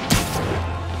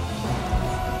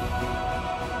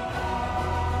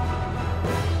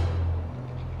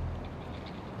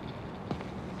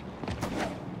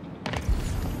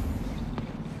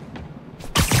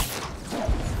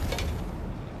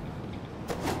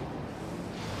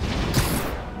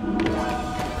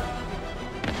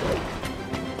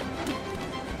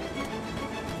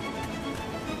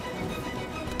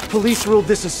 Police ruled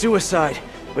this a suicide,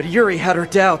 but Yuri had her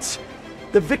doubts.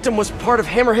 The victim was part of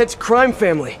Hammerhead's crime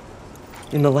family.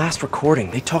 In the last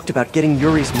recording, they talked about getting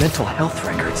Yuri's mental health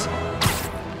records.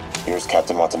 Here's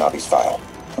Captain Watanabe's file.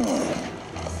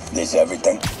 This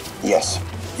everything? Yes.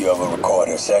 You ever record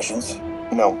her sessions?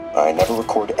 No, I never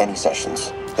record any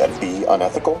sessions. That'd be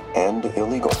unethical and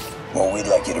illegal. Well, we'd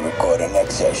like you to record her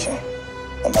next session.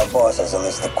 And my boss has a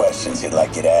list of questions he'd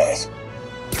like you to ask.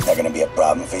 That gonna be a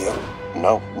problem for you?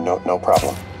 No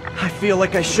problem. I feel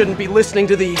like I shouldn't be listening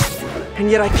to these, and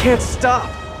yet I can't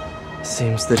stop.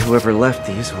 Seems that whoever left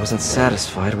these wasn't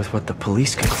satisfied with what the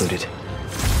police concluded.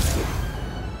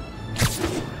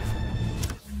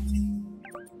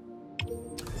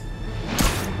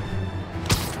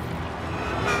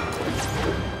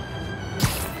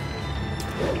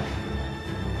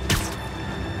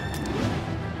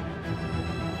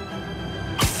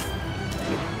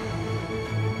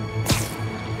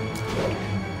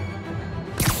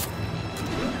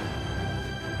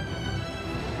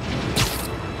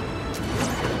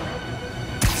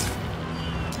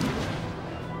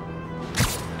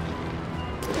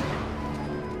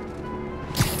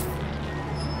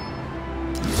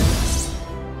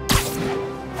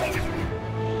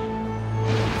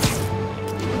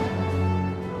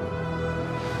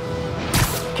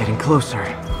 Getting closer.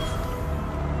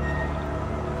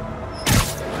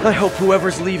 I hope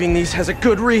whoever's leaving these has a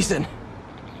good reason.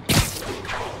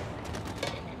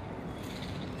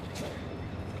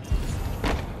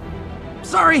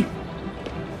 Sorry!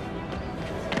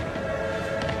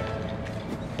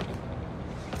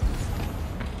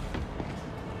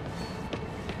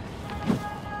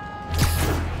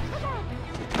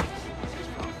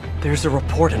 There's a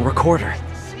report and recorder.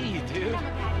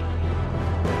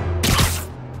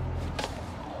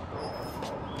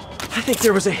 I think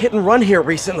there was a hit and run here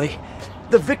recently.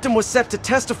 The victim was set to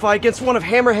testify against one of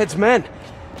Hammerhead's men.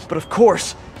 But of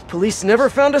course, police never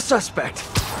found a suspect.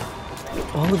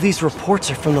 All of these reports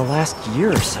are from the last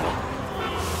year or so.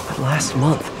 But last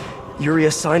month, Yuri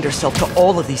assigned herself to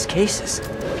all of these cases.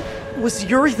 Was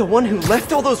Yuri the one who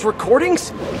left all those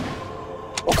recordings?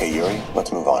 Okay, Yuri,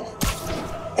 let's move on.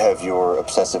 Have your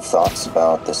obsessive thoughts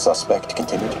about the suspect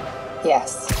continued?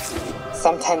 Yes.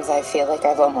 Sometimes I feel like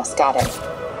I've almost got him.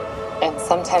 And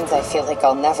sometimes I feel like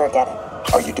I'll never get him.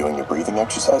 Are you doing your breathing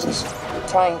exercises?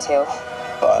 Trying to.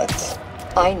 But...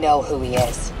 I know who he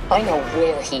is. I know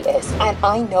where he is. And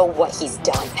I know what he's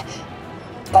done.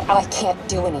 But I can't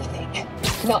do anything.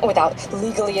 Not without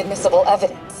legally admissible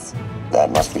evidence.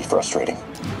 That must be frustrating.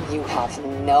 You have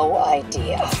no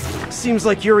idea. Seems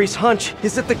like Yuri's hunch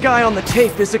is that the guy on the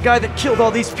tape is the guy that killed all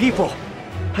these people.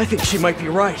 I think she might be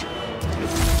right.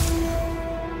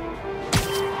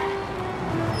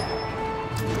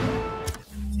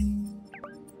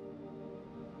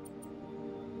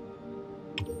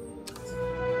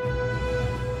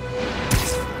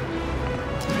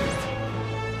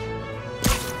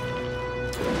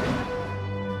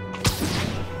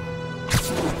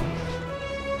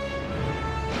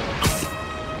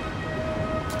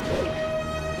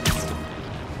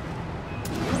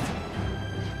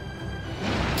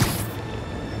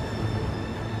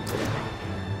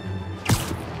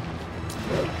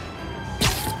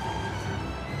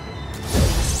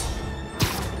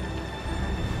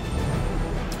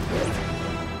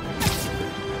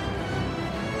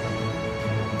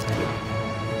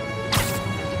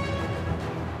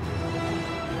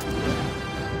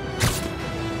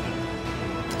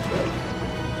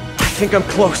 think I'm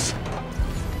close.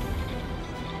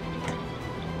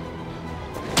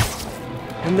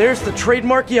 And there's the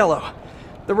trademark yellow.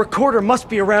 The recorder must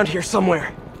be around here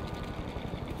somewhere.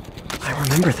 I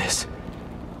remember this.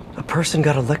 A person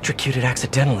got electrocuted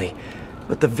accidentally,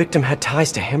 but the victim had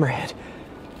ties to Hammerhead.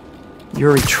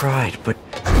 Yuri tried, but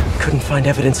couldn't find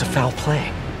evidence of foul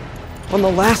play. On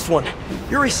the last one,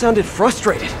 Yuri sounded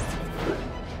frustrated.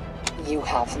 You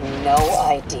have no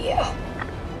idea.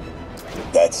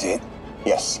 That's it?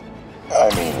 Yes.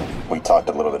 I mean, we talked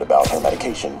a little bit about her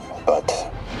medication, but...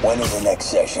 When is the next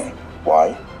session?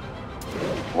 Why?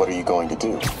 What are you going to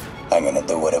do? I'm gonna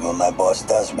do whatever my boss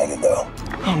tells me to do.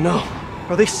 Oh no.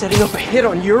 Are they setting up a hit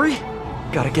on Yuri?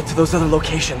 Gotta get to those other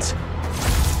locations.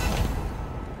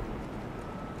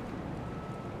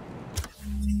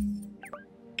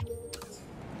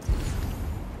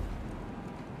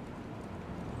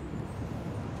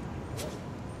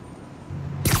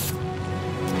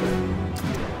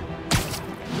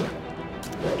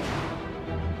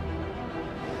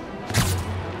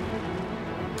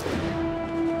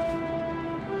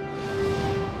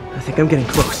 I think I'm getting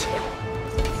close.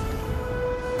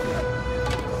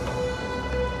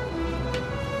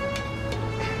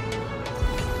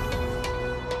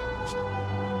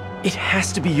 It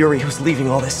has to be Yuri who's leaving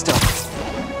all this stuff.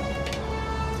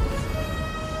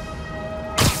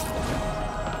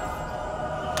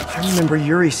 I remember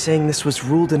Yuri saying this was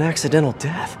ruled an accidental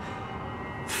death.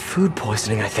 Food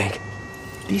poisoning, I think.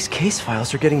 These case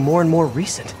files are getting more and more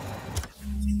recent.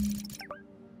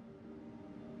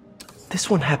 This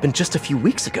one happened just a few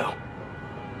weeks ago.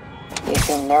 You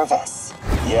seem nervous.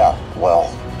 Yeah,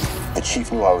 well, the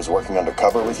chief knew I was working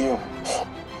undercover with you.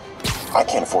 I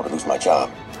can't afford to lose my job.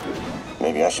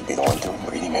 Maybe I should be the one doing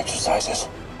breathing exercises.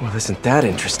 Well, isn't that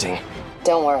interesting?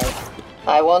 Don't worry.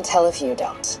 I won't tell if you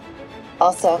don't.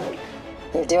 Also,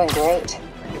 you're doing great.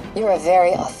 You're a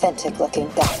very authentic-looking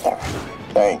doctor.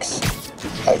 Thanks,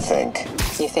 I think.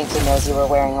 You think he knows you were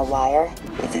wearing a wire?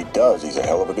 If he does, he's a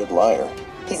hell of a good liar.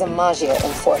 He's a Magia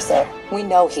enforcer. We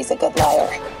know he's a good liar.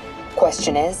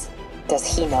 Question is, does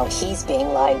he know he's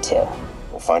being lied to?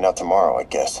 We'll find out tomorrow, I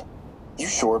guess. You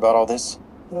sure about all this?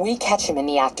 We catch him in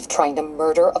the act of trying to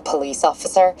murder a police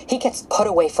officer, he gets put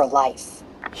away for life.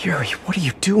 Yuri, what are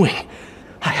you doing?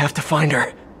 I have to find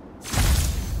her.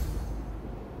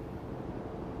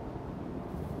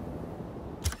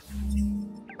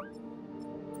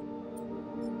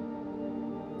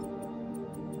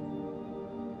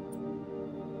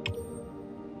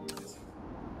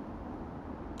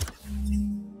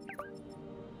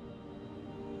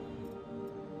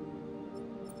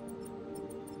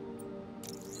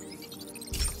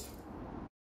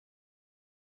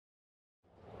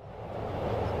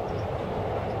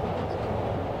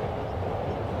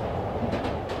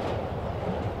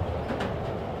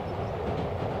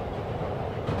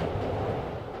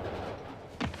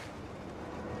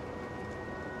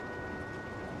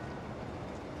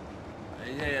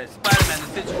 Spider-Man, the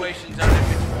situation's under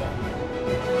control.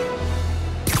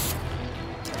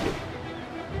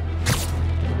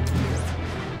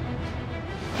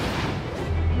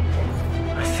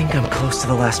 I think I'm close to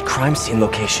the last crime scene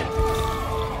location.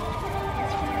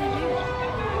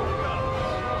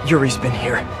 Yuri's been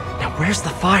here. Now where's the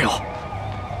file?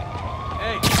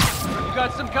 Hey, you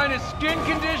got some kind of skin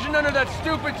condition under that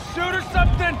stupid suit or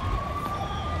something?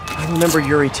 I remember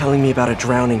Yuri telling me about a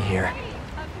drowning here.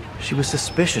 She was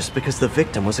suspicious because the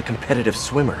victim was a competitive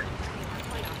swimmer.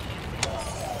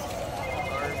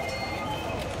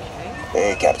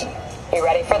 Hey, Captain. You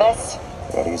ready for this?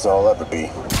 Ready as I'll ever be.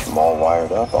 I'm all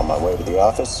wired up on my way to the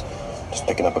office. Just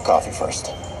picking up a coffee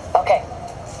first. Okay.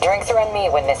 Drinks are on me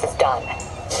when this is done.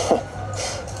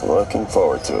 Looking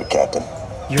forward to it, Captain.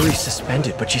 Yuri's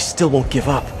suspended, but she still won't give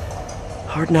up.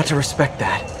 Hard not to respect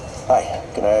that. Hi,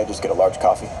 can I just get a large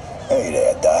coffee? Hey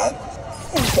there, Dad.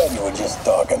 Who's that you were just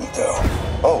talking to?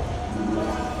 Oh.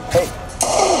 Hey.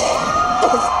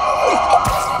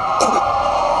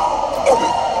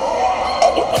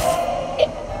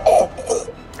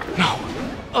 No.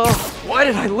 Oh, why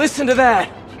did I listen to that?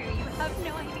 You have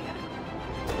no idea.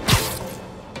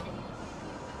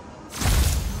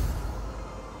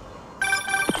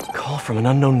 Call from an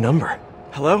unknown number.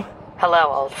 Hello?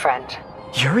 Hello, old friend.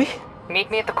 Yuri?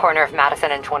 Meet me at the corner of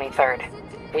Madison and 23rd.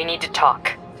 We need to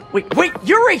talk. Wait,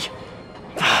 Yuri!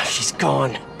 Ah, she's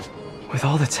gone. With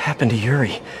all that's happened to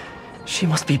Yuri, she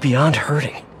must be beyond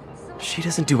hurting. She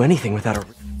doesn't do anything without a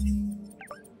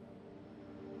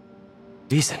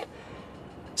reason.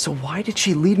 So why did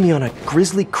she lead me on a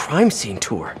grisly crime scene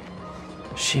tour?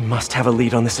 She must have a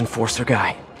lead on this enforcer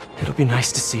guy. It'll be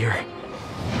nice to see her.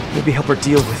 Maybe help her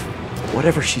deal with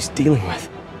whatever she's dealing with.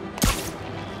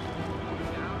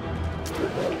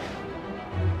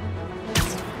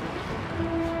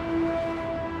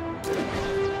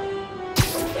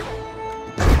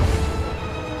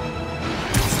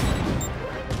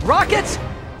 Rockets?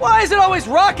 Why is it always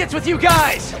rockets with you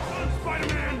guys?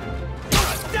 Spider-Man! You're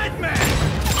a dead man!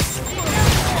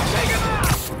 Take him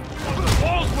out! Over the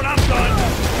walls when I'm done!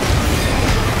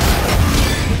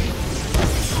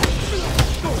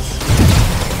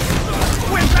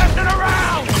 Quit messing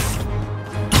around!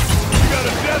 You got a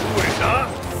death wish,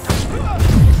 huh?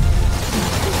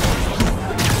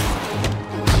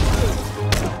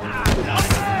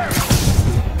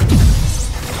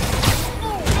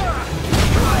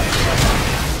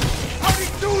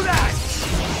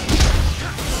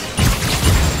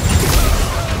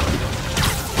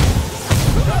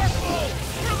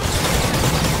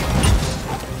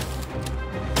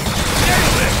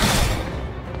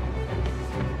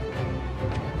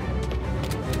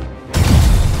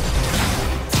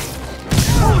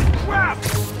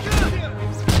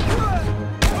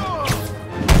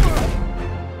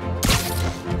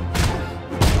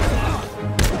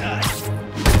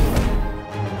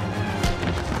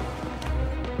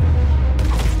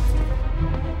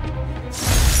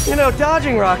 You know,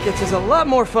 dodging rockets is a lot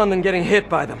more fun than getting hit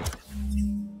by them.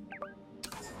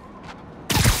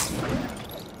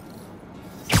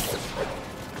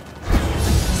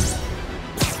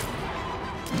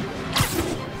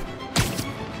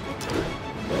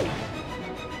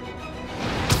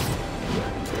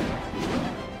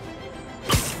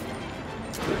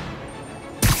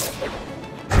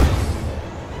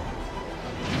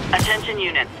 Attention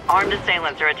units. Armed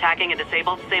assailants are attacking a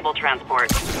disabled Sable transport.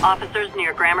 Officers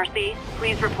near Gramercy,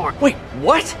 please report. Wait,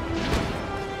 what?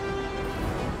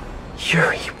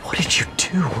 Yuri, what did you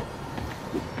do?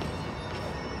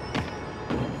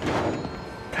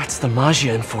 That's the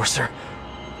Magia Enforcer.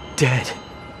 Dead.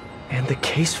 And the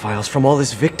case files from all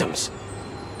his victims.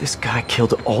 This guy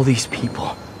killed all these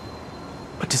people.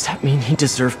 But does that mean he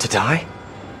deserved to die?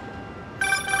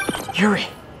 Yuri.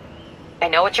 I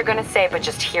know what you're gonna say, but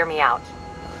just hear me out.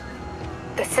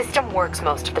 The system works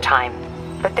most of the time,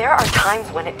 but there are times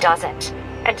when it doesn't.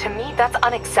 And to me, that's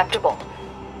unacceptable.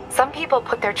 Some people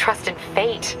put their trust in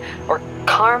fate, or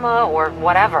karma, or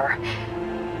whatever.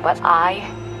 But I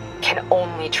can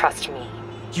only trust me.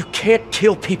 You can't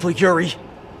kill people, Yuri.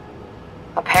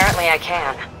 Apparently I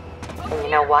can. And you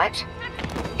know what?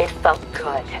 It felt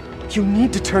good. You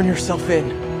need to turn yourself in.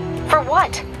 For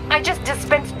what? I just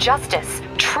dispensed justice.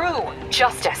 True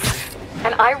justice.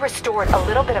 And I restored a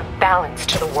little bit of balance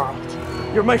to the world.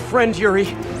 You're my friend, Yuri.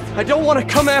 I don't want to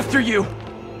come after you.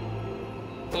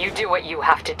 You do what you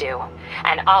have to do,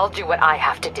 and I'll do what I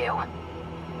have to do.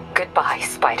 Goodbye,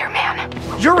 Spider-Man.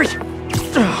 Yuri!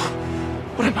 Ugh,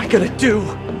 what am I gonna do?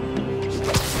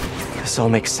 This all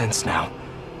makes sense now.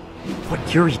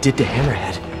 What Yuri did to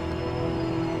Hammerhead.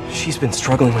 She's been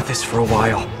struggling with this for a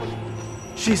while.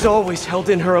 She's always held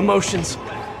in her emotions.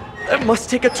 That must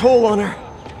take a toll on her.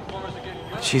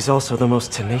 She's also the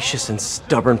most tenacious and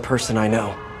stubborn person I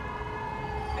know.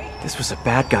 This was a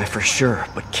bad guy for sure,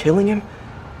 but killing him?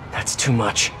 That's too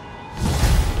much.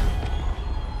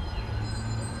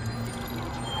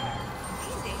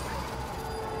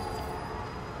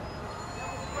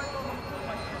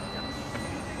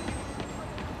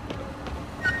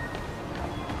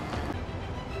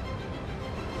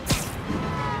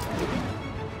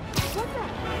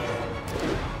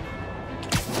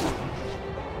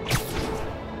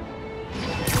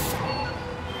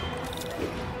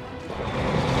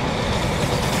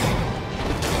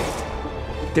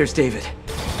 There's David.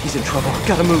 He's in trouble.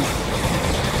 Gotta move.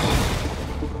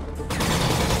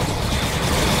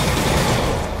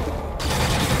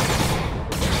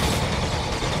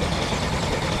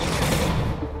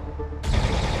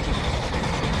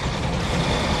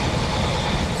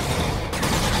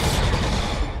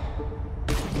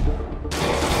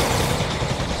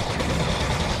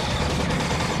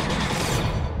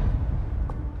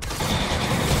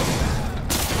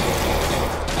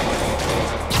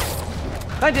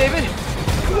 Hi, David.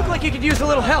 You look like you could use a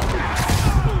little help.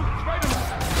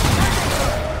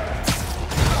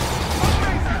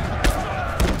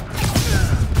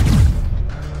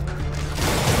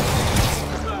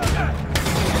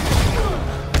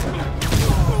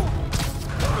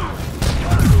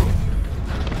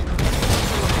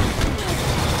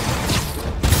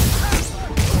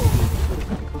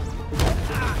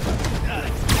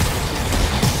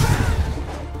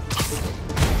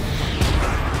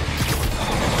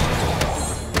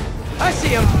 I see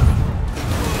him.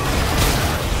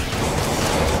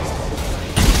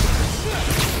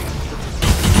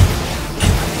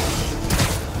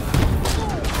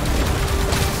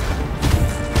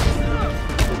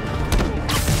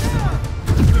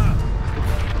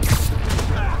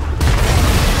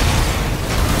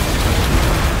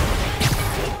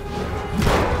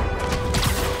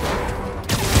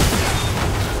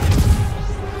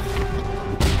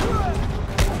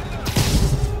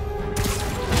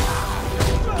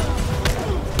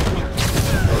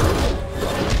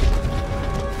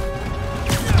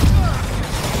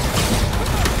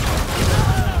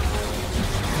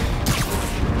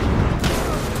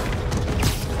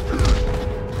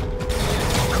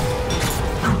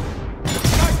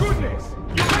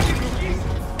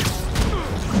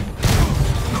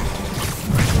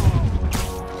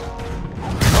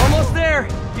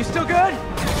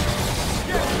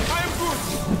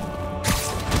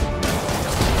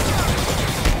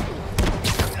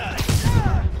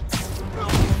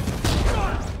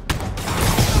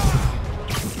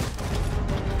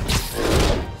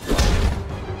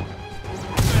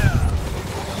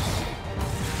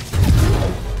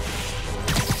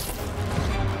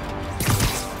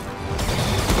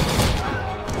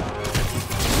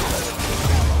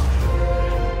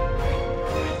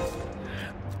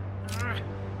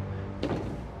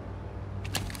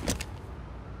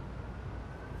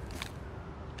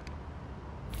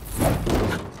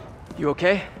 You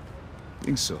okay?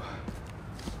 Think so.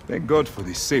 Thank God for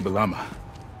this sable armor.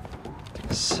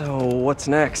 So, what's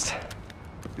next?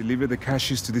 Deliver the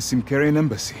caches to the Simkarian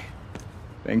embassy.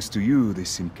 Thanks to you, the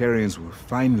Simkarians will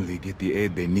finally get the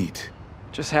aid they need.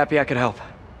 Just happy I could help.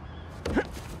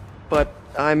 But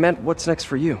I meant, what's next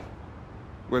for you?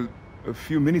 Well, a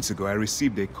few minutes ago I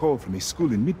received a call from a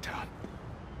school in Midtown.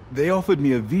 They offered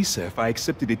me a visa if I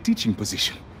accepted a teaching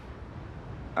position.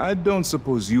 I don't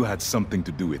suppose you had something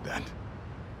to do with that.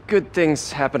 Good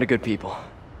things happen to good people.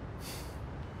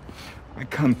 I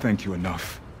can't thank you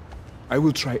enough. I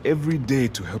will try every day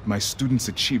to help my students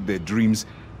achieve their dreams,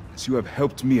 as you have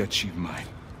helped me achieve mine.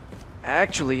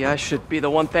 Actually, I should be the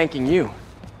one thanking you.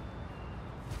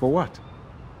 For what?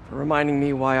 For reminding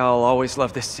me why I'll always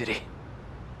love this city.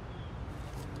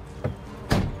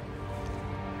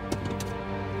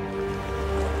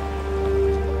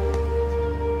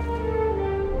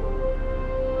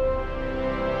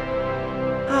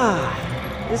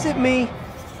 Is it me?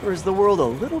 Or is the world a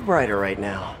little brighter right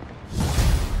now?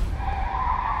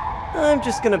 I'm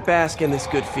just gonna bask in this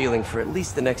good feeling for at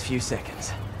least the next few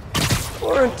seconds.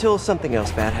 Or until something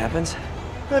else bad happens.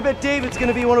 I bet David's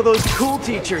gonna be one of those cool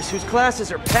teachers whose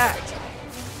classes are packed.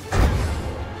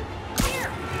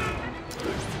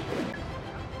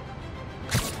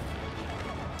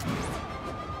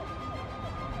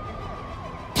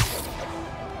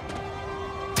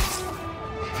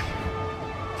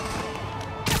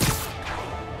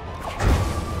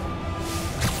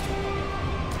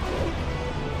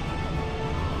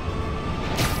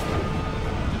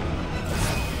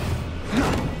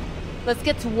 Let's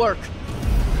get to work.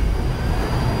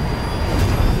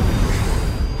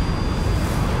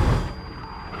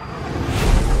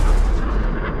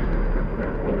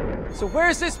 So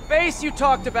where's this base you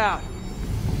talked about?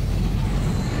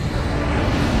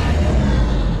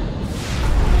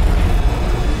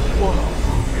 Whoa.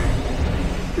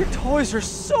 Your toys are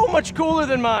so much cooler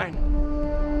than mine.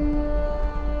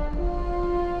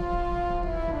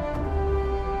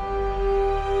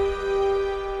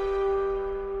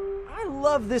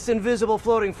 I love this invisible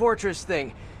floating fortress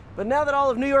thing, but now that all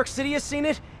of New York City has seen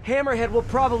it, Hammerhead will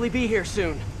probably be here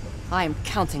soon. I am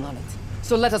counting on it,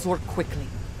 so let us work quickly.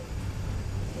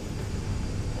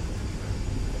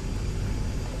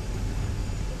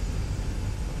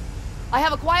 I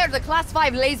have acquired the Class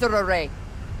 5 laser array.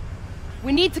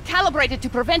 We need to calibrate it to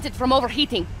prevent it from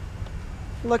overheating.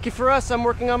 Lucky for us, I'm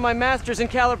working on my master's in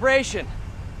calibration.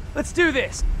 Let's do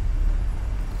this!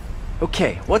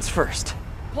 Okay, what's first?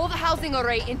 Pull the housing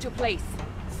array into place.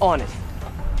 On it.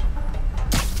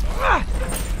 Ah!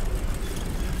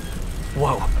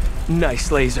 Whoa,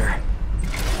 nice laser.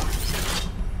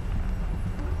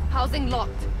 Housing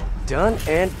locked. Done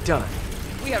and done.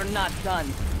 We are not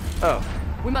done. Oh.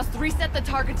 We must reset the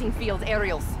targeting field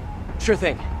aerials. Sure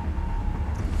thing.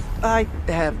 I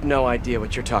have no idea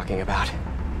what you're talking about.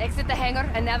 Exit the hangar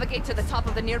and navigate to the top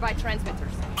of the nearby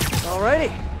transmitters.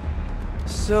 Alrighty.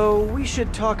 So, we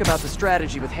should talk about the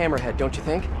strategy with Hammerhead, don't you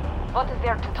think? What is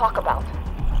there to talk about?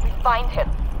 We find him.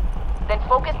 Then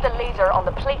focus the laser on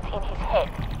the plate in his head.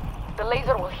 The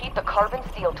laser will heat the carbon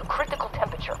steel to critical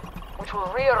temperature, which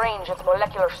will rearrange its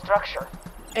molecular structure.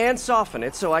 And soften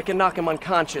it so I can knock him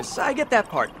unconscious. I get that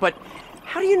part, but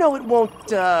how do you know it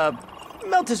won't,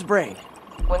 melt his brain?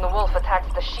 When the wolf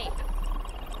attacks the sheep,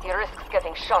 he risks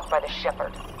getting shot by the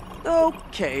shepherd.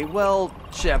 Okay, well,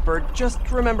 Shepard, just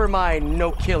remember my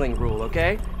no-killing rule,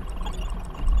 okay?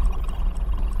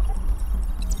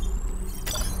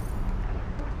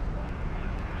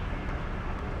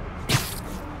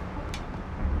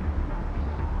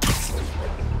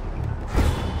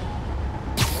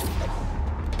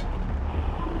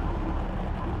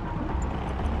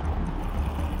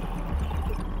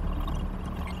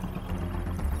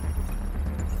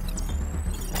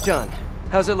 Done.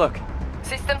 How's it look?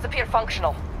 Systems appear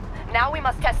functional. Now we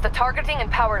must test the targeting and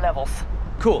power levels.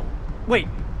 Cool. Wait,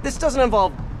 this doesn't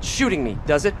involve shooting me,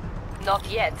 does it? Not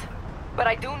yet. But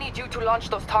I do need you to launch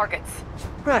those targets.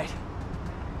 Right.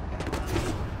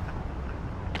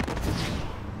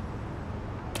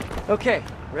 Okay,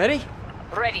 ready?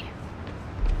 Ready.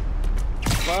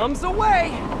 Bombs away!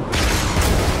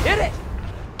 Hit it!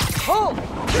 Pull!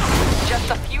 Just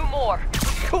a few more.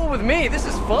 Cool with me, this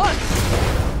is fun!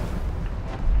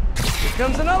 Here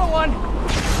comes another one!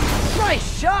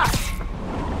 Nice shot!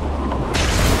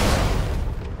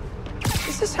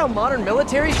 Is this how modern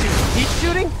militaries do heat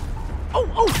shooting?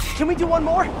 Oh, can we do one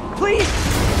more? Please?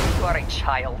 You are a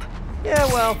child. Yeah,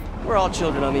 well, we're all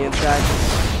children on the inside.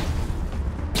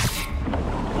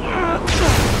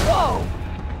 Whoa!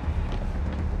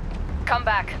 Come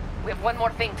back. We have one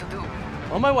more thing to do.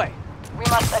 On my way. We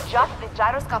must adjust the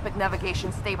gyroscopic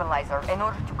navigation stabilizer in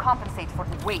order to compensate for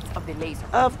the weight of the laser.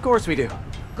 Of course we do.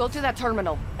 Go to that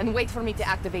terminal and wait for me to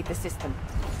activate the system.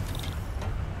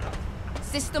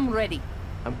 System ready.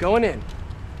 I'm going in.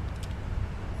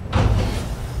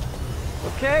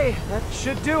 Okay, that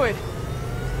should do it.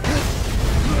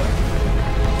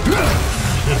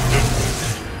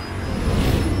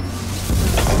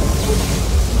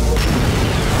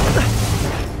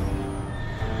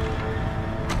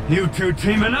 You two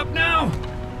teaming up now?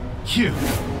 Cute.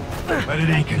 But it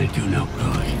ain't gonna do no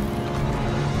good.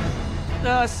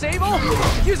 Sable?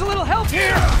 Use a little help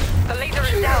here! The laser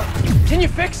is down. Can you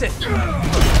fix it?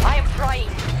 I am trying.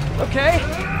 Okay,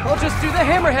 I'll just do the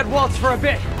hammerhead waltz for a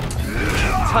bit.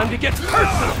 Time to get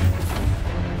personal!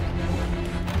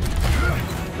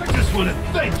 I just want to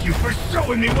thank you for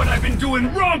showing me what I've been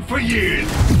doing wrong for years!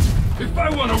 If I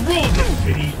want to rule this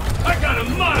city, I gotta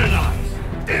modernize!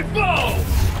 Evolve!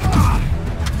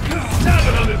 Now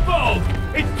that I'm evolved,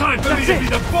 it's time for me to be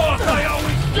the boss I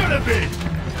always should have been!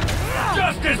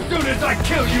 Just as soon as I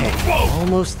kill you both!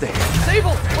 Almost there.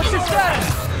 Sable, what's your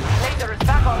status? Laser is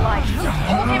back online.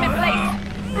 Hold him in place.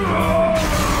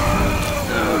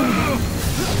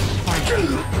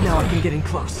 Now I can get in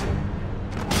close.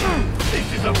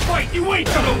 This is a fight you ain't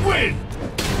gonna win!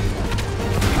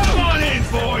 Come on in,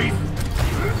 boys!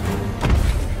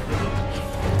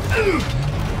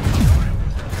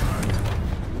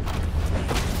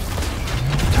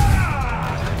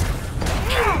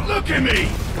 Look at me!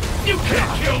 You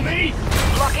can't kill me!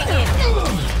 Locking in.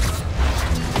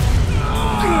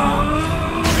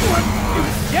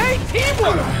 Yay,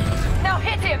 teamwork! Now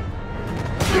hit him!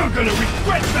 You're gonna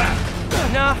regret that!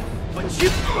 Nah, but you...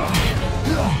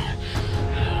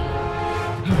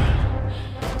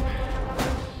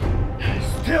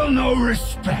 Still no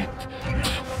respect.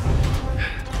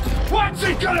 What's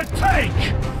it gonna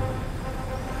take?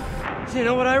 You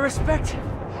know what I respect?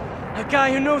 A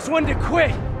guy who knows when to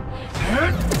quit.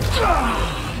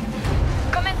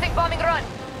 Commencing bombing run.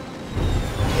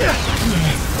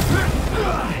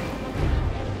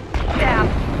 Damn,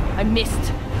 I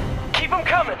missed. Keep them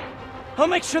coming. I'll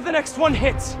make sure the next one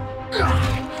hits.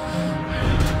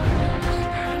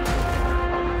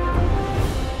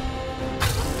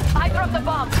 I dropped the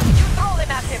bomb. You throw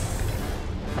them at him.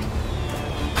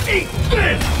 Eat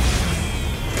this!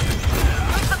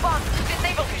 Use the bomb to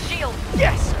disable his shield.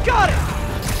 Yes, got it!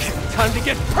 Time to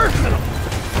get personal!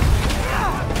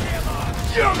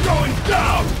 You're going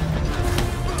down!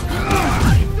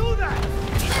 Do that!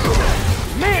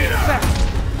 Man, fast!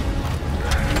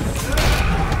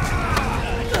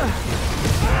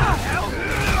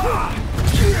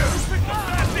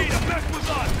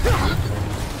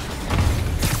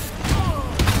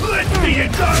 Let's see you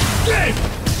done this!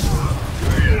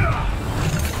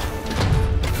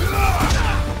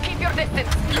 Keep your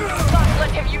distance. Don't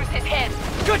let him use his head.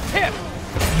 Good tip!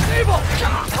 Sable!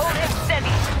 Hold him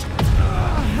steady.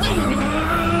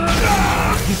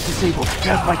 He's disabled.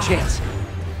 Now's my chance.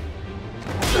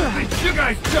 You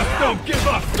guys just don't give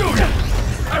up, do you?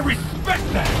 I respect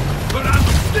that, but I'm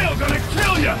still gonna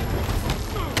kill you!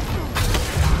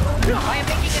 I am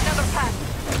making another pass.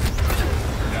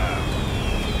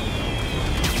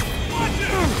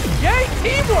 Yay,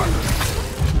 teamwork!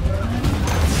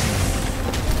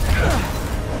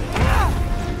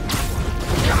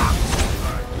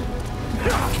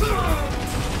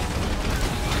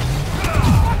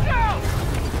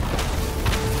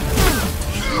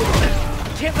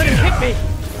 Can't let him hit me!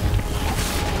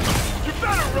 You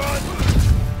better run!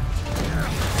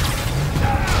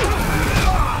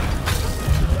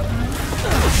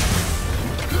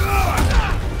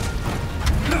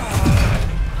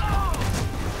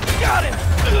 Got him!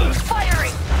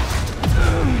 Firing!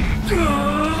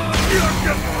 You're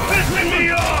just pissing me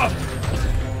off!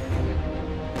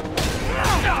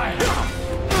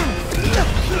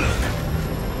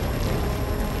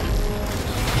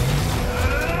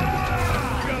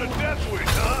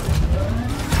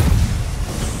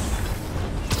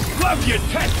 Love your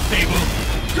tech, Sable!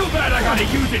 Too bad I gotta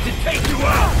use it to take you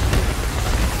out!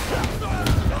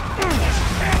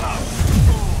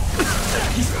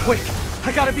 He's quick!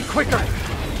 I gotta be quicker!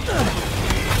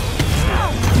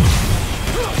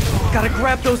 Gotta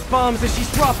grab those bombs as she's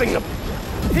dropping them!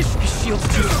 His shield's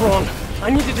too strong. I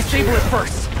need to disable it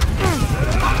first.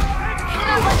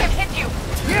 Not let him hit you!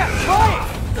 Yeah, try it!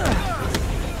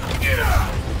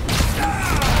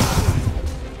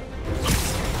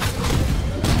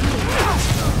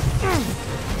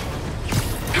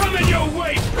 Coming your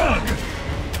way, bug!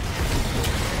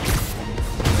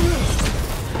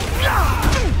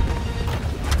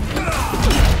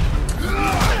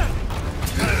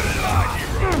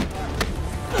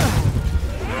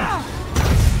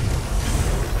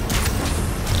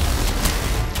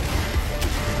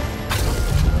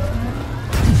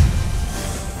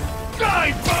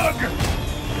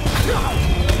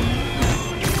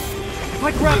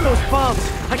 grab those bombs.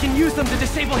 I can use them to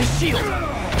disable his shield.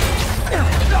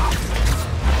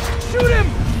 Shoot him!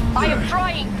 I am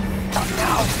trying! Not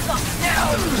now! Not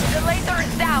now! The laser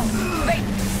is down! Wait!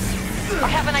 I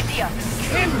have an idea!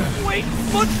 Can't wait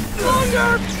much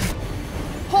longer!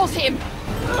 Hold him!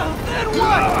 Then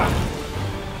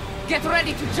what? Get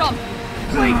ready to jump!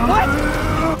 Wait, what?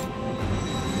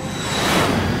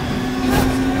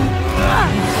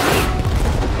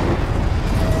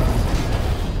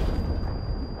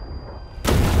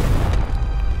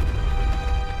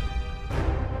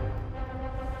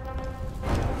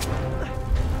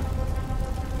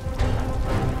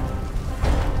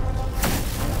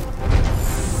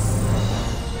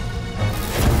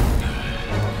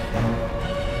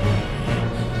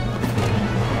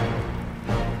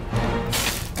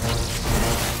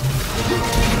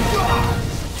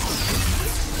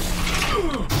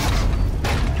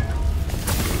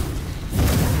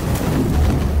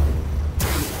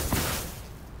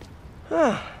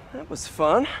 That was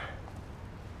fun.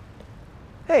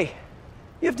 Hey,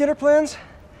 you have dinner plans?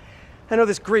 I know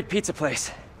this great pizza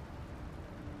place.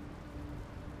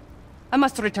 I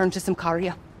must return to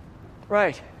Simcaria.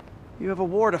 Right. You have a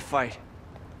war to fight.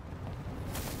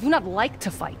 I do not like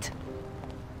to fight.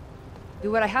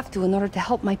 Do what I have to in order to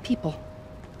help my people.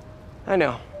 I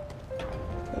know.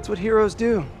 That's what heroes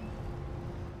do.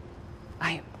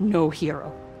 I am no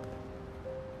hero.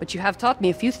 But you have taught me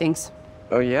a few things.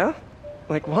 Oh yeah?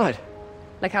 Like what?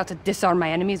 Like how to disarm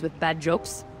my enemies with bad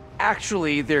jokes?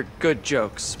 Actually, they're good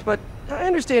jokes, but I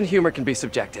understand humor can be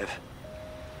subjective.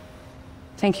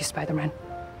 Thank you, Spider-Man.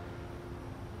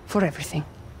 For everything.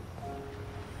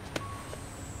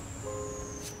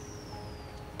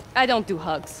 I don't do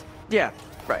hugs. Yeah,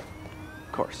 right.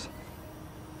 Of course.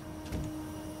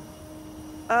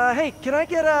 Hey, can I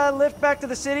get a lift back to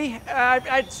the city?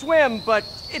 I'd swim, but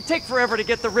it'd take forever to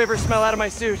get the river smell out of my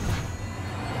suit.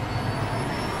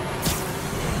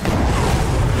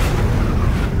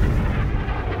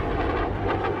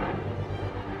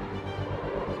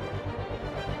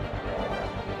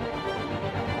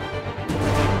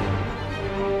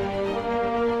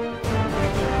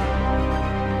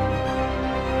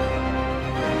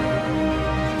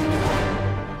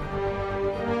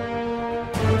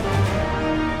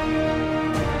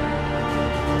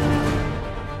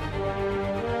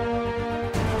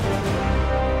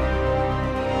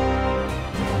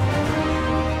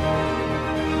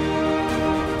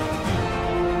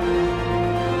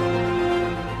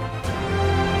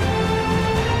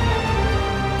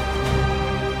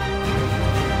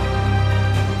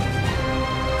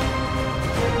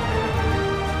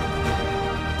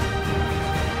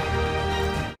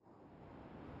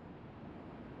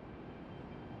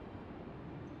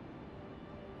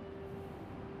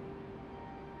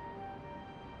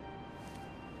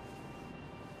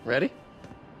 Ready?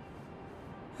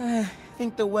 I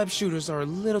think the web shooters are a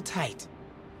little tight.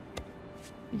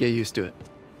 Get used to it.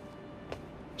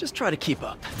 Just try to keep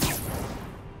up.